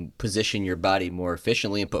like position your body more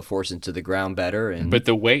efficiently and put force into the ground better. And But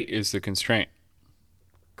the weight is the constraint.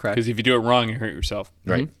 correct. Because if you do it wrong, you hurt yourself.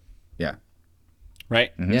 Right. Yeah.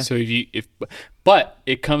 Right? Yeah. So but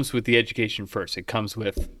it comes with the education first. It comes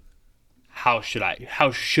with how should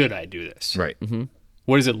I do this? Right.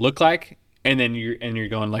 What does it look like? And then you're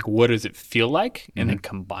going like, what does it feel like? And then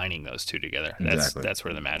combining those two together. Exactly. That's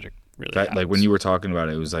where the magic really That, happens. like when you were talking about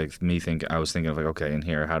it, it was like I was thinking of like, okay, in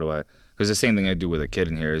here, how do I? Because the same thing I do with a kid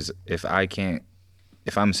in here is if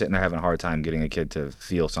I'm sitting there having a hard time getting a kid to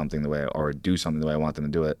feel something the way or do something the way I want them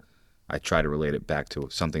to do it, I try to relate it back to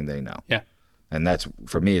something they know. Yeah. And that's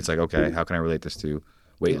for me. It's like, okay, how can I relate this to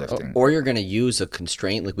weightlifting? Or you're going to use a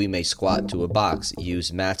constraint, like we may squat to a box,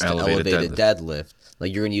 use mats to Elevated elevate a deadlift.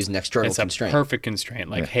 Like you're going to use an external It's a constraint. perfect constraint.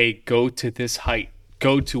 Like, hey, go to this height.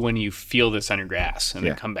 Go to when you feel this on your grass and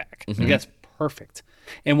then come back. Like, that's perfect.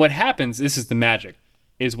 And what happens, this is the magic,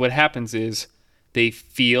 is what happens is they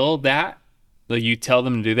feel that. Like you tell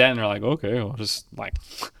them to do that and they're like, okay, I'll just like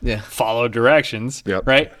follow directions. Yep.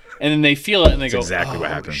 Right? And then they feel it and they go, exactly what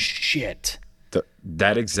oh, happened. shit.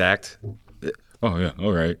 That exact. Oh yeah,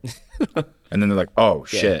 all right. And then they're like, oh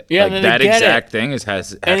shit. Yeah, like and then that they get exact it. thing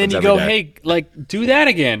happens And then you every go, day. hey, like do that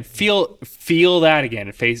again. Feel that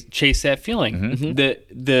again. Chase that feeling.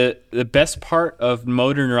 The best part of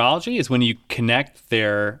motor neurology is when you connect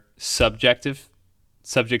their subjectivity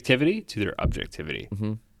to their objectivity.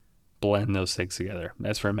 Blend those things together.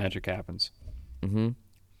 That's where magic happens.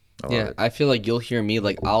 I feel like you'll hear me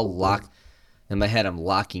like I'll lock in my head. I'm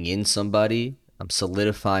locking in somebody. I'm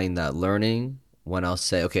solidifying that learning when I'll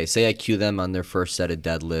say, okay, say I cue them on their first set of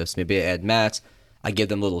deadlifts. Maybe I add mats. I give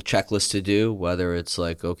them a little checklist to do, whether it's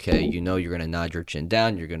like, okay, you're going to nod your chin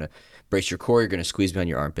down. You're going to brace your core. You're going to squeeze behind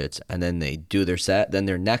your armpits. And then they do their set. Then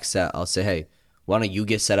their next set, I'll say, hey, why don't you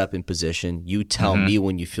get set up in position? You tell me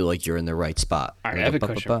when you feel like you're in the right spot. All right, I have a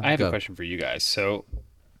question. I have a question for you guys. So,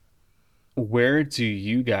 where do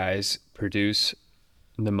you guys produce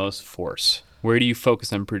the most force? Where do you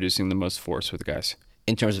focus on producing the most force with the guys?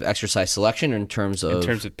 In terms of exercise selection or in terms of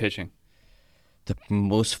pitching? the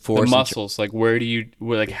most force? The muscles. Like,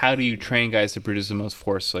 how do you train guys to produce the most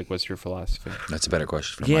force? Like, what's your philosophy? That's a better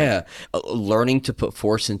question. For Yeah. Learning to put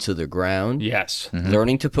force into the ground. Yes.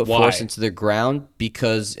 Learning to put Why? force into the ground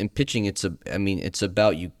because in pitching, it's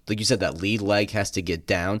about you. Like you said, that lead leg has to get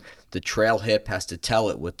down. The trail hip has to tell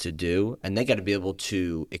it what to do. And they got to be able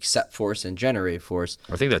to accept force and generate force.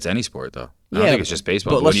 I think that's any sport, though. I Yeah, don't think it's just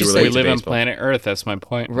baseball. but When let's you just relate say- We to live on baseball, planet Earth. That's my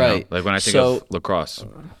point. you know? Right. Like when I think So- of lacrosse,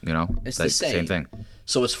 It's like the same thing.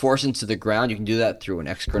 So it's force into the ground. You can do that through an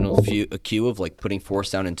external cue of like putting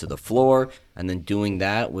force down into the floor, and then doing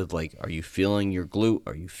that with like, are you feeling your glute?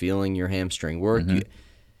 Are you feeling your hamstring work?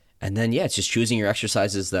 And then it's just choosing your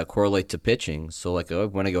exercises that correlate to pitching. So like,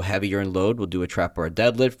 when I go heavier in load, we'll do a trap bar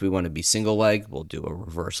deadlift. If we want to be single leg, we'll do a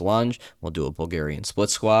reverse lunge. We'll do a Bulgarian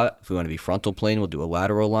split squat. If we want to be frontal plane, we'll do a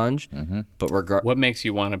lateral lunge. But What makes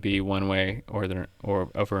you want to be one way or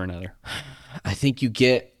over another? I think you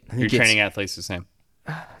get. You're training athletes the same.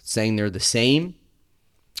 Saying they're the same.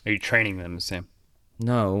 Are you training them the same?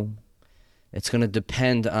 No, it's going to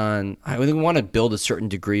depend on. I think we want to build a certain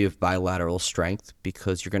degree of bilateral strength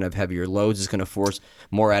because you're going to have heavier loads. It's going to force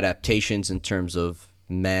more adaptations in terms of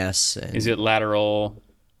mass. And Is it lateral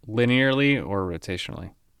linearly or rotationally?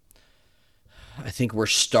 I think we're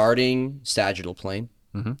starting sagittal plane.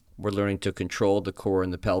 We're learning to control the core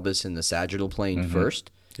and the pelvis in the sagittal plane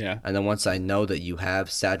first. Yeah. And then once I know that you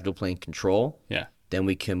have sagittal plane control, Yeah. then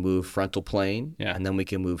we can move frontal plane. Yeah. And then we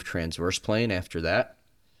can move transverse plane after that,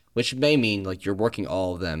 which may mean like you're working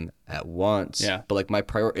all of them at once. Yeah. But like my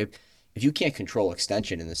priority, if you can't control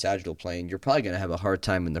extension in the sagittal plane, you're probably going to have a hard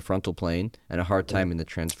time in the frontal plane and a hard time in the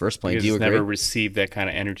transverse plane. Because Do you it's agree? never received that kind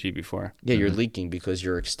of energy before. Yeah, you're leaking because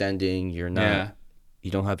you're extending. You're not. Yeah.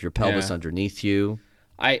 You don't have your pelvis Yeah. underneath you.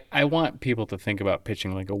 I want people to think about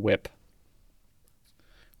pitching like a whip,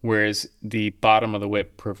 whereas the bottom of the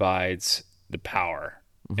whip provides the power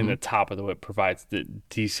and the top of the whip provides the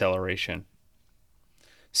deceleration.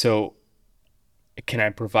 So can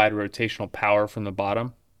I provide rotational power from the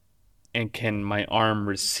bottom? And can my arm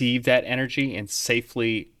receive that energy and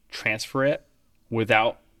safely transfer it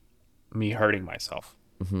without me hurting myself?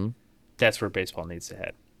 That's where baseball needs to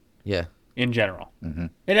head Yeah. in general.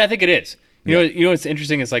 And I think it is. You know what's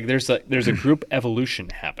interesting is like there's a group evolution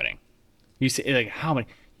happening. You see like how many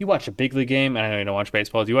you watch a big league game, and I know you don't watch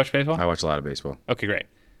baseball. Do you watch baseball? I watch a lot of baseball. Okay, great.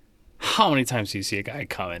 How many times do you see a guy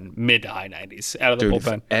coming mid to high 90s out of the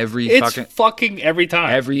bullpen? It's fucking every time.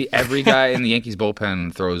 Every guy in the Yankees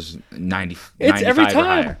bullpen throws 90, it's 95 every time. or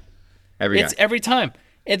higher. It's every time.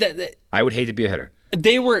 And I would hate to be a hitter.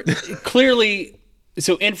 They were clearly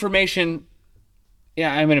so information.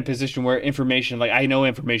 Yeah, I'm in a position where information, like I know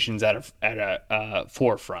information's at a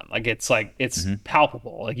forefront. Like it's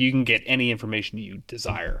palpable. Like you can get any information you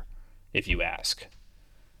desire if you ask.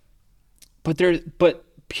 But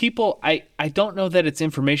people, I don't know that it's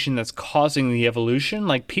information that's causing the evolution.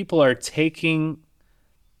 Like people are taking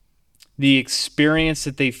the experience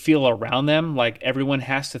that they feel around them. Like everyone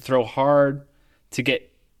has to throw hard to get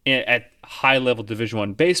at high level Division I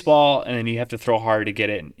baseball, and then you have to throw hard to get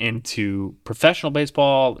it into professional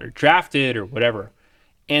baseball or drafted or whatever.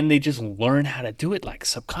 And they just learn how to do it like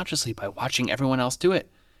subconsciously by watching everyone else do it.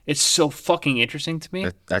 It's so fucking interesting to me.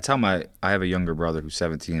 That's how I have a younger brother who's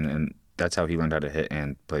 17, and that's how he learned how to hit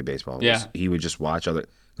and play baseball. Yeah. He would just watch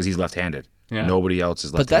because he's left-handed. Yeah. Nobody else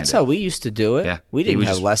is left-handed. But that's how we used to do it. Yeah. We didn't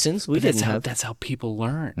have lessons. That's how people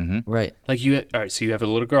learn. Mm-hmm. Right. Like all right, so you have a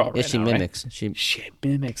little girl right Yeah, she now, mimics. Right? She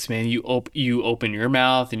mimics, man. You open your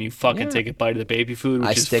mouth and you fucking take a bite of the baby food,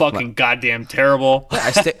 which is fucking goddamn terrible.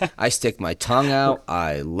 I stick my tongue out.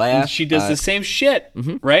 I laugh. And she does the same shit,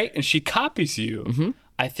 right? And she copies you. Mm-hmm.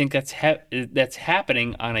 I think that's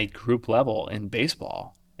happening on a group level in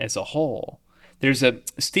baseball as a whole. There's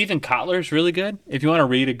Steven Kotler is really good. If you want to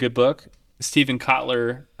read a good book, Steven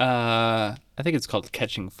Kotler, I think it's called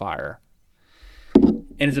Catching Fire, and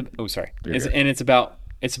it's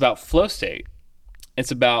about flow state. It's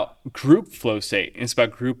about group flow state. It's about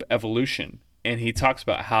group evolution, and he talks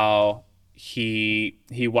about how he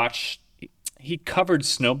covered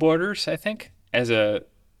snowboarders, I think, as a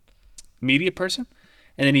media person,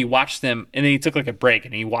 and then he watched them, and then he took like a break,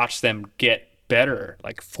 and he watched them get better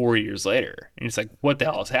like 4 years later, and it's like, what the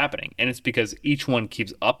hell is happening? And it's because each one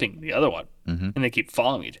keeps upping the other one, and they keep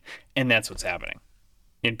following each, and that's what's happening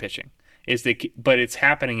in pitching. But it's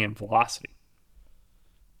happening in velocity,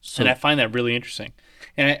 and I find that really interesting.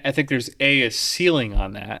 And I think there's a ceiling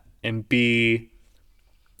on that, and B,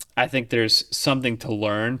 I think there's something to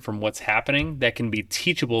learn from what's happening that can be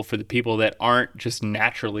teachable for the people that aren't just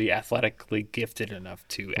naturally athletically gifted enough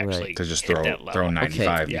to actually to just hit that level. throw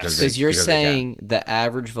 95 because you're saying the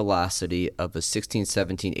average velocity of a 16,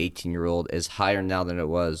 17, 18-year-old is higher now than it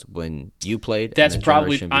was when you played. That's and the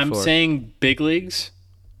probably, generation I'm before. saying big leagues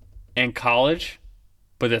and college,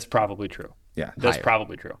 but that's probably true. Yeah. That's Higher.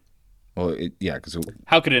 probably true. Well, because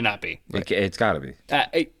How could it not be? it's got to be.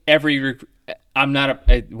 I'm not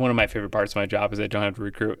one of my favorite parts of my job is I don't have to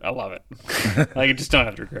recruit. I love it. Like I just don't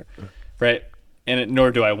have to recruit, right?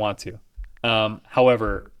 Nor do I want to.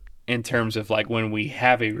 However, in terms of like when we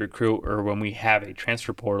have a recruit or when we have a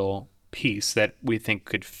transfer portal piece that we think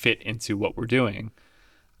could fit into what we're doing,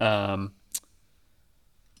 I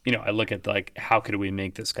look at like how could we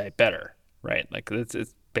make this guy better, right? Like it's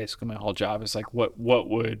basically my whole job is like what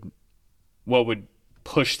would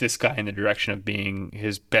push this guy in the direction of being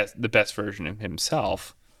the best version of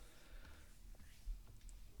himself.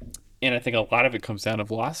 And I think a lot of it comes down to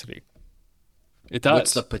velocity. It does.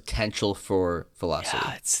 What's the potential for velocity?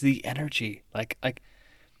 Yeah, it's the energy. Like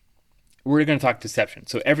we're going to talk deception.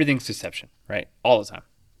 So everything's deception, right? All the time.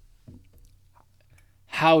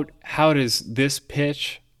 How does this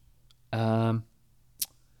pitch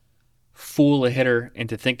fool a hitter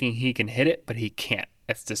into thinking he can hit it, but he can't?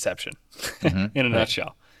 That's deception in a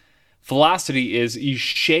nutshell. Velocity is you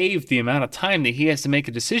shave the amount of time that he has to make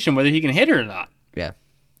a decision whether he can hit it or not. Yeah.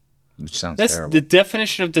 Which sounds That's terrible. the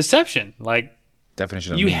definition of deception. Like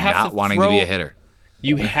Definition of you me have not to wanting throw- to be a hitter.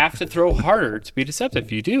 you have to throw harder to be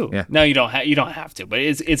deceptive. You do. Yeah. No, you don't have to, but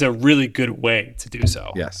it's a really good way to do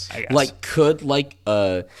so. Yes. I guess. Like, could Greg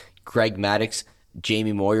Maddux,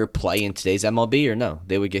 Jamie Moyer play in today's MLB or no?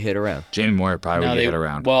 They would get hit around. Jamie Moyer probably would get hit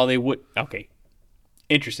around. Well, they would. Okay.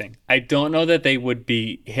 Interesting. I don't know that they would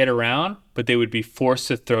be hit around, but they would be forced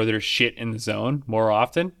to throw their shit in the zone more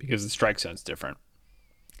often because the strike zone's different.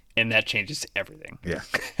 And that changes everything. Yeah.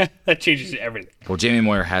 That changes everything. Well, Jamie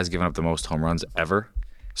Moyer has given up the most home runs ever,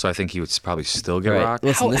 so I think he would probably still get rocked.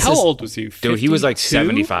 Listen, How old was he? Dude, he was like 52?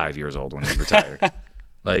 75 years old when he retired.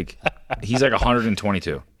 Like, he's like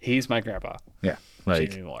 122. He's my grandpa. Yeah.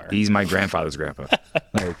 Like, Jamie Moyer. he's my grandfather's grandpa.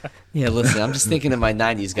 Like, Yeah, listen, I'm just thinking of my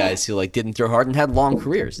 90s guys who like didn't throw hard and had long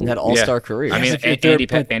careers and had all-star careers. I mean, if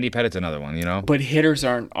they're- Andy Pettit's another one, you know? But hitters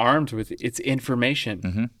aren't armed with it's information.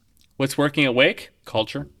 Mm-hmm. What's working at Wake?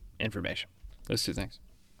 Culture, information. Those two things.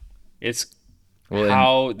 It's Well,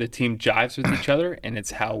 how the team jives with each other, and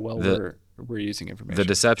it's how well we're using information. The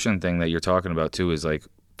deception thing that you're talking about, too, is like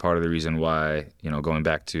part of the reason why, going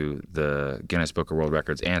back to the Guinness Book of World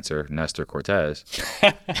Records answer, Nestor Cortez,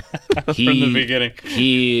 From the beginning.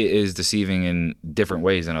 He is deceiving in different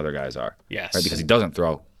ways than other guys are. Yes. Right? Because he doesn't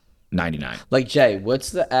throw 99. Like, Jay, what's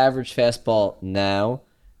the average fastball now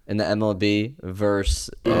in the MLB versus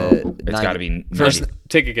It's got to be 90. First,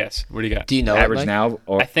 take a guess. What do you got? Do you know Average it, Mike? now?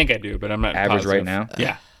 Or I think I do, but I'm not average positive. right now?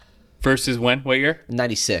 Yeah. Versus when? What year?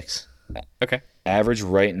 96. Okay. Average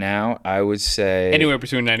right now, I would say... Anywhere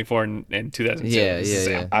between 94 and 2002.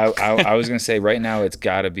 Yeah. I was going to say right now it's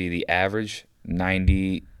got to be the average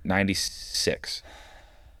 96.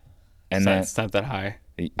 And then It's not that high.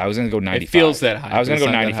 I was going to go 95. It feels that high. I was going to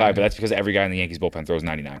but go it's not that high. 95, but that's because every guy in the Yankees bullpen throws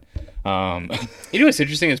 99. You know what's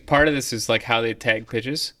interesting is part of this is like how they tag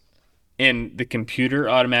pitches, and the computer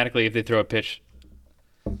automatically, if they throw a pitch,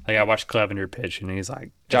 like I watched Clevenger pitch, and he's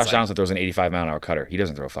like, Josh Johnson throws an 85-mile-an-hour cutter. He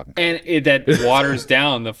doesn't throw a fucking cutter. and that waters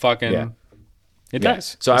down the fucking. Yeah. It Yeah.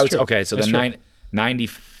 does. So That's I would true. okay. So That's then true.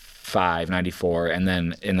 95, 94, and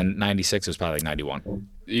then in the 96 it was probably like 91.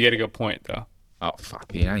 You got to go point though. Oh fuck!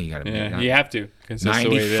 Yeah, you got to Yeah, you have to. 'Cause that's the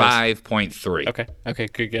way it is. 95.3. Okay,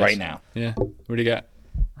 good guess. Right now. Yeah. What do you got?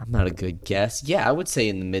 I'm not a good guess. Yeah, I would say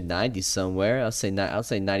in the mid 90s somewhere. I'll say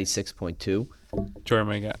 96.2. Jordan,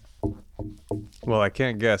 what do you got? Well, I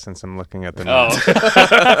can't guess since I'm looking at the Oh. notes. All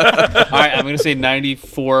right, I'm gonna say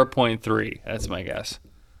 94.3. That's my guess.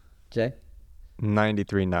 Jay?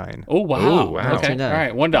 93.9. Oh wow. Ooh, wow. Okay. All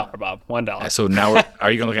right, $1, Bob. $1. So now are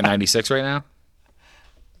you gonna look at 96 right now?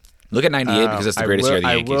 Look at 98 because that's the greatest year of the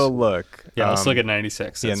Yankees. I will look. Yeah, let's look at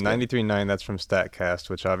 96. Yeah, That's good. 93.9. That's from Statcast,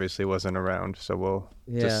 which obviously wasn't around. So we'll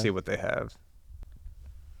Yeah. just see what they have.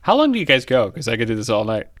 How long do you guys go? Because I could do this all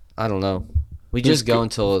night. I don't know. We just go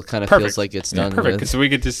until it kind of Perfect. feels like it's done Perfect, with. because we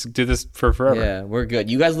could just do this for forever. Yeah, we're good.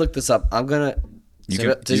 You guys look this up. I'm going to...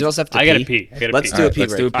 Does you also have to I pee? gotta pee. Let's do All a right, pee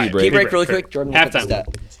let's break. do a pee All right, break. Pee break really Sure. quick. Jordan, look up the Halftime. stat.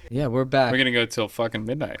 Yeah, we're back. We're gonna go till fucking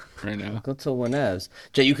midnight right now. Go till whenevs.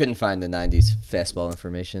 Jay, you couldn't find the 90s fastball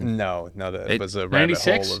information. No, that It- was a rabbit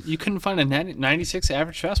hole 96. of. You couldn't find a 96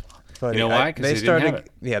 average fastball. Funny. You know why? Because they started. didn't have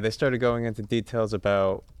it. Yeah, they started going into details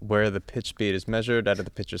about where the pitch speed is measured out of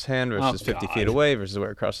the pitcher's hand versus 50 God. feet away versus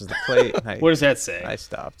where it crosses the plate. What does that say? I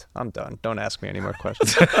stopped. I'm done. Don't ask me any more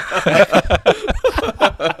questions.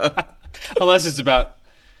 Unless it's about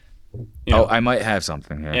you know, Oh, I might have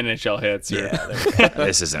something here. NHL hits. Or, yeah. there-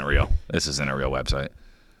 This isn't real. This isn't a real website.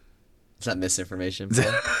 Is that misinformation? bro?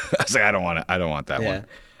 I was like, I don't want it. I don't want that yeah.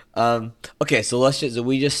 one. Okay, so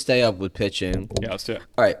we just stay up with pitching. yeah, let's do it.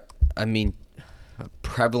 All right. I mean, a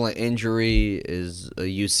prevalent injury is a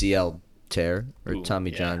UCL tear or Ooh,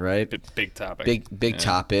 Tommy yeah. John, right? Big topic. Big Yeah.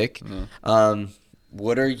 topic.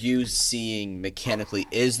 What are you seeing mechanically?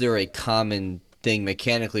 Is there a common thing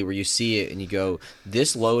mechanically where you see it and you go,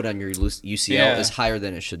 this load on your UCL Yeah. is higher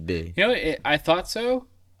than it should be? You know, I thought so.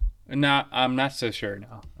 I'm not so sure.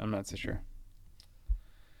 No, I'm not so sure.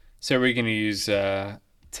 So we're gonna use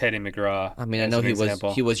Teddy McGraw. I mean, I as know an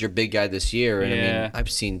example. he was your big guy this year, and I Yeah. mean, I've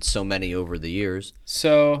seen so many over the years.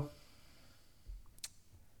 So, all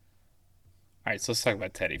right, so let's talk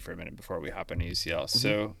about Teddy for a minute before we hop into UCL.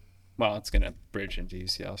 So, well, it's going to bridge into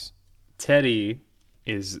UCLs. Teddy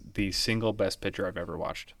is the single best pitcher I've ever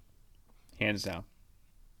watched. Hands down.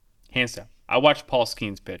 Hands down. I watched Paul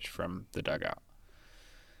Skeens pitch from the dugout.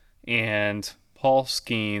 And Paul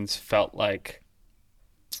Skeens felt like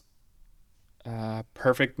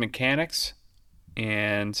perfect mechanics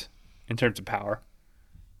and in terms of power.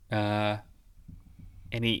 And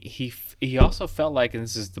he also felt like, and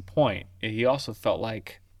this is the point, he also felt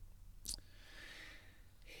like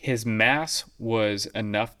his mass was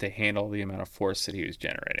enough to handle the amount of force that he was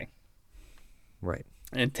generating. Right.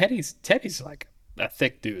 And Teddy's like a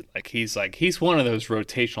thick dude. He's one of those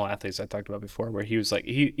rotational athletes I talked about before, where he was like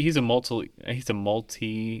he's a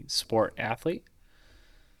multi-sport athlete.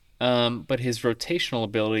 But his rotational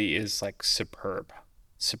ability is like superb.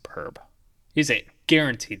 He's a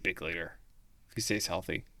guaranteed big leaguer if he stays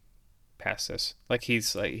healthy past this.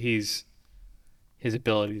 His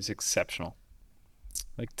ability is exceptional.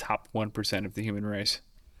 Like top 1% of the human race.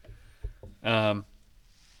 And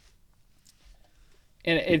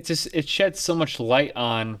it sheds so much light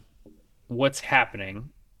on what's happening,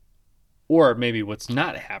 or maybe what's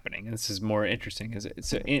not happening. And this is more interesting.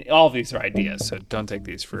 All of these are ideas, so don't take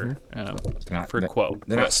these for quote.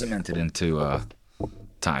 They're not cemented into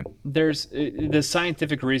time. There's the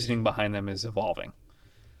scientific reasoning behind them is evolving.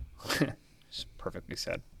 It's perfectly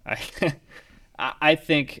said. I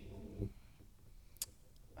think.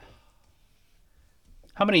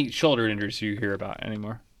 How many shoulder injuries do you hear about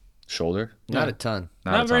anymore? Shoulder? Not a ton.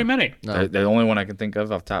 Not very many. No. The only one I can think of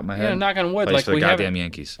off the top of my head. Yeah, knock on wood. Plays Like for the we goddamn haven't-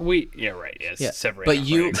 Yankees. Right. Yeah, Yeah, separate. but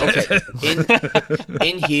you okay?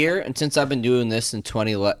 In here, and since I've been doing this since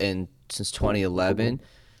 2011,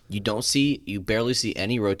 you barely see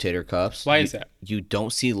any rotator cuffs. Why is that? You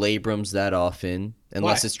don't see labrums that often,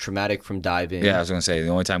 unless Why? it's traumatic from diving. Yeah, I was gonna say the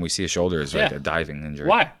only time we see a shoulder is like Yeah. a diving injury.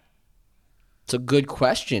 Why? It's a good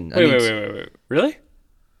question. Wait. Really?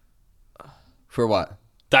 For what?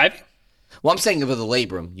 Diving? Well, I'm saying with a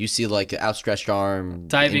labrum, you see like an outstretched arm,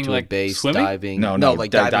 Diving, into like a base, swimming? diving. No, like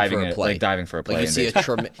diving for a play. like diving for a play. Like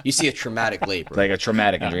you see a traumatic labrum. like a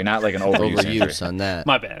traumatic injury, not like an overuse injury. Overuse on that.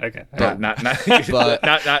 My bad. Okay. Not, not, But-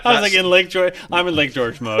 not, I was like in Lake George. I'm in Lake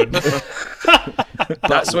George mode.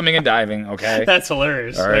 not swimming and diving, okay? That's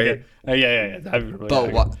hilarious. All right. Okay. Yeah. Diving, really But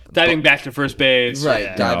okay. what- Diving back to first base. Right,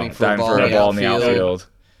 Yeah. diving for a diving ball for a in the ball in the outfield. outfield.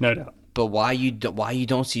 No doubt. But why you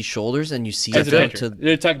don't see shoulders and you see As it a down pitcher. to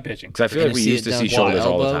They're talking pitching. Because I feel like we used to see shoulders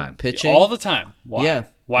all the time. Pitching All the time. Why? Yeah.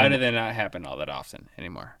 Why do they not happen all that often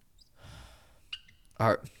anymore?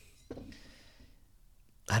 I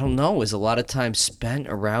don't know. Is a lot of time spent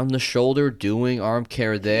around the shoulder doing arm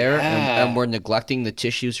care there, Yeah. and we're neglecting the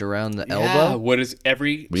tissues around the Yeah. elbow. What is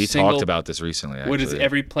every We single, talked about this recently, actually. What does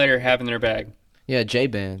every player have in their bag? Yeah, J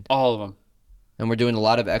band, All of them. and we're doing a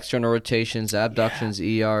lot of external rotations, abductions,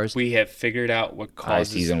 ERs. We have figured out what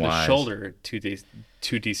causes I's and the Y's. shoulder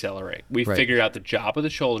to decelerate. We Right. figured out the job of the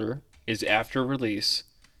shoulder is after release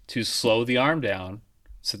to slow the arm down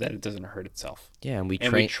so that it doesn't hurt itself. Yeah, and we We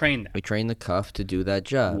train. train that. We train the cuff to do that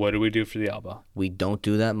job. What do we do for the elbow? We don't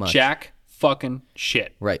do that much. Jack fucking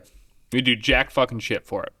shit. Right. We do jack fucking shit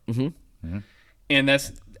for it. And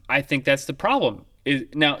I think that's the problem.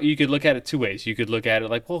 Now, you could look at it two ways. You could look at it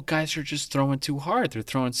like, well, guys are just throwing too hard. They're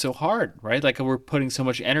throwing so hard, right? Like we're putting so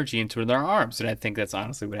much energy into their arms. And I think that's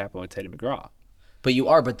honestly what happened with Teddy McGraw. But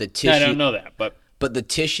the tissue. I don't know that, but But the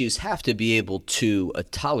tissues have to be able to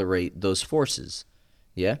tolerate those forces.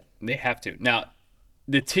 Yeah. they have to. Now,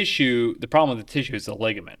 the problem with the tissue is the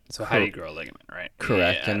ligament. So how do you grow a ligament, right?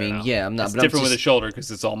 Correct. Yeah, I mean, don't know. yeah, I'm not. It's but I'm different with the just- shoulder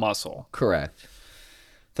because it's all muscle. Correct.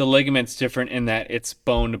 The ligament's different in that it's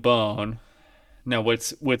bone to bone. Now,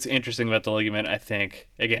 what's interesting about the ligament, I think,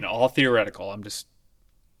 again, all theoretical. I'm just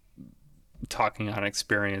talking on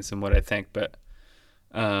experience and what I think, but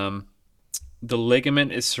the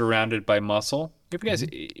ligament is surrounded by muscle. Have you guys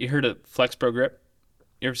you heard of Flex Pro Grip?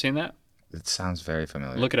 You ever seen that? It sounds very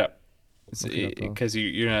familiar. Look it up, because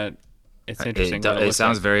you're not. It's interesting. It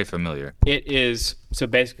sounds very familiar. It is so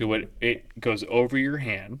basically what it goes over your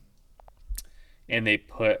hand, and they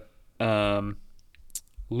put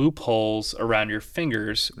loopholes around your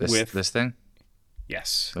fingers with This thing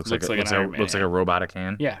yes, looks an Iron Man looks like a robotic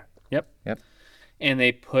hand. yeah, yep. And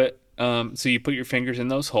they put so you put your fingers in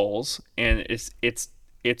those holes, and it's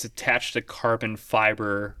attached to carbon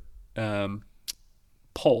fiber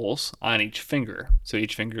poles on each finger. So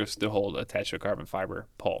each finger is the hole attached to a carbon fiber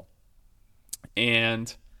pole.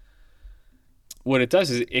 And what it does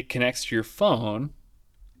is it connects to your phone,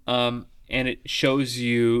 and it shows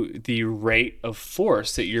you the rate of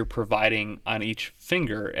force that you're providing on each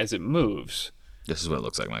finger as it moves. This is what it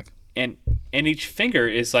looks like, Mike. And each finger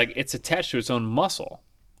is like it's attached to its own muscle.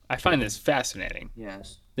 I find this fascinating.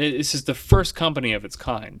 Yes. This is the first company of its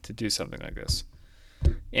kind to do something like this,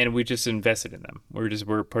 and we just invested in them.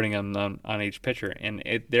 We're putting them on each pitcher, and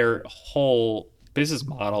their whole business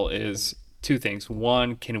model is two things.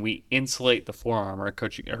 One, can we insulate the forearm? Our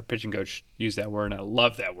pitching coach used that word, and I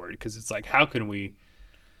love that word because it's like how can we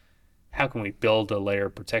build a layer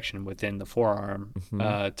of protection within the forearm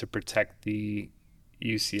to protect the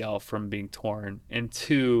UCL from being torn, and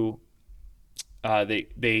two,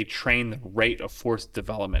 they train the rate of force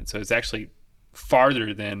development. So it's actually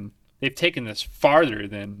they've taken this farther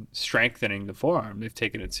than strengthening the forearm. They've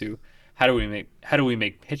taken it to how do we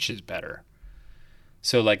make pitches better.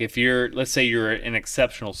 So like let's say you're an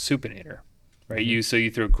exceptional supinator, right? You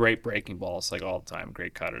throw great breaking balls like all the time,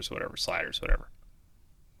 great cutters, whatever, sliders, whatever,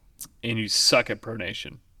 and you suck at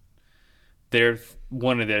pronation.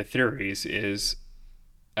 One of their theories is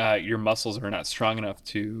your muscles are not strong enough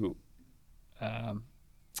to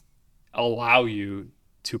allow you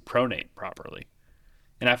to pronate properly,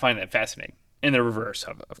 and I find that fascinating. And the reverse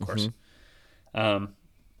of course.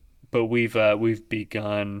 But we've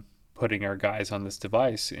begun putting our guys on this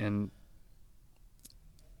device, and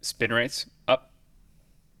spin rates up,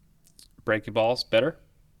 breaking balls better,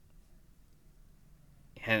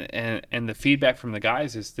 and the feedback from the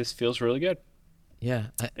guys is this feels really good. Yeah.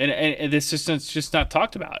 And it's just not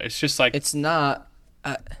talked about. It's just like It's not.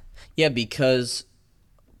 Yeah, because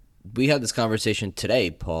we had this conversation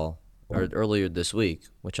today, Paul, or earlier this week,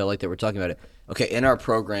 which I like that we're talking about it. Okay, in our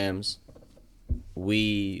programs,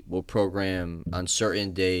 we will program on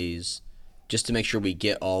certain days just to make sure we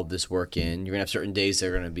get all of this work in. You're going to have certain days that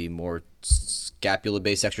are going to be more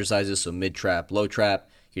scapula-based exercises, so mid-trap, low trap.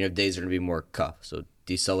 You're going to have days that are going to be more cuff, so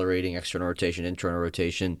decelerating, external rotation, internal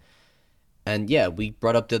rotation. And, yeah, we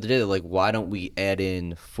brought up the other day, that, like, why don't we add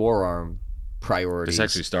in forearm priorities? This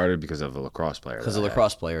actually started because of a lacrosse player. Because a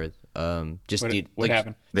lacrosse player. What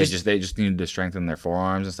happened? They just needed to strengthen their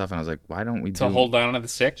forearms and stuff, and I was like, why don't we hold on to the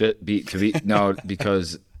stick? No,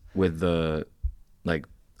 because with the like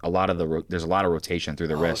there's a lot of rotation through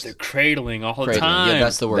the wrist. They're cradling all the time. Yeah,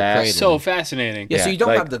 that's the word. Cradling. So fascinating. Yeah, so you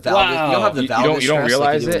don't have the valgus. You don't have the valgus. You don't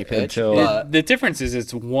realize like it until the difference is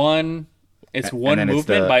it's one movement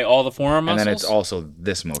it's by all the forearm muscles. And then it's also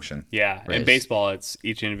this motion. Yeah, in baseball, it's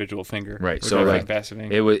each individual finger. Right. So like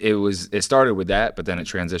fascinating. It started with that, but then it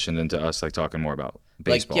transitioned into us like talking more about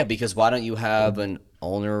baseball. Like, yeah, because why don't you have an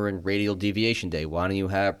ulnar and radial deviation day? Why don't you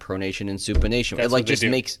have pronation and supination? That's it like what they just do.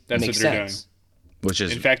 makes That's makes what they're sense. Which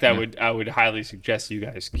is, in fact, I would highly suggest you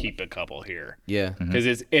guys keep a couple here. Yeah,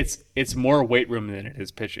 because it's more weight room than it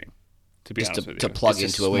is pitching. To be honest with you, to plug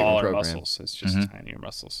it's into a weight room smaller program. muscles. It's just tinier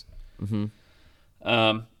muscles.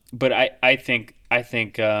 But I think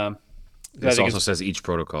this also says each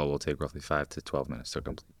protocol will take roughly 5 to 12 minutes to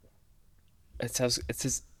complete.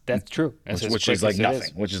 That's true. Which is like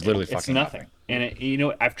nothing. Which is literally fucking nothing.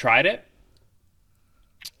 And I've tried it.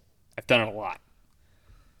 I've done it a lot.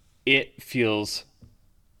 It feels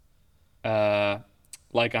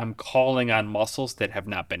like I'm calling on muscles that have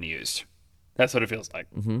not been used. That's what it feels like.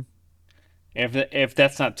 Mm-hmm. If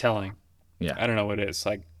that's not telling, I don't know what it is.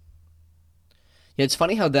 Like, yeah, it's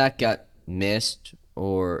funny how that got missed,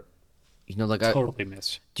 or totally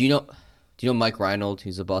missed. Do you know Mike Reinold?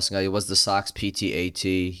 He's a Boston guy. He was the Sox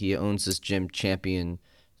PTAT. He owns this gym, Champion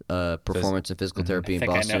Performance and Physical Therapy in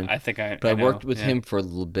Boston. I worked with him for a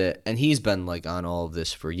little bit, and he's been like on all of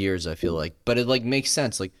this for years, I feel like. But it like makes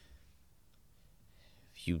sense. Like,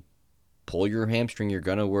 if you pull your hamstring, you're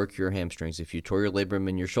gonna work your hamstrings. If you tore your labrum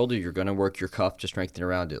in your shoulder, you're gonna work your cuff to strengthen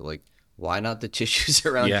around it. Like, why not the tissues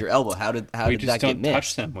around your elbow? How did that get missed? We just don't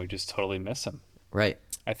touch them. We just totally miss them. Right.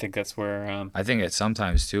 I think that's where. I think it's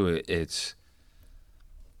sometimes too. It's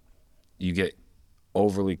you get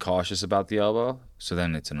overly cautious about the elbow, so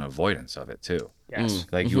then it's an avoidance of it too. Yes.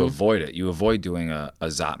 Like you avoid it. You avoid doing a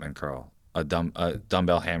Zotman curl, a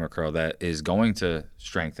dumbbell hammer curl that is going to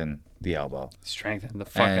strengthen the elbow. Strengthen the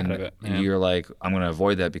fuck out of it. And you're like, I'm going to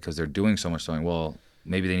avoid that because they're doing so much throwing. Well,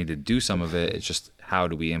 maybe they need to do some of it. It's just how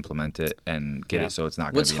do we implement it and get it so it's not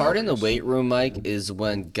going to be. What's hard in the weight room, Mike, is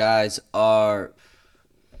when guys are.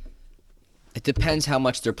 It depends how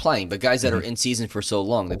much they're playing, but guys that are in season for so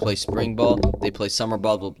long, they play spring ball, they play summer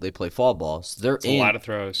ball, they play fall ball. So it's a lot of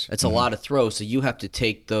throws. It's a lot of throws, so you have to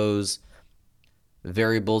take those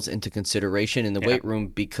variables into consideration in the weight room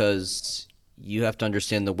because you have to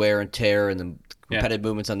understand the wear and tear and the repetitive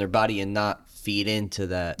movements on their body and not feed into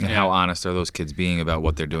that. And how honest are those kids being about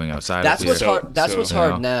what they're doing outside? That's what's hard. That's what's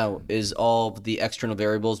hard now is all the external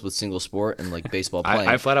variables with single sport and like baseball playing.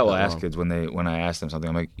 I flat out will ask kids when I ask them something.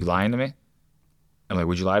 I'm like, "You lying to me?" I'm like,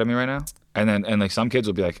 would you lie to me right now? And like some kids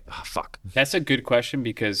will be like, oh, fuck. That's a good question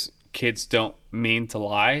because kids don't mean to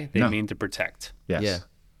lie. They mean to protect. Yes. Yeah.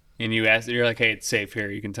 And you're like, hey, it's safe here.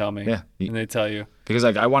 You can tell me. Yeah. And they tell you. Because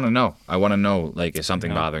like I want to know. I want to know like is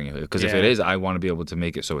something bothering you? Because if it is, I want to be able to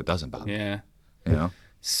make it so it doesn't bother me. Yeah. You know?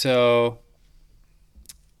 So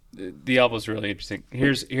the elbow is really interesting.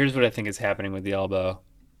 Here's what I think is happening with the elbow.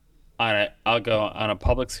 I'll go on a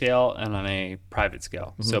public scale and on a private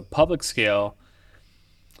scale. Mm-hmm. So public scale,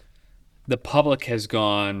 the public has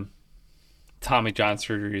gone, Tommy John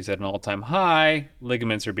surgery is at an all-time high.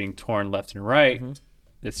 Ligaments are being torn left and right. Mm-hmm.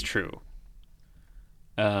 It's true.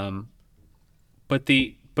 But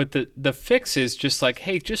the fix is just like,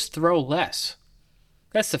 hey, just throw less.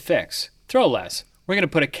 That's the fix. Throw less. We're going to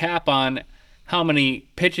put a cap on how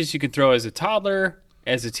many pitches you can throw as a toddler,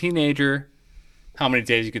 as a teenager, how many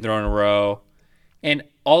days you can throw in a row. And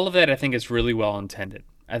all of that, I think, is really well intended.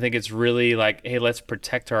 I think it's really like, hey, let's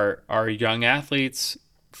protect our young athletes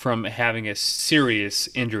from having a serious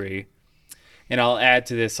injury. And I'll add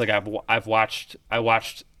to this, like I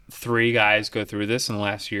watched 3 guys go through this in the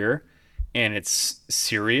last year, and it's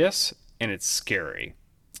serious and it's scary.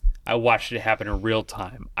 I watched it happen in real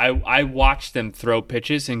time. I watched them throw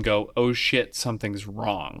pitches and go, oh shit, something's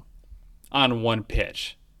wrong on one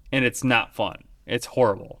pitch, and it's not fun. It's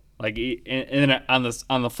horrible. Like, and then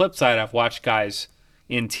on the flip side, I've watched guys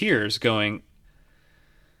in tears going,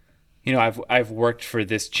 you know, I've worked for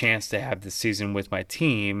this chance to have this season with my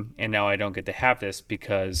team, and now I don't get to have this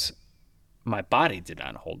because my body did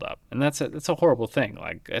not hold up. And that's a horrible thing.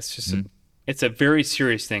 Like, it's just, it's a very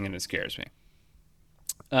serious thing, and it scares me.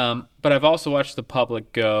 But I've also watched the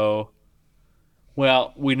public go,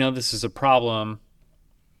 well, we know this is a problem.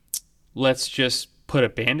 Let's just put a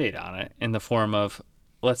Band-Aid on it in the form of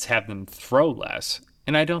let's have them throw less.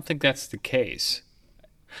 And I don't think that's the case.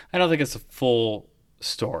 I don't think it's a full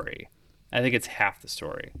story. I think it's half the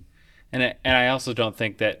story. And I also don't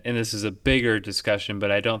think that, and this is a bigger discussion,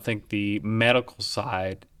 but I don't think the medical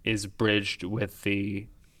side is bridged with the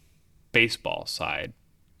baseball side.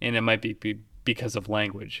 And it might be because of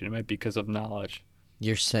language, and it might be because of knowledge.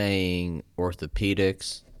 You're saying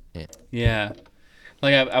orthopedics? Yeah.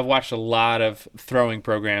 Like, I've watched a lot of throwing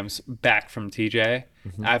programs back from TJ.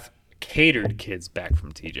 I've catered kids back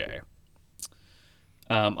from TJ,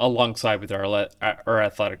 alongside with our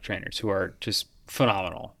athletic trainers, who are just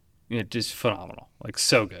phenomenal. Just phenomenal. Like,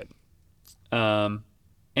 so good. And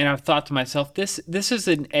I've thought to myself, this is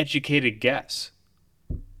an educated guess.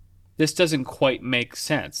 This doesn't quite make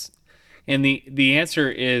sense. And the answer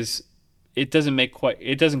is it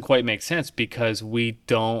doesn't quite make sense because we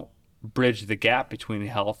don't bridge the gap between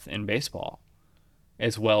health and baseball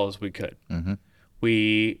as well as we could.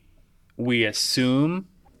 We assume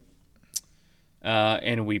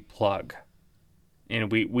and we plug, and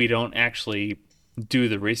we don't actually do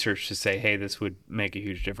the research to say, hey, this would make a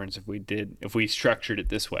huge difference if we structured it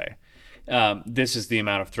this way. This is the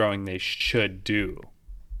amount of throwing they should do,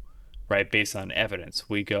 right? Based on evidence.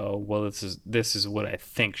 We go, well, this is what I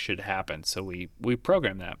think should happen. So we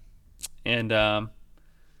program that. And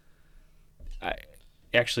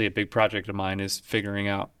actually a big project of mine is figuring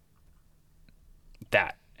out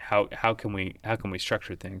that how can we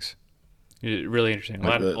structure things. Really interesting. A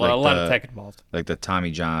lot of tech involved. Like the Tommy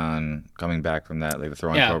John coming back from that, like the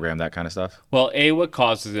throwing program, that kind of stuff. Well, A, what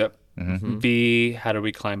causes it? B, how do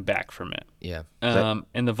we climb back from it? Yeah.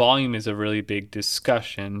 And the volume is a really big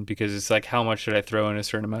discussion because it's like, how much should I throw in a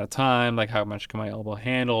certain amount of time? Like, how much can my elbow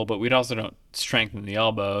handle? But we also don't strengthen the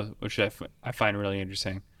elbow, which I find really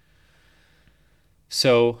interesting.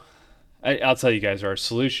 So I'll tell you guys our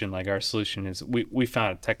solution. Like, our solution is we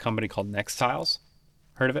found a tech company called Next Tiles.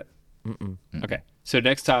 Heard of it? Okay. So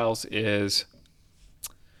Next Tiles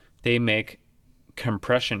they make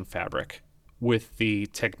compression fabric with the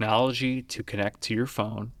technology to connect to your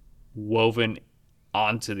phone woven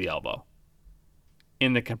onto the elbow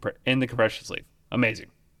in the compression sleeve. Amazing.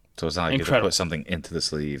 So it's not like you have to put something into the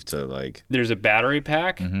sleeve to, like... There's a battery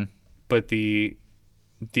pack, but the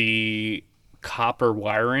copper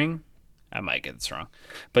wiring, I might get this wrong,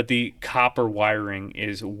 but the copper wiring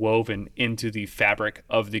is woven into the fabric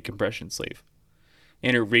of the compression sleeve.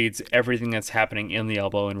 And it reads everything that's happening in the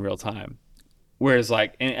elbow in real time. Whereas,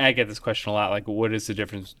 like, and I get this question a lot, like, what is the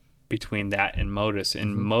difference between that and Modus?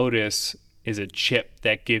 And Modus is a chip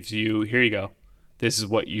that gives you, here you go, this is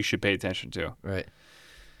what you should pay attention to. Right.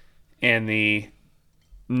 And the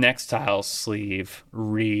Next Tile sleeve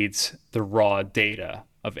reads the raw data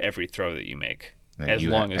of every throw that you make, as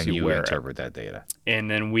long as you wear it. And you interpret that data. And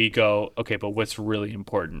then we go, okay, but what's really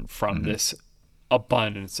important from this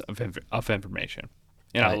abundance of information?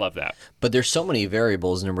 And I love that. But there's so many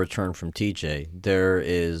variables in return from TJ.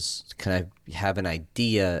 Can I have an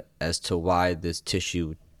idea as to why this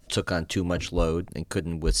tissue took on too much load and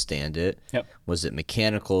couldn't withstand it? Yep. Was it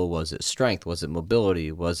mechanical? Was it strength? Was it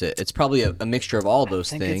mobility? It's probably a mixture of all those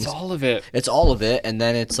things. It's all of it. It's all of it. And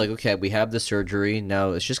then it's like, okay, we have the surgery. Now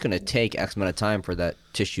it's just going to take X amount of time for that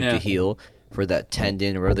tissue to heal, for that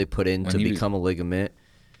tendon or whatever they put in to become a ligament.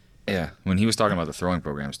 Yeah. When he was talking about the throwing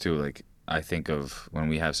programs too, like, I think of when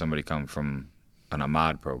we have somebody come from an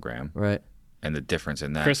Ahmad program, right, and the difference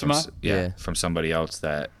in that, Chris Ahmad? From somebody else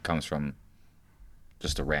that comes from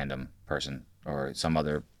just a random person or some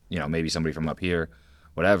other, maybe somebody from up here,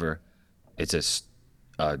 whatever. It's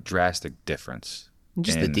a drastic difference.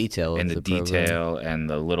 Just the detail in of the program. detail and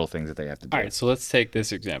the little things that they have to do. All right, so let's take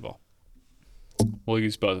this example. We'll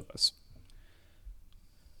use both of us.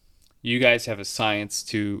 You guys have a science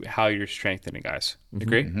to how you're strengthening guys.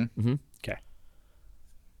 Agree? Mm-hmm. Okay.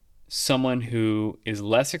 Someone who is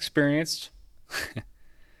less experienced,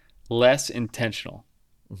 less intentional,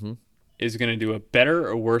 is going to do a better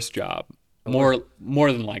or worse job. More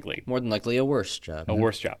than likely. More than likely a worse job. A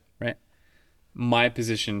worse job, right? My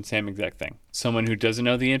position, same exact thing. Someone who doesn't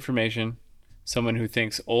know the information, someone who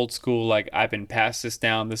thinks old school, like, I've been passed this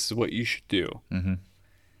down, this is what you should do.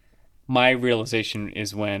 My realization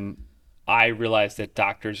is when I realize that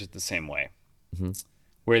doctors are the same way.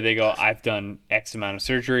 Where they go, I've done X amount of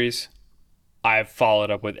surgeries. I've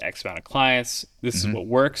followed up with X amount of clients. This is what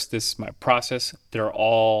works. This is my process. They're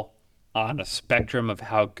all on a spectrum of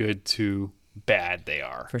how good to bad they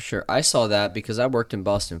are. For sure. I saw that because I worked in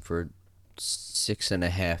Boston for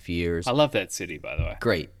 6.5 years. I love that city, by the way.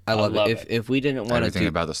 Great. I love it. If we didn't want to everything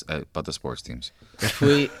about the sports teams. If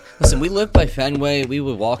we listen, we lived by Fenway. We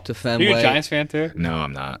would walk to Fenway. Are you a Giants fan too? No,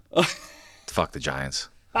 I'm not. Fuck the Giants.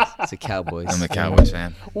 It's the Cowboys. I'm a Cowboys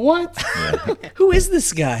fan. What? Yeah. Who is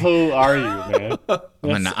this guy? Who are you, man?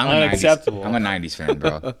 I'm That's a unacceptable. 90s, I'm a 90s fan,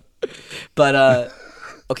 bro. But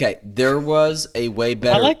okay, there was a way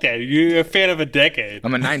better. I like that. You're a fan of a decade.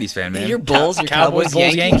 I'm a 90s fan, man. You're Bulls, you're Cowboys,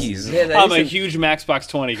 Bulls, Yankees. Yankees. Yeah, I'm a huge Maxbox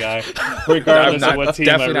 20 guy, regardless of what team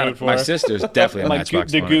I root for. My sister's definitely a Like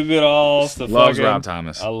Matchbox the 20. Goo Goo Dolls, the Loves fucking, Rob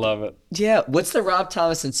Thomas. I love it. Yeah, what's the Rob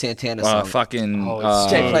Thomas and Santana song? Fucking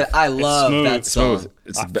Jay played it. I love smooth. that song. Smooth.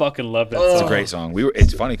 I fucking love that It's song. a great song.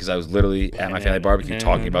 It's funny because I was literally at my family barbecue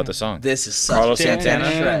talking about the song. This is such Carlos Santana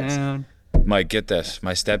Santana? shreds. Mike, get this.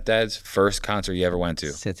 My stepdad's first concert he ever went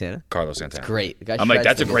to. Santana? Carlos Santana. Great. The guy I'm like, shreds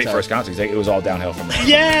that's a the great guitar. first concert. He's like, it was all downhill from there.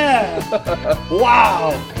 Yeah!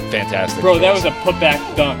 Wow! Fantastic. Bro, that was a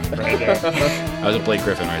putback dunk right there. That was a Blake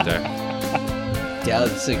Griffin right there. Yeah,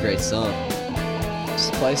 that's a great song.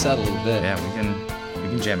 Just play us out a little bit. Yeah, we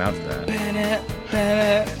can jam out to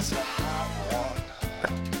that.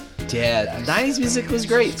 Yeah, 90s music was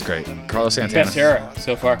great. It's great. Carlos Santana. Best era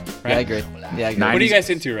so far, right? Yeah, I agree. Yeah, I agree. Nice. What are you guys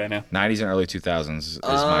into right now? 90s and early 2000s is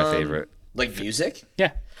my favorite. Like music?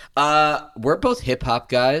 Yeah. We're both hip hop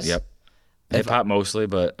guys. Yep. Hip hop mostly,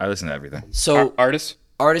 but I listen to everything. So Artists?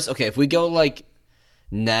 artists, okay, if we go like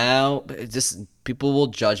now, just people will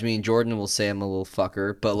judge me and Jordan will say I'm a little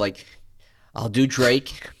fucker, but like I'll do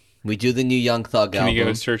Drake. We do the new Young Thug Can album. you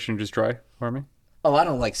go Search and Destroy for me? Oh, I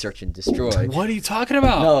don't like Search and Destroy. What are you talking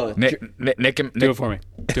about? No, Nick, Do it for me.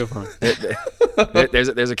 Do it for me.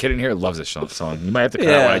 there's a kid in here who loves this song. You might have to cut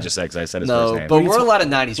out what I just said because I said his first no, name. but we're a lot of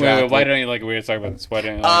 90s rap. Wait, why don't you like? We were talking about this. Why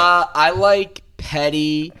don't you? Like I like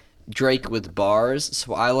petty Drake with bars,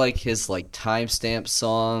 so I like his like timestamp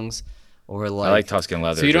songs, or like. I like Tuscan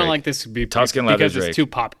Leather. so you don't Drake. like this Tuscan Leather because Drake. it's too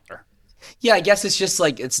popular. Yeah, I guess it's just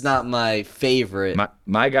like it's not my favorite.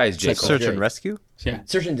 My guy's J. like Cole. Search and rescue? Yeah.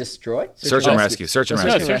 Search and Destroy. Search and Rescue. Search and No,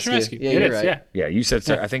 Rescue. Search and Rescue. Yeah, It you're is, right. yeah. Yeah, you said.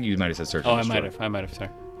 I think you might have said Search. Oh, I might have. Sorry.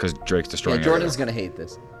 Because Drake's destroying. Yeah, Jordan's gonna hate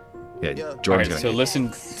this. everything. Yeah, All Jordan's right, gonna. so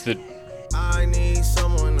listen to the. I need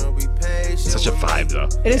someone to be patient. Such a vibe though.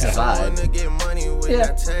 It is a Someone vibe. to get money with, Yeah.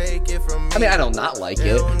 not take it from me. I mean, I don't not like They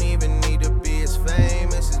it. don't even need to be as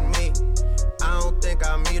famous as me. I don't think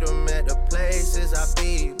I meet them at the places I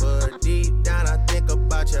be, but deep down I think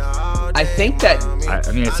about you all day. I think that.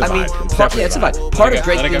 I mean, it's a I mean, vibe. It's part, definitely yeah, it's a vibe. vibe. Part of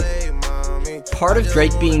Drake Let it go. being, part of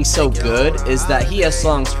Drake being so good is that he has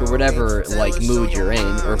songs for whatever like mood you're in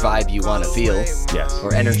or vibe you want to feel Yes.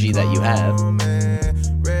 or energy that you have.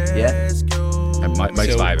 Yeah. And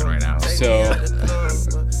Mike's So- vibing right now. So,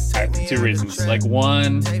 all right, 2 reasons. Like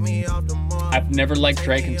one, I've never liked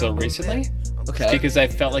Drake until recently Okay. because I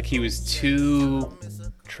felt like he was too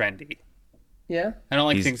trendy. Yeah. I don't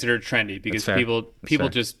like He's- things that are trendy because fair. people fair.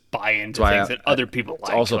 just buy into why things that other people It's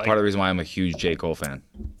like. also like, part of the reason why I'm a huge J. Cole fan.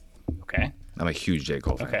 Okay. I'm a huge J.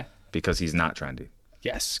 Cole fan. Okay. Because he's not trendy.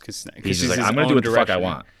 Yes, because He's just like, I'm gonna do what the fuck I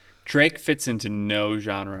want. Drake fits into no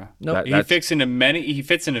genre. Nope. He fits into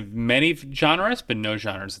many genres, but no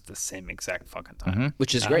genres at the same exact fucking time.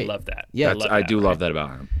 Which is I great. love that. Yeah. I do love that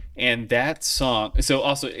about him. And that song, so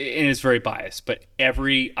also, and it's very biased, but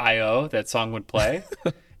every I.O. that song would play,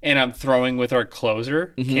 and I'm throwing with our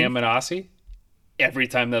closer, Cam Manassi, every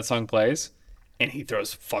time that song plays, and he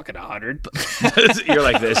throws fucking 100. You're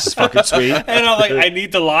like, this is fucking sweet. And I'm like, I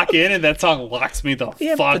need to lock in, and that song locks me the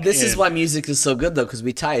Yeah, fuck but this is in. why music is so good though, because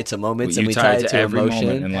we tie it to moments and You we tie tie it it to to every moment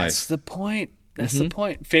emotion. in That's life. the point. That's the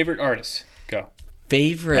point. Favorite artist? Go.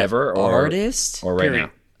 Favorite Ever or- artist? Or right Period.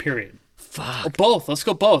 now. Period. Fuck. Oh, both. Let's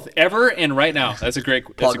go both. Ever and right now. That's a great.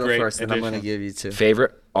 Paul, That's a go great. first, and I'm addition. gonna give you two.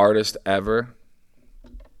 Favorite artist ever?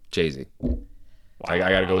 Jay-Z. I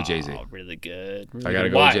gotta go with Jay-Z. Oh, really good. I gotta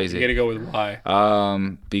go Why? with Jay-Z. You gotta go with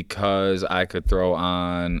why. Because I could throw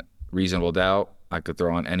on Reasonable Doubt. I could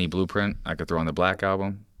throw on any Blueprint. I could throw on the Black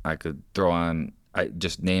Album. I could throw on. I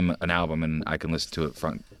just name an album and I can listen to it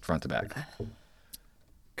front to back.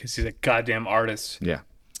 Because he's a goddamn artist. Yeah.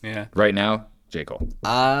 Yeah. Right now, J. Cole.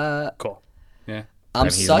 Cool. Yeah. I'm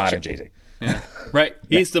He's such modern a, Jay-Z. Yeah. Right.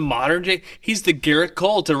 He's the modern J. He's the Garrett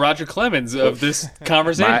Cole to Roger Clemens of this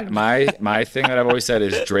conversation. My thing that I've always said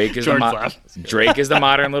is Drake is George laughed. Drake is the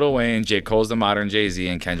modern Lil Wayne, J. Cole's the modern Jay-Z,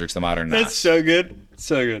 and Kendrick's the modern Nas. That's so good.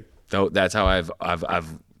 So good. That's how I've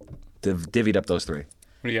divvied up those three.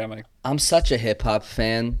 What do you got, Mike? I'm such a hip hop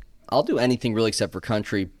fan. I'll do anything really except for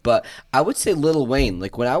country, but I would say Lil Wayne.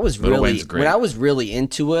 Like when I was Wayne's great. when I was really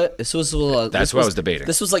into it, this was That's what I was debating.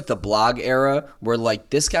 This was like the blog era where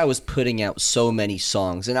like this guy was putting out so many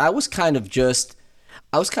songs, and I was kind of just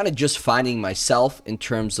finding myself in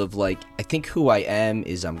terms of like I think who I am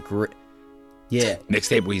is I'm gritty. Yeah,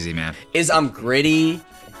 Mixtape Wheezy, man. I'm gritty.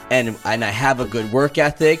 And I have a good work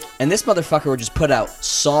ethic, and this motherfucker would just put out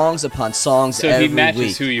songs upon songs every week. So he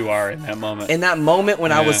matches who you are in that moment. In that moment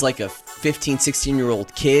when I was like a 15,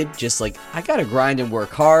 16-year-old kid, just like, I gotta grind and work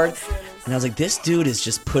hard. And I was like, this dude is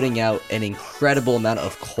just putting out an incredible amount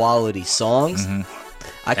of quality songs.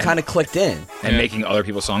 I kind of clicked in. And making other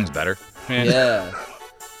people's songs better. Yeah.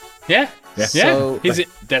 Yeah. So,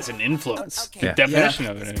 that's an influence. The definition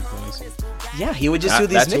of an influence. Yeah, he would just do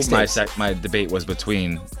these mixtapes. That's my debate was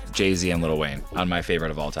between Jay-Z and Lil Wayne on my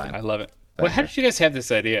favorite of all time. I love it. Well, how did you guys have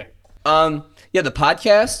this idea? Yeah, the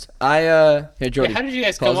podcast. Here, Jordy. How did you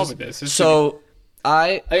guys come up with this? Because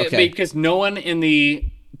no one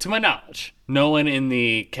to my knowledge, no one in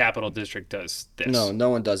the Capital District does this. No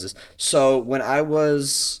one does this. So when I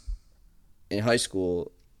was in high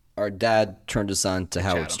school, our dad turned us on to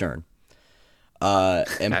Howard Stern.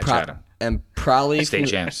 And probably state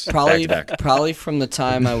champs. Probably from the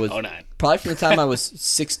time I was 09. Probably from the time I was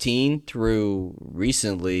 16 through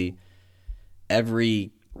recently,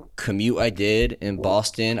 every commute I did in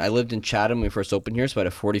Boston. I lived in Chatham when we first opened here, so I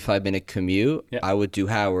had a 45-minute commute. Yep. I would do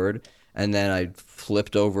Howard, and then I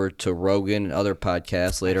flipped over to Rogan and other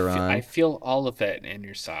podcasts later on. I feel all of that in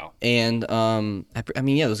your style. And I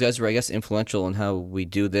mean, yeah, those guys were, I guess, influential in how we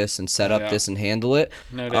do this and set up this and handle it.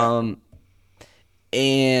 No doubt.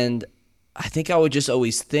 And I think I would just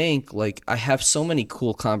always think, like, I have so many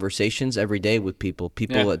cool conversations every day with people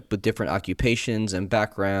with different occupations and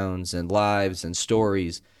backgrounds and lives and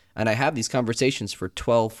stories. And I have these conversations for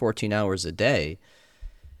 12, 14 hours a day.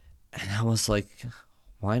 And I was like,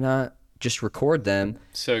 why not just record them?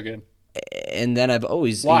 So good. And then I've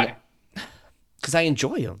always... Why? Because I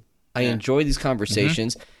enjoy them. I enjoy these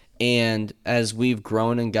conversations. And as we've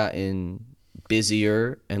grown and gotten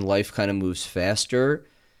busier and life kind of moves faster,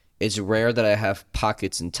 it's rare that I have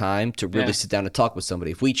pockets in time to really sit down and talk with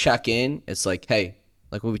somebody. If we check in, it's like, hey,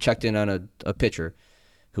 like when we checked in on a pitcher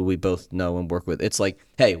who we both know and work with, it's like,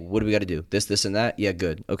 hey, what do we got to do? This, and that? Yeah,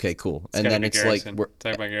 good. Okay, cool. And then it's Garrison. like,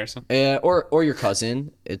 talk about Garrison. Or your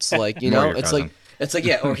cousin. It's like, it's like,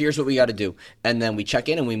 yeah, or here's what we got to do. And then we check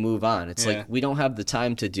in and we move on. It's like, we don't have the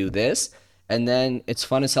time to do this. And then it's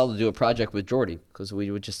fun as hell to do a project with Jordy because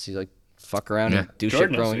we would just like fuck around and do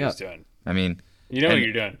Jordan shit growing up. doing. I mean, you know what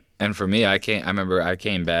you're doing. And for me, I remember I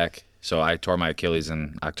came back. So I tore my Achilles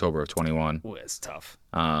in October of 21. Ooh, it's tough.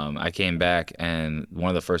 I came back, and one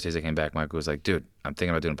of the first days I came back, Michael was like, dude, I'm thinking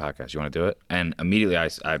about doing a podcast. You want to do it? And immediately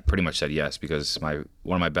I pretty much said yes because one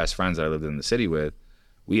of my best friends that I lived in the city with,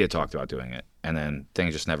 we had talked about doing it. And then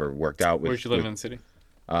things just never worked out. Where'd you live in the city?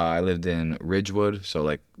 I lived in Ridgewood, so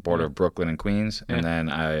like border of Brooklyn and Queens. And then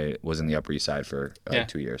I was in the Upper East Side for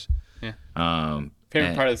 2 years. Yeah.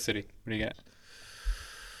 Favorite part of the city? What do you got?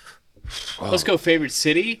 Oh. Let's go favorite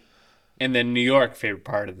city, and then New York favorite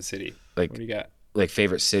part of the city. Like, what do you got? Like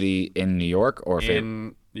favorite city in New York or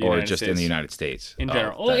in the United States? In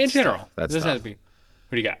general. In general. That's doesn't have to be.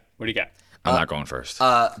 What do you got? I'm not going first.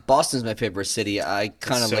 Boston's my favorite city. I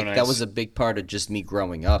kind of that was a big part of just me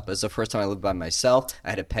growing up. It was the first time I lived by myself. I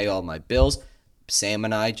had to pay all my bills. Sam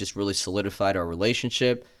and I just really solidified our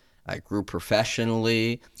relationship. I grew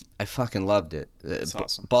professionally. I fucking loved it. That's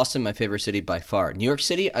awesome. Boston, my favorite city by far. New York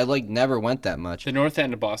City, I never went that much. The north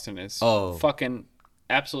end of Boston is fucking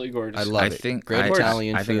absolutely gorgeous. I love it. Great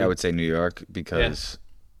Italian food. I think I would say New York because,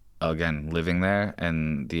 again, living there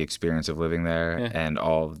and the experience of living there and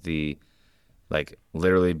all of the, like,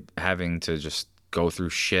 literally having to just go through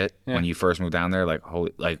shit when you first moved down there. Like,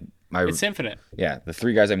 it's infinite. Yeah. The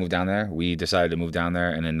 3 guys that moved down there, we decided to move down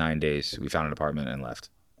there, and in 9 days, we found an apartment and left.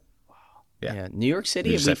 Yeah, New York City.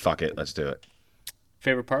 We just said, fuck it, let's do it.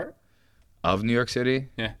 Favorite part? Of New York City?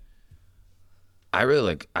 Yeah. I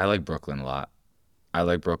like Brooklyn a lot. I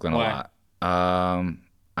like Brooklyn a lot.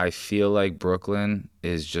 I feel like Brooklyn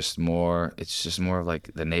is just more, it's just more of like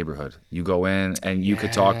the neighborhood. You go in and you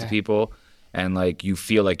could talk to people and like you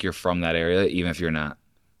feel like you're from that area, even if you're not.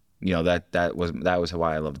 You know, that was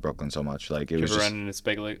why I loved Brooklyn so much. Like, it was just... Did you ever run into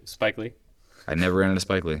Spike Lee? I never ran into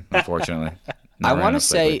Spike Lee, unfortunately. I want to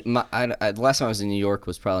say the last time I was in New York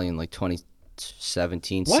was probably in like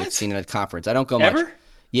 2017, 16 at a conference. I don't go much. Ever?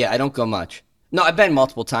 Yeah, I don't go much. No, I've been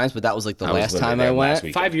multiple times, but that was like the I was last literally time there I last went.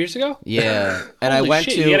 week. 5 years ago? Yeah, and I Holy went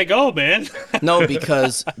shit, to. You gotta go, man. No,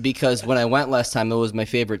 because when I went last time, it was my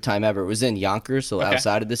favorite time ever. It was in Yonkers, so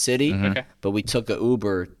outside of the city. Okay. But we took a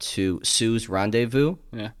Uber to Sue's Rendezvous.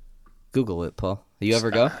 Yeah. Google it, Paul. You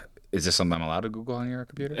ever go? Is this something I'm allowed to Google on your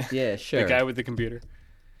computer? Yeah, sure. The guy with the computer.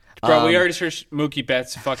 Bro, we already searched Mookie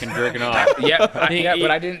Betts fucking jerking off. Yeah,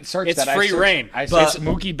 but I didn't search It's that. free reign. I But- searched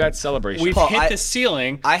Mookie Betts celebration. We've Paul, hit I- the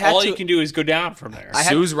ceiling. I had All to- you can do is go down from there.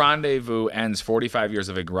 Sue's Rendezvous ends 45 years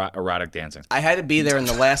of erotic dancing. I had to be there in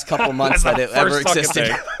the last couple months that it ever First fucking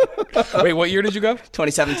existed. thing. Wait, what year did you go?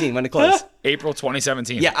 2017, when it closed. April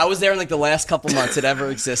 2017. Yeah, I was there in like the last couple months it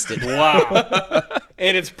ever existed. Wow.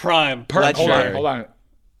 And it's prime. Hold on, Legendary. hold on.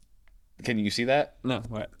 Can you see that? No,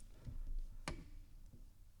 what?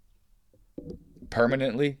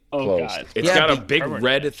 Permanently Oh, closed. God. It's Yeah, got a but- big Permanent.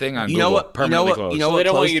 red thing on You Google. know what? Permanently closed. You know So what they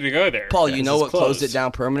don't want closed- you to go there. Paul, you know what closed closed it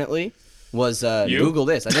down permanently? Was You? Google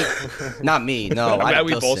this. I think not me. No, I'm I glad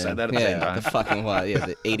we just both said said that at the same time. the fucking what? Yeah,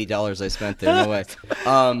 the $80 I spent there. No way.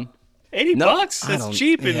 $80 No, bucks? I That's don't-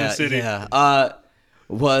 cheap in yeah, the city. Yeah.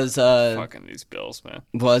 Was Fucking these bills, man.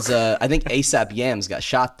 I think ASAP Yams got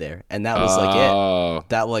shot there, and that was like it. Oh,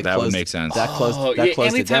 That like that closed, would make sense. That closed. Oh, that yeah,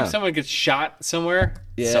 closed it anytime down. someone gets shot somewhere,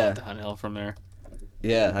 it's all Yeah. downhill from there.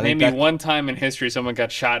 Yeah, I Name think me that, one time in history someone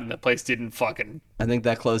got shot and the place didn't fucking. I think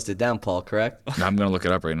that closed it down. Paul, correct? I'm gonna look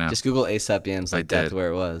it up right now. Just Google ASAP Yams, like that's did. where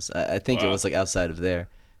it was. I think it Wow. was like outside of there.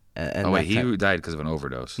 And Oh wait, that he kind- died because of an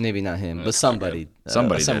overdose. maybe not him, but somebody,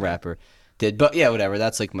 Somebody some did. rapper did. But yeah, whatever.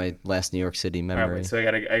 That's like my last New York City All memory. right, wait, so I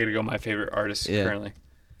gotta go. My favorite artist Yeah. currently.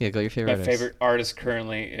 Yeah, go your favorite. My artist. favorite artist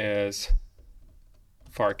currently is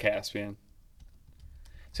Far Caspian.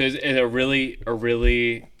 So it's a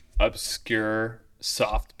really obscure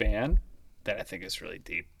soft band that I think is really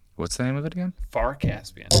deep. What's the name of it again? Far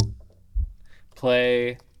Caspian.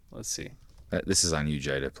 Play. Let's see. This is on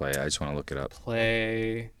UJ to play. I just want to look it up.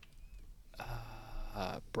 Play.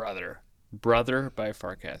 Brother by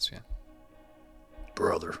Far Caspian.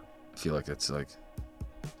 Brother. I feel like it's like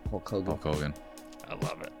Hulk Hogan. Hulk Hogan. I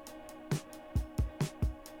love it.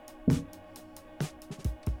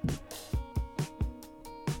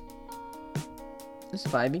 This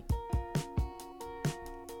is vibey.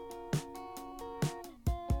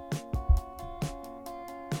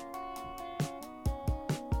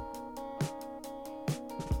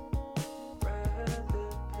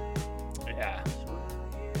 Yeah.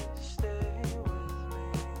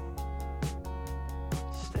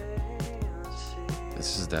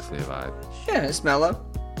 This is definitely a vibe. Yeah, it's mellow.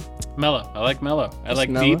 Mellow. I like mellow. I like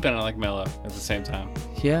mellow. deep and I like mellow at the same time.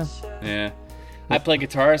 Yeah. Yeah. I play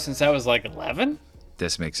guitar since I was like 11.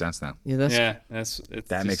 This makes sense now. Yeah, that's Yeah,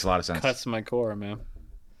 That makes a lot of sense. Cuts to my core, man.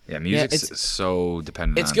 Yeah, music's it's- so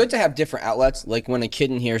dependent It's on good to have different outlets. Like when a kid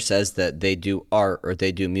in here says that they do art or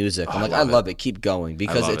they do music, I'm like, I love love it. Keep going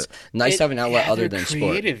because love it's it. nice to have an outlet Yeah, other they're than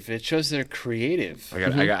sport. creative. It shows they're creative. I got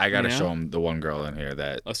to You know? show him the one girl in here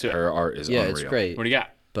that Let's do it. her art is Yeah, unreal. it's great. What do you got?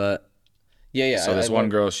 But yeah. So this I one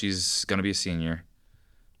love- girl, she's gonna be a senior.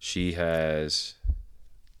 She has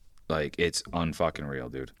like it's unfucking real,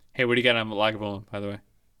 dude. Hey, what do you got on Lagavulin, by the way?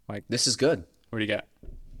 Mike, This is good. what do you got?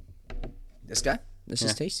 This guy. This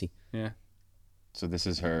is tasty. Yeah. So this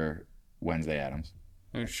is her Wednesday Addams.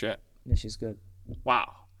 Oh, shit. Yeah, she's good.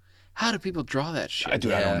 Wow. How do people draw that shit?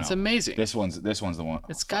 Dude, I don't know. It's amazing. This one's the one.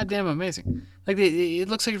 It's goddamn amazing. Like it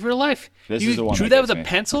looks like real life. This you is the one drew that that with a gets me.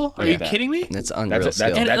 pencil? Are Look you at that. kidding me? That's unreal That's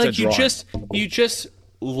skill. And that's a like you drawing. just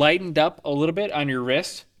lightened up a little bit on your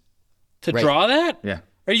wrist to Right. draw that? Yeah.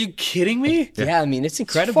 Are you kidding me? yeah, I mean it's It's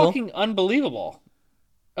incredible. fucking unbelievable.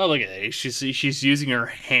 Oh, look at that. She's using her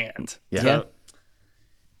hand. Yeah. Yeah.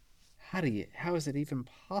 How is it even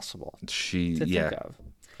possible She to yeah. think of?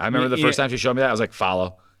 I remember the You- first time she showed me that, I was like,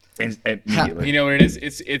 follow. Immediately. You know what it is?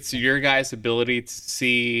 It's your guys' ability to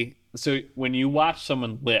see. So when you watch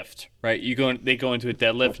someone lift, right? They go into a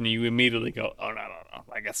deadlift, and you immediately go, "Oh no.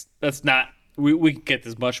 I guess that's not. We can get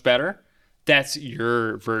this much better." That's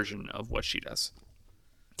your version of what she does,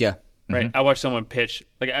 Yeah. right? Mm-hmm. I watched someone pitch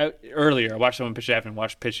earlier. I watched someone pitch. I haven't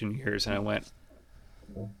watched pitch in years, and I went,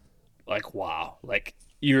 like, wow, like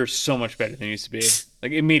you're so much better than you used to be,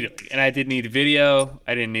 like immediately. And I didn't need a video.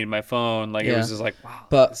 I didn't need my phone. Like it Yeah. was just like, wow.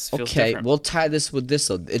 But this feels okay, different. we'll tie this with this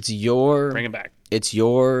though. It's your Bring it back. it's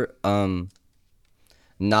your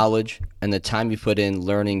knowledge and the time you put in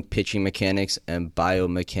learning pitching mechanics and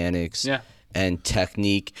biomechanics Yeah. and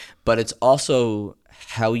technique, but it's also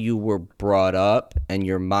how you were brought up and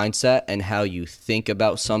your mindset and how you think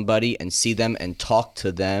about somebody and see them and talk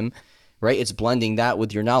to them, right? It's blending that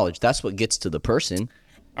with your knowledge. That's what gets to the person.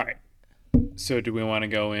 All right. So do we want to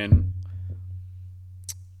go in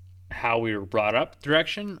how we were brought up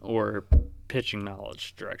direction or pitching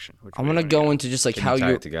knowledge direction? I want to go into just like Can how you tie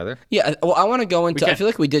you it together? Yeah, well, I want to go into. I can. feel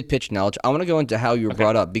like we did pitch knowledge. I want to go into how you were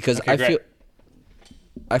brought up because Okay,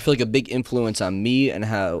 I feel like a big influence on me and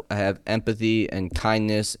how I have empathy and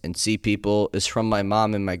kindness and see people is from my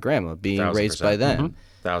mom and my grandma being 1000%. raised by them.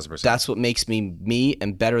 1000%. That's what makes me me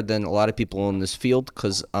and better than a lot of people in this field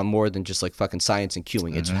because I'm more than just like fucking science and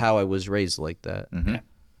cueing. It's how I was raised like that.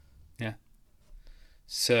 Yeah.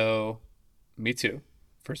 So, me too,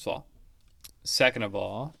 first of all. Second of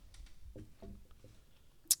all,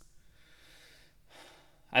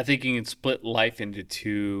 I think you can split life into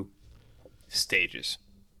two stages.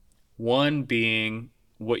 One being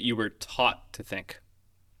what you were taught to think.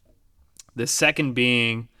 The second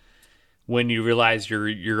being when you realize you're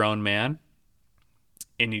your own man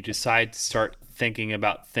and you decide to start thinking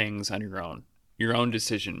about things on your own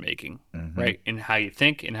decision making, right? And how you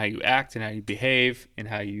think and how you act and how you behave and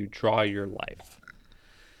how you draw your life.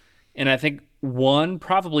 And I think one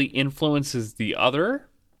probably influences the other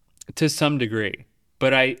to some degree.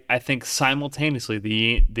 But I think simultaneously,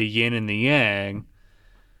 the yin and the yang,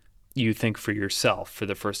 you think for yourself for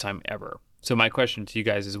the first time ever. So my question to you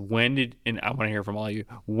guys is and I want to hear from all of you,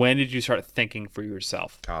 when did you start thinking for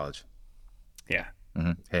yourself? College. Yeah.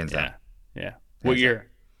 Hands down. Yeah. What year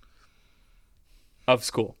of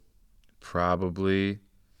school? Probably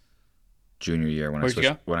junior year when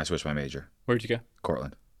I switched my major. Where'd you go?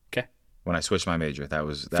 Cortland. Okay. When I switched my major, that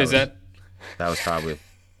was Phys ed? That was probably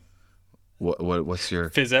what's your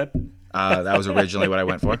Phys ed? that was originally what I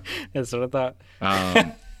went for. That's what I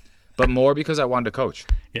thought. But more because I wanted to coach.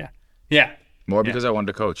 Yeah. More because I wanted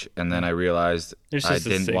to coach. And then I realized There's I just a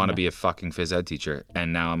didn't want to stigma. be a fucking phys ed teacher.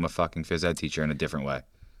 And now I'm a fucking phys ed teacher in a different way.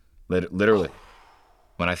 Literally.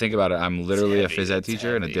 When I think about it, I'm literally a phys ed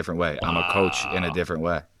teacher in a different way. I'm a coach in a different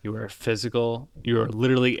way. You are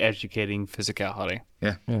literally educating physicality.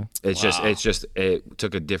 Yeah. It's just it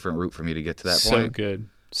took a different route for me to get to that So point. good.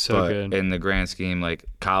 So But good. in the grand scheme, like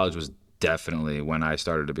college was definitely when I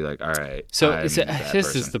started to be like, all right. So I'm this that is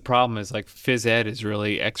person. the problem is like phys ed is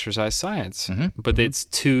really exercise science, but it's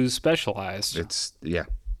too specialized. It's yeah.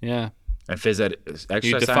 Yeah. And phys ed, exercise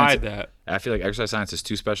You science. defied that. I feel like exercise science is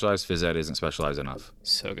too specialized. Phys ed isn't specialized enough.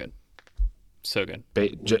 So good. So good.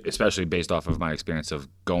 Especially based off of my experience of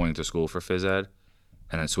going to school for phys ed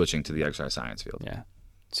and then switching to the exercise science field. Yeah.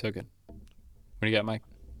 So good. What do you got, Mike?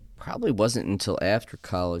 Probably wasn't until after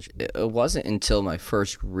college. It wasn't until my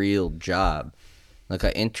first real job. Like I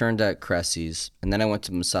interned at Cressy's, and then I went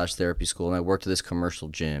to massage therapy school, and I worked at this commercial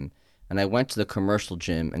gym. And I went to the commercial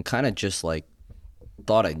gym and kind of just like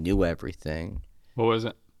thought I knew everything. What was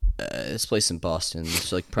it? This place in Boston,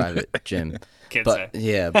 it's like private gym. Can't But say.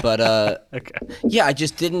 yeah, but Okay. yeah, I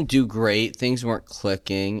just didn't do great. Things weren't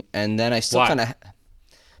clicking, and then I still Why? kind of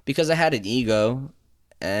because I had an ego.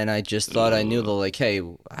 And I just thought I knew like, hey,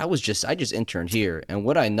 I just interned here, and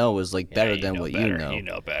what I know is like better than what you know. You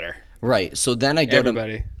know better. Right. So then I go to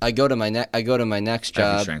my next Every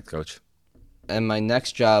job, strength coach. and my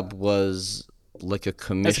next job was like a As a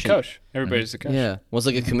commission. coach. Everybody's a coach. Yeah, was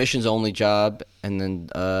like a commissions only job, and then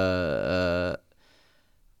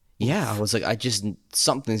yeah, I was like,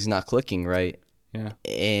 something's not clicking right. Yeah.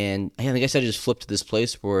 And I guess I just flipped to this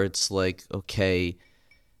place where it's like, okay,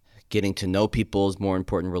 getting to know people is more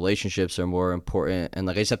important. Relationships are more important. And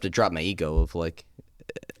like, I just have to drop my ego of like,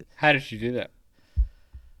 How did you do that?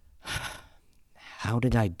 how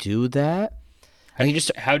did I do that?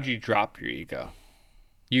 How'd you drop your ego?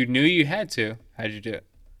 You knew you had to. How'd you do it?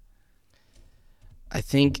 I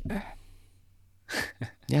think,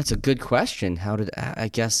 yeah, it's a good question. I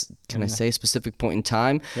guess, can I say a specific point in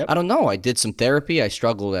time? Yep. I don't know. I did some therapy. I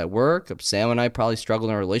struggled at work. Sam and I probably struggled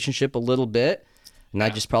in our relationship a little bit. And I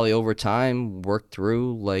just probably over time worked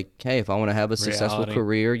through like, hey, if I want to have a successful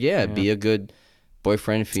career, be a good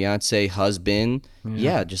boyfriend, fiance, husband.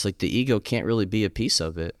 Yeah, just like the ego can't really be a piece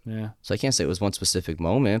of it. Yeah. So I can't say it was one specific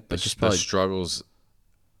moment, but just probably The struggles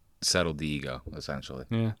settled the ego, essentially.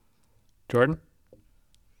 Yeah. Jordan?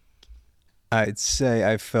 I'd say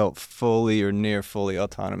I felt fully or near fully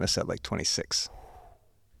autonomous at like 26.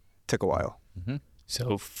 Took a while.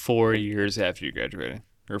 So 4 years after you graduated,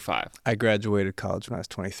 or 5. I graduated college when I was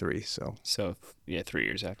 23, so So yeah, 3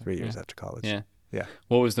 years after. 3 years after college. Yeah. Yeah.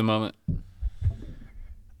 What was the moment?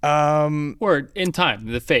 Um, Or in time,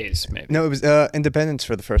 the phase maybe. no, it was independence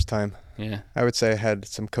for the first time. Yeah. I would say I had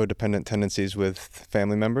some codependent tendencies with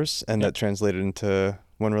family members, and that translated into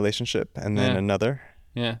one relationship and then Yeah. another,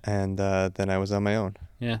 Yeah. and then I was on my own.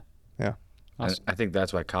 Yeah. Yeah. Awesome. I think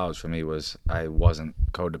that's why college for me was I wasn't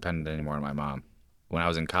codependent anymore on my mom. When I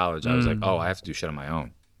was in college, I was like, oh, I have to do shit on my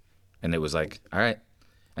own. And it was like, all right,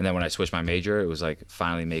 And then when I switched my major, it was like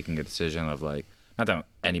finally making a decision of like, not that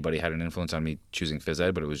anybody had an influence on me choosing phys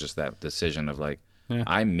ed, but it was just that decision of like,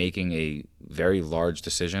 I'm making a very large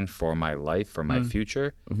decision for my life, for my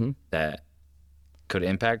future that could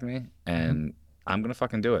impact me, and I'm gonna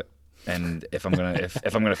fucking do it. And if I'm gonna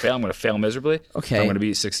if I'm gonna fail, I'm gonna fail miserably. Okay. If I'm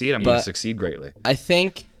gonna succeed, I'm gonna succeed greatly. I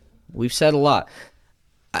think we've said a lot.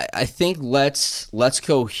 I think let's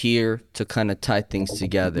go here to kind of tie things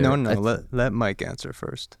together. No, let Mike answer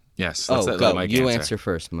first. Yes. Go. Mike you answer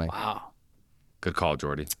first, Mike. Wow. Good call,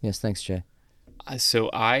 Jordy. Yes, thanks, Jay. So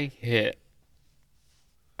I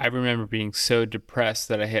remember being so depressed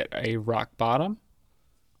that I hit a rock bottom.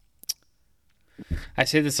 I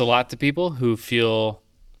say this a lot to people who feel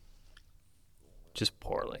just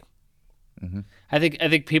poorly. I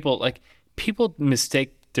think people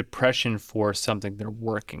mistake depression for something they're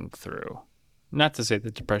working through. Not to say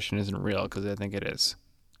that depression isn't real, because I think it is,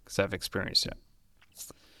 because I've experienced it.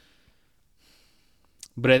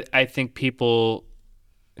 But I think people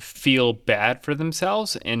feel bad for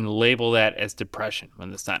themselves and label that as depression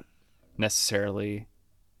when it's not necessarily.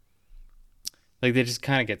 Like, they just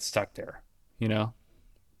kind of get stuck there, you know?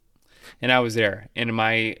 And I was there. And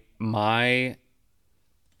my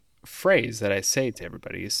phrase that I say to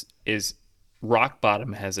everybody is rock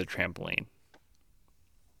bottom has a trampoline.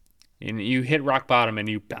 And you hit rock bottom and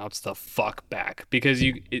you bounce the fuck back. Because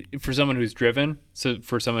for someone who's driven, so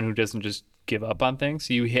for someone who doesn't just give up on things,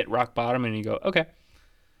 you hit rock bottom and you go, okay,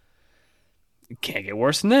 it can't get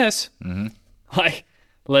worse than this. Like,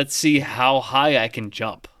 let's see how high I can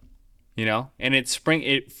jump, you know? And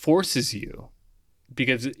it forces you,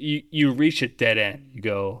 because you reach a dead end. You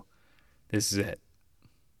go, this is it.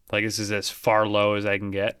 Like, this is as far low as I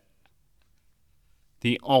can get.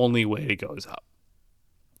 The only way to go is up.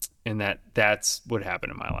 And that's what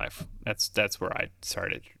happened in my life. That's where I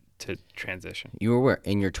started to transition. You were where?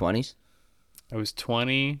 In your 20s? I was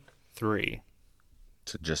 23.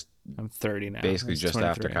 So I'm 30 now. Basically just 23.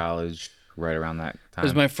 After college, right around that time. It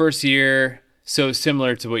was my first year. So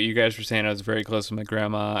similar to what you guys were saying, I was very close with my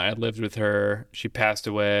grandma. I lived with her. She passed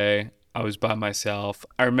away. I was by myself.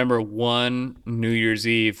 I remember one New Year's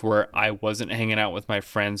Eve where I wasn't hanging out with my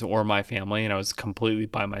friends or my family, and I was completely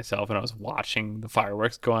by myself, and I was watching the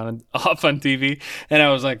fireworks go on off on TV, and I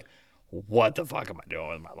was like, what the fuck am I doing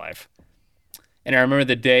with my life? And I remember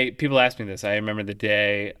the day, people ask me this, I remember the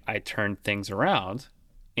day I turned things around,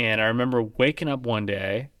 and I remember waking up one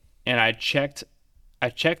day, and I checked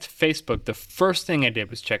Facebook. The first thing I did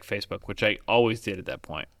was check Facebook, which I always did at that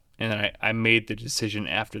point. And then I made the decision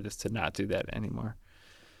after this to not do that anymore.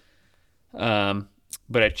 But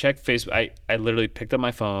I checked Facebook. I literally picked up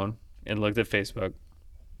my phone and looked at Facebook.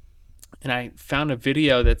 And I found a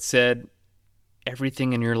video that said,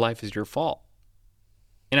 everything in your life is your fault.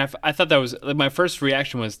 And I thought that was, like, my first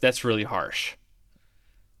reaction was, that's really harsh.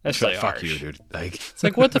 That's really harsh. Fuck you, dude. Like, it's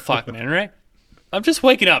like, what the fuck, man, right? I'm just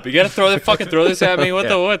waking up. You got to throw this at me? What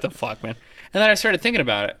the fuck, man? And then I started thinking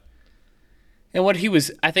about it. And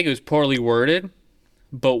I think it was poorly worded,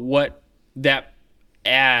 but what that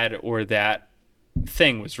ad or that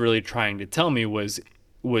thing was really trying to tell me was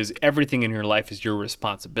everything in your life is your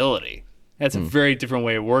responsibility. That's a very different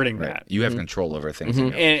way of wording that. You have control over things.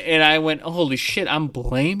 And I went, oh, holy shit, I'm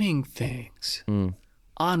blaming things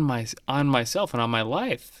on myself and on my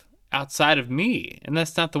life outside of me. And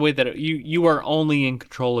that's not the way that you are only in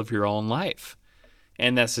control of your own life.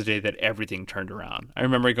 And that's the day that everything turned around. I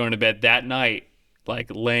remember going to bed that night, like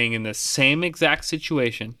laying in the same exact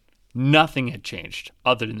situation. Nothing had changed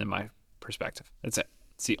other than my perspective. That's it.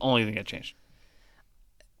 It's the only thing that changed.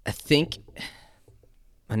 I think,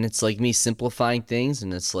 and it's like me simplifying things,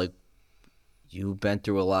 and it's like you've been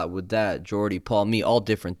through a lot with that. Jordy, Paul, me, all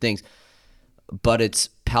different things. But it's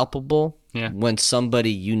palpable when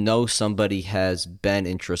somebody has been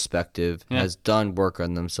introspective, has done work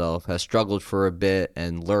on themselves, has struggled for a bit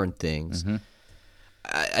and learned things.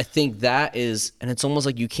 I think that is, and it's almost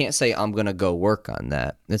like you can't say, I'm going to go work on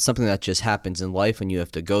that. It's something that just happens in life and you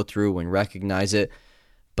have to go through and recognize it.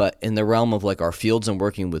 But in the realm of like our fields and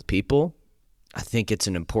working with people, I think it's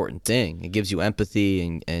an important thing. It gives you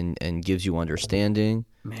empathy and gives you understanding.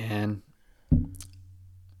 Man.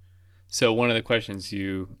 So one of the questions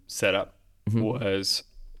you set up was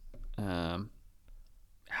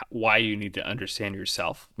why you need to understand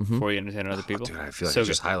yourself before you understand other people. Dude, I feel like you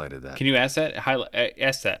just highlighted that. Can you ask that?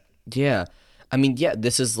 Ask that. Yeah. I mean,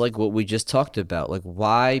 this is like what we just talked about. Like,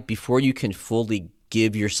 why, before you can fully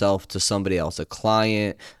give yourself to somebody else, a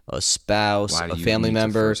client, a spouse, a family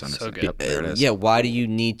member. So good. Why do you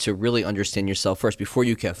need to really understand yourself first before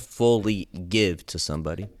you can fully give to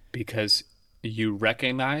somebody? Because you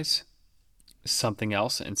recognize something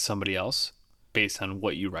else and somebody else based on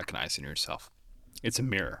what you recognize in yourself. It's a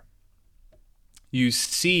mirror. You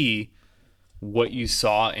see what you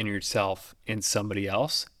saw in yourself in somebody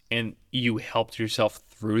else, and you helped yourself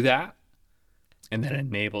through that, and that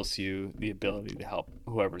enables you the ability to help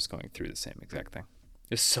whoever's going through the same exact thing.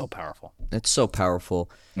 It's so powerful. It's so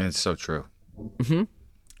powerful. And it's so true. Mm-hmm.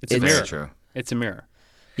 It's a very mirror. true. It's a mirror.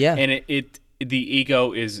 Yeah. And the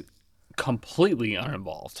ego is completely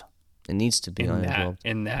uninvolved. It needs to be uninvolved.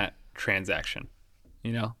 In that transaction.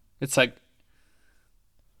 You know? It's like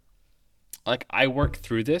I work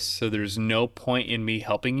through this, so there's no point in me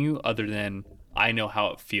helping you other than I know how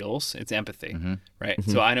it feels. It's empathy, right?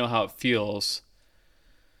 Mm-hmm. So I know how it feels,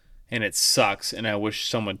 and it sucks, and I wish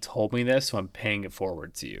someone told me this, so I'm paying it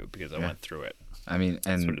forward to you because I went through it. I mean,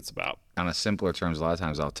 and that's what it's about. On a simpler terms, a lot of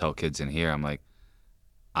times I'll tell kids in here, I'm like,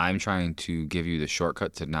 I'm trying to give you the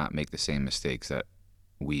shortcut to not make the same mistakes that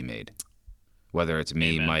we made. Whether it's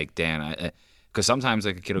me, Amen. Mike, Dan, because sometimes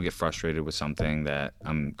like a kid will get frustrated with something that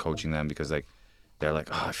I'm coaching them because like they're like,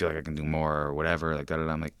 oh, I feel like I can do more or whatever, like that.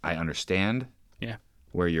 I'm like, I understand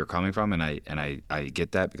where you're coming from, and I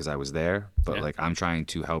get that because I was there, but like I'm trying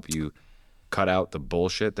to help you cut out the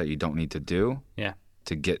bullshit that you don't need to do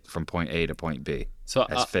to get from point A to point B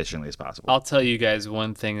as efficiently as possible. I'll tell you guys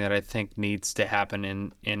one thing that I think needs to happen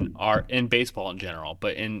in baseball in general,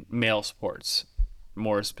 but in male sports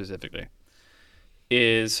more specifically,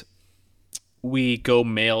 is we go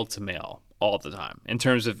male to male all the time in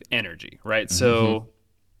terms of energy, right? Mm-hmm. So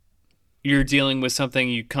you're dealing with something,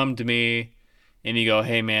 you come to me and you go,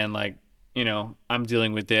 hey man, like, you know, I'm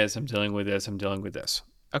dealing with this, I'm dealing with this, I'm dealing with this.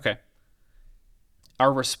 Okay.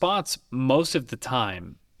 Our response most of the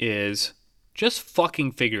time is just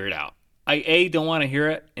fucking figure it out. I don't want to hear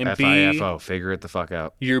it, and F-I-F-O, figure it the fuck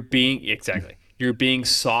out. You're being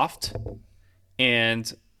soft,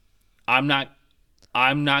 and I'm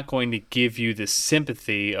not going to give you the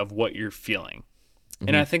sympathy of what you're feeling. Mm-hmm.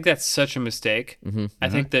 And I think that's such a mistake. Mm-hmm. I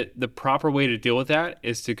think that the proper way to deal with that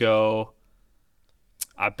is to go,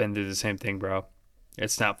 I've been through the same thing, bro.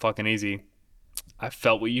 It's not fucking easy. I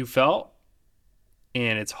felt what you felt,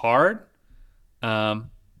 and it's hard. And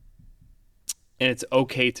it's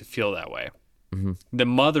okay to feel that way. Mm-hmm. The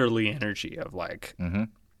motherly energy of like,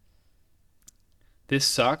 this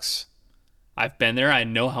sucks. I've been there. I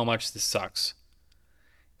know how much this sucks.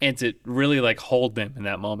 And to really like hold them in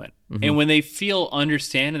that moment. Mm-hmm. And when they feel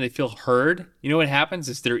understand and they feel heard, you know what happens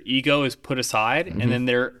is their ego is put aside, and then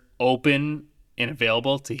they're open and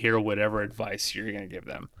available to hear whatever advice you're going to give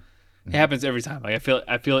them. It happens every time. Like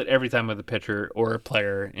I feel it every time with a pitcher or a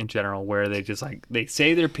player in general, where they just like, they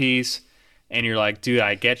say their piece and you're like, dude,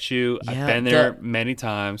 I get you. Yeah, I've been there many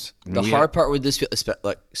times. The hard part with this,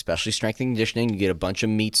 like especially strength and conditioning, you get a bunch of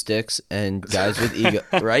meat sticks and guys with ego,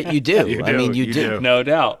 right? You do. I mean, you do. No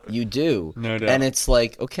doubt. You do. No doubt. And it's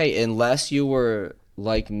like, okay, unless you were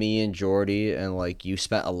like me and Jordy, and like you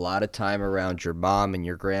spent a lot of time around your mom and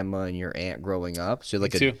your grandma and your aunt growing up, so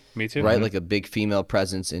like me too, right? Mm-hmm. Like a big female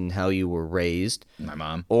presence in how you were raised. My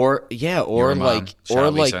mom, or like,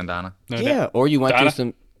 or like, and Donna. Or you went through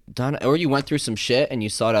some or you went through some shit and you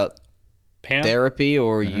sought out therapy,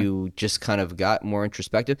 or you just kind of got more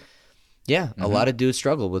introspective. Yeah, a lot of dudes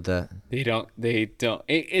struggle with that. They don't.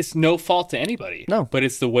 It's no fault to anybody. No, but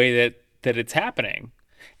it's the way that it's happening.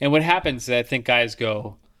 And what happens is I think guys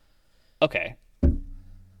go, okay,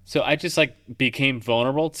 so I just like became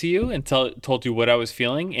vulnerable to you and told you what I was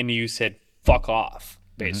feeling, and you said fuck off,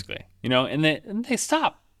 basically, you know, and they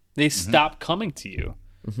stop. They stop coming to you.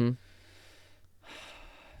 Mm-hmm.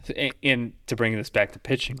 And to bring this back to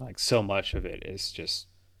pitching, like so much of it is just,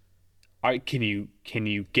 can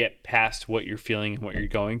you get past what you're feeling and what you're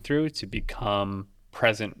going through to become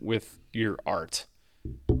present with your art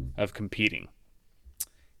of competing?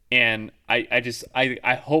 And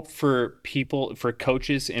I hope for people, for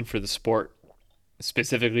coaches and for the sport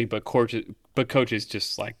specifically, but coaches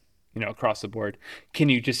just like, you know, across the board, can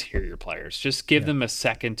you just hear your players? Just give them a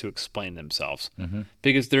second to explain themselves,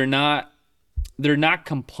 because they're not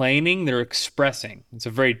complaining, they're expressing. It's a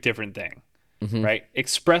very different thing, right?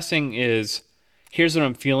 Expressing is, here's what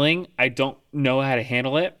I'm feeling. I don't know how to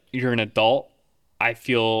handle it. You're an adult. I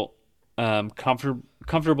feel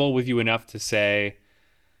comfortable with you enough to say,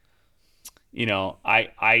 you know,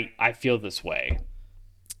 I feel this way.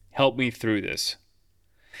 Help me through this.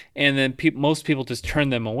 And then most people just turn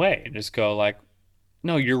them away and just go like,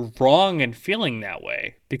 no, you're wrong in feeling that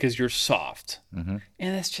way because you're soft. And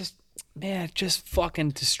it's just, man, it just fucking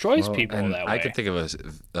destroys people that way. I could think of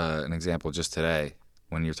an example just today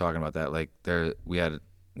when you're talking about that. Like we have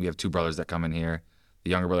two brothers that come in here.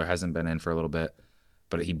 The younger brother hasn't been in for a little bit,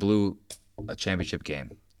 but he blew a championship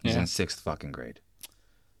game. He's in 6th fucking grade.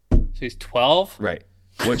 So he's 12? Right.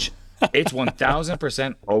 Which it's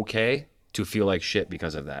 1,000% okay to feel like shit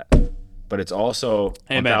because of that. But it's also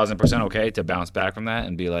 1,000% okay to bounce back from that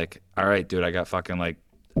and be like, all right, dude, I got fucking like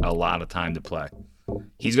a lot of time to play.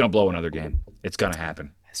 He's going to blow another game. It's going to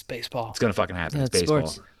happen. It's baseball. It's going to fucking happen. Yeah, it's baseball.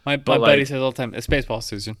 sports. My buddy says all the time, it's baseball,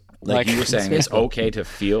 Susan. Like you were saying, it's baseball. okay to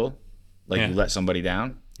feel like you let somebody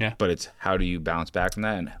down. Yeah. But it's how do you bounce back from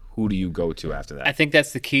that and who do you go to after that? I think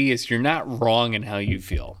that's the key is you're not wrong in how you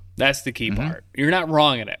feel. That's the key part. You're not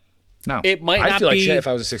wrong in it. No. It might I'd not feel like be- shit if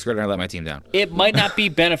I was a 6th grader and I let my team down. It might not be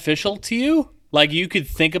beneficial to you. Like you could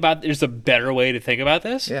think about there's a better way to think about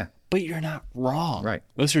this. Yeah. But you're not wrong. Right.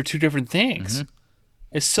 Those are two different things.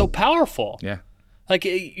 It's so powerful. Yeah. Like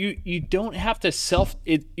you don't have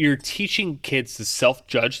to you're teaching kids to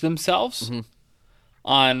self-judge themselves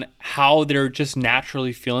on how they're just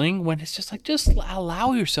naturally feeling when it's just like just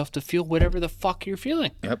allow yourself to feel whatever the fuck you're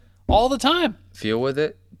feeling. Yep. All the time. Feel with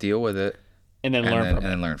it, deal with it, And then learn from it. and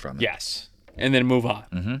then learn from it. Yes. And then move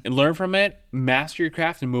on. And learn from it, master your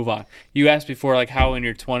craft, and move on. You asked before, like, how in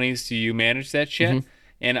your 20s do you manage that shit?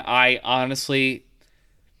 And I honestly,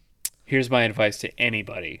 here's my advice to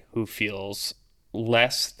anybody who feels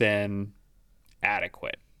less than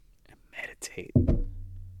adequate. Meditate.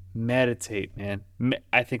 Meditate, man.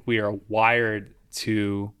 I think we are wired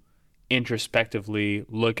to introspectively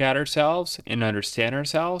look at ourselves and understand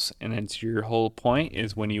ourselves, and then to your whole point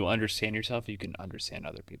is when you understand yourself you can understand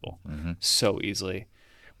other people so easily.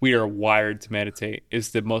 We are wired to meditate. It's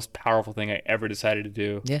the most powerful thing I ever decided to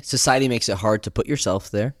do. Yeah, society makes it hard to put yourself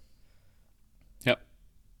there.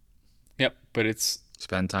 Yep, but it's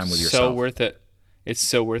Spend time with yourself. so worth it. It's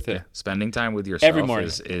so worth it. Spending time with yourself Every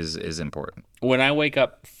morning. is important. When I wake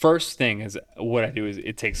up, first thing is what I do is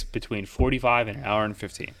it takes between 45 and an hour and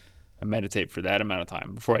 15. I meditate for that amount of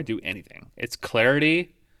time before I do anything. It's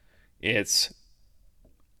clarity. It's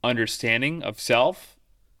understanding of self.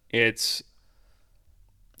 It's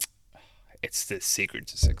the secret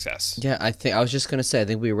to success. Yeah, I was just gonna say, I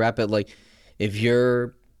think we wrap it like, if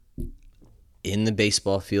you're in the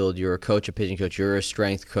baseball field, you're a coach, a pitching coach, you're a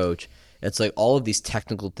strength coach. It's like all of these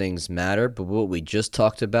technical things matter, but what we just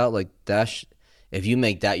talked about, like if you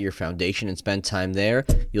make that your foundation and spend time there,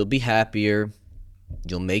 you'll be happier.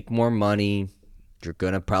 You'll make more money. You're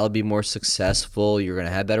going to probably be more successful. You're going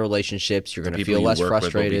to have better relationships. You're going to feel less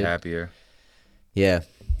frustrated. With will be happier. Yeah.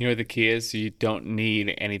 You know what the key is? You don't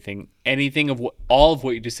need anything. All of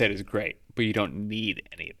what you just said is great, but you don't need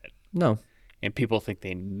any of it. No. And people think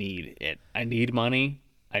they need it. I need money.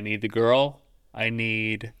 I need the girl. I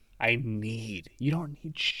need. You don't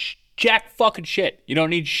need jack fucking shit. You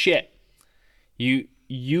don't need shit. You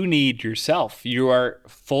need yourself. You are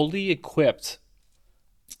fully equipped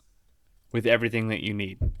with everything that you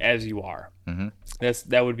need as you are.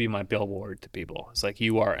 That would be my billboard to people. It's like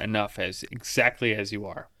you are enough exactly as you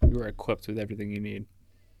are. You are equipped with everything you need.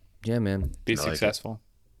 Yeah, man. Be successful.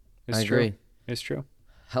 It's true. Agree. It's true.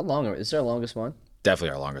 How long is there a longest one?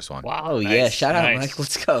 Definitely our longest one. Wow, Nice, yeah. Shout out, nice. Mike.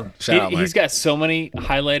 Let's go. Shout out, Mike. He's got so many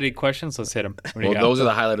highlighted questions. Let's hit him. Well, those are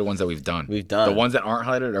the highlighted ones that we've done. The ones that aren't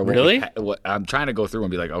highlighted are Really? I'm trying to go through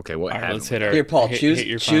and be like, okay, what All right, happened? let's hit our. Here, Paul. hit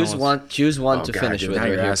your choose finalists. one Oh, to God, finish dude, with. now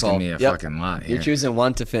Right you're here, asking Paul. me a Yep. fucking lot You're here. choosing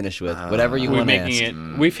one to finish with. Whatever you We're want to making ask.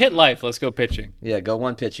 it. We've hit life. Let's go pitching. Yeah, go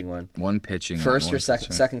one pitching one. One pitching. First one or second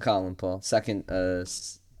pitching. second column, Paul. Second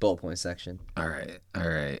bullet point section. All right.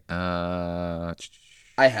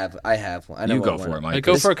 I have one. I know You what go one. for it, Mike.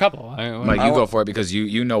 Go for a couple. Mike, you go for it because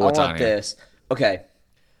you know I what's want on here. this. Okay.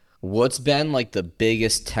 What's been like the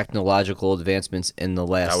biggest technological advancements in the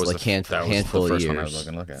last handful the of first years? one I was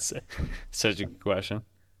looking to look at. Such a good question.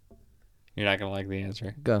 You're not gonna like the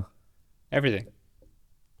answer. Go. Everything.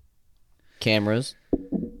 Cameras.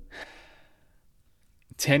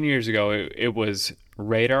 10 years ago, it was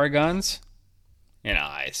radar guns and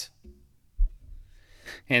eyes.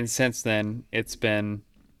 And since then, it's been,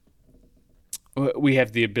 we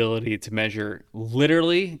have the ability to measure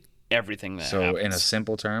literally everything that So, happens. in a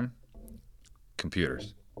simple term,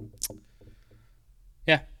 computers.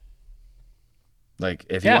 Yeah. Like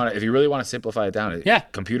if Yeah. you really want to simplify it down, Yeah.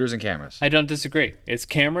 computers and cameras. I don't disagree. It's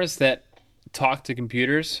cameras that talk to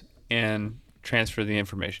computers and transfer the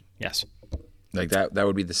information. Yes. Like that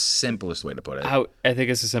would be the simplest way to put it. I think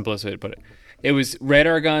it's the simplest way to put it. It was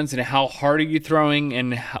radar guns and how hard are you throwing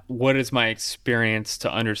and what is my experience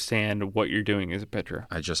to understand what you're doing as a pitcher.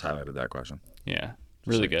 I just highlighted that question. Yeah.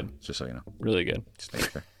 Really good. Just so you know. Really good. Just make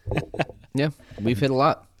sure. Yeah, we've hit a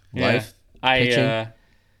lot. Life. pitching.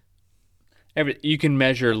 You can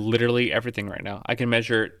measure literally everything right now. I can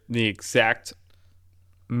measure the exact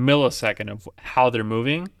millisecond of how they're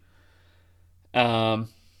moving So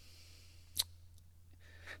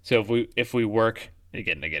if we work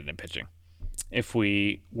again in pitching, if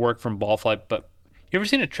we work from ball flight, but you ever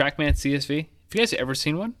seen a TrackMan CSV? Have you guys ever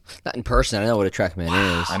seen one? Not in person. I know what a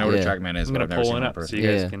TrackMan is. I know what a TrackMan is, I'm but I've gonna never pull seen one one in up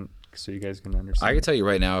person. so you guys can understand. I can tell you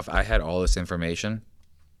right now, if I had all this information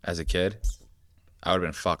as a kid, I would have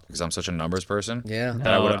been fucked because I'm such a numbers person. Yeah.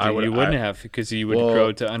 You wouldn't have, because you would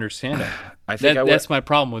grow to understand it. I think that's my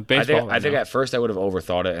problem with baseball. I think at first I would have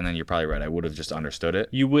overthought it, and then you're probably right. I would have just understood it.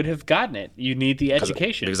 You would have gotten it. You need the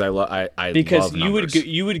education because I love numbers.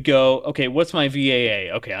 You would go, okay, what's my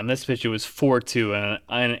VAA? Okay, on this pitch it was 4.2,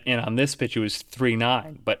 and on this pitch it was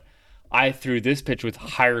 3.9. But I threw this pitch with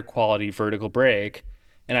higher quality vertical break,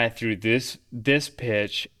 and I threw this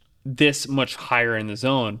pitch this much higher in the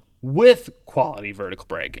zone with quality vertical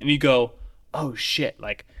break. And you go, oh shit,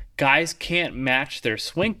 like guys can't match their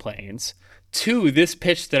swing planes to this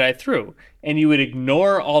pitch that I threw. And you would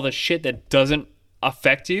ignore all the shit that doesn't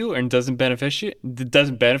affect you and doesn't benefit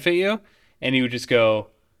you, and you would just go,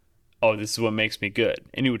 oh, this is what makes me good.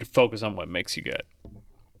 And you would focus on what makes you good.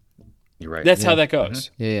 You're right. That's how that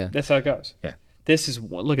goes. Mm-hmm. Yeah. That's how it goes. Yeah.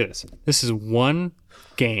 Look at this. This is one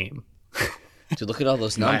game. Dude, look at all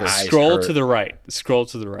those numbers. Scroll to the right.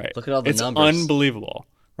 Look at all the it's numbers. It's unbelievable,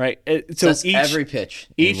 right? So that's every pitch.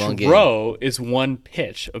 Each row is one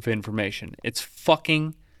pitch of information. It's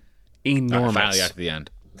fucking enormous. I finally got to the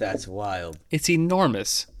end. That's wild. It's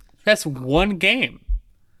enormous. That's one game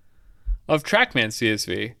of TrackMan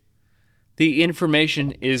CSV. The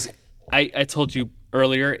information is, I told you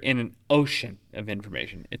earlier, in an ocean of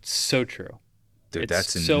information. It's so true. Dude, it's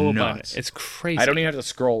that's so nuts. abundant. It's crazy. I don't even have to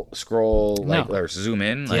scroll or zoom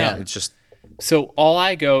in. Like, it's just. So all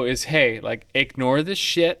I go is, hey, like, ignore this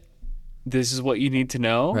shit. This is what you need to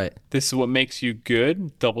know. Right. This is what makes you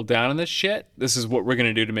good. Double down on this shit. This is what we're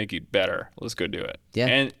gonna do to make you better. Let's go do it.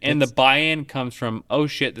 Yeah. And the buy-in comes from, oh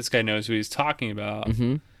shit, this guy knows who he's talking about.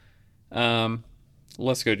 Mm-hmm.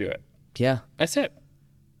 Let's go do it. Yeah. That's it.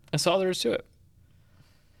 That's all there is to it.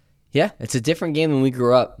 Yeah, it's a different game than we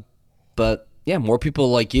grew up, but yeah, more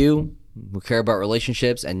people like you who care about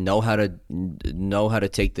relationships and know how to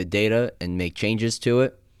take the data and make changes to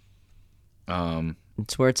it.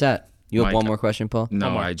 It's where it's at. You have one more question, Paul?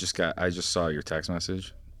 No, I just saw your text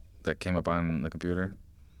message that came up on the computer.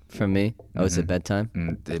 From me? Oh, is it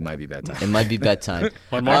bedtime? It might be bedtime. It might be bedtime.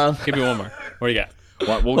 One more? Give me one more. What do you got?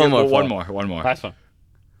 One more. Last one.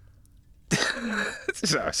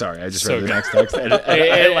 Sorry, I just So read the good. next text.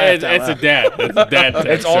 It's a dad. It's a dad text.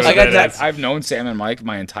 It's also I got that. I've known Sam and Mike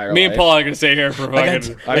my entire life. Me and Paul are gonna stay here for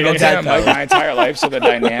fucking. I've known Sam and Mike my entire life, so the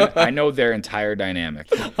dynamic. I know their entire dynamic,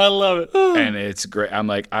 I love it. and it's great. I'm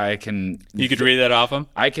like, I can. You could read that off him.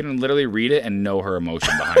 I can literally read it and know her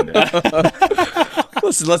emotion behind it.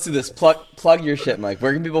 Listen, let's do this. Plug your shit, Mike.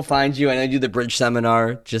 Where can people find you? I know you do the Bridge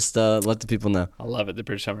Seminar. Just let the people know. I love it. The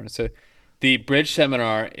Bridge Seminar. So, the Bridge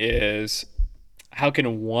Seminar is how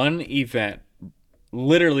can one event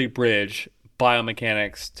literally bridge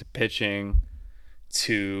biomechanics to pitching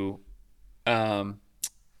to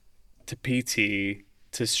PT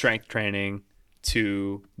to strength training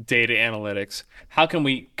to data analytics. How can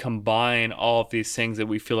we combine all of these things that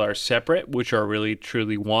we feel are separate, which are really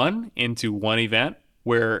truly one, into one event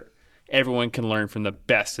where everyone can learn from the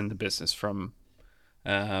best in the business from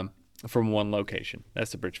one location?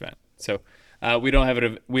 That's the Bridge event. So we don't have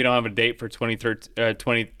a date for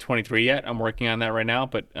 2023 yet. I'm working on that right now,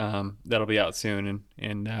 but that'll be out soon.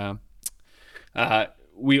 And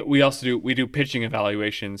we also do pitching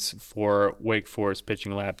evaluations for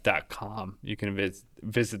WakeForestPitchingLab.com. You can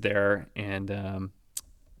visit there and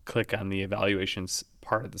click on the evaluations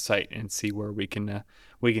part of the site and see where we can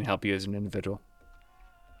help you as an individual.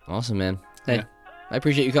 Awesome, man. Hey, yeah. I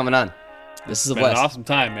appreciate you coming on. This is a blast. An awesome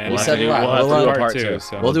time, man. We'll do a part two.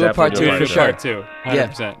 So we'll do a part two for sure. Part two,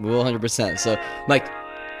 100%. Yeah, we will 100%. So, Mike,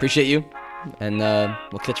 appreciate you, and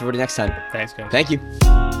we'll catch everybody next time. Thanks, guys. Thank you.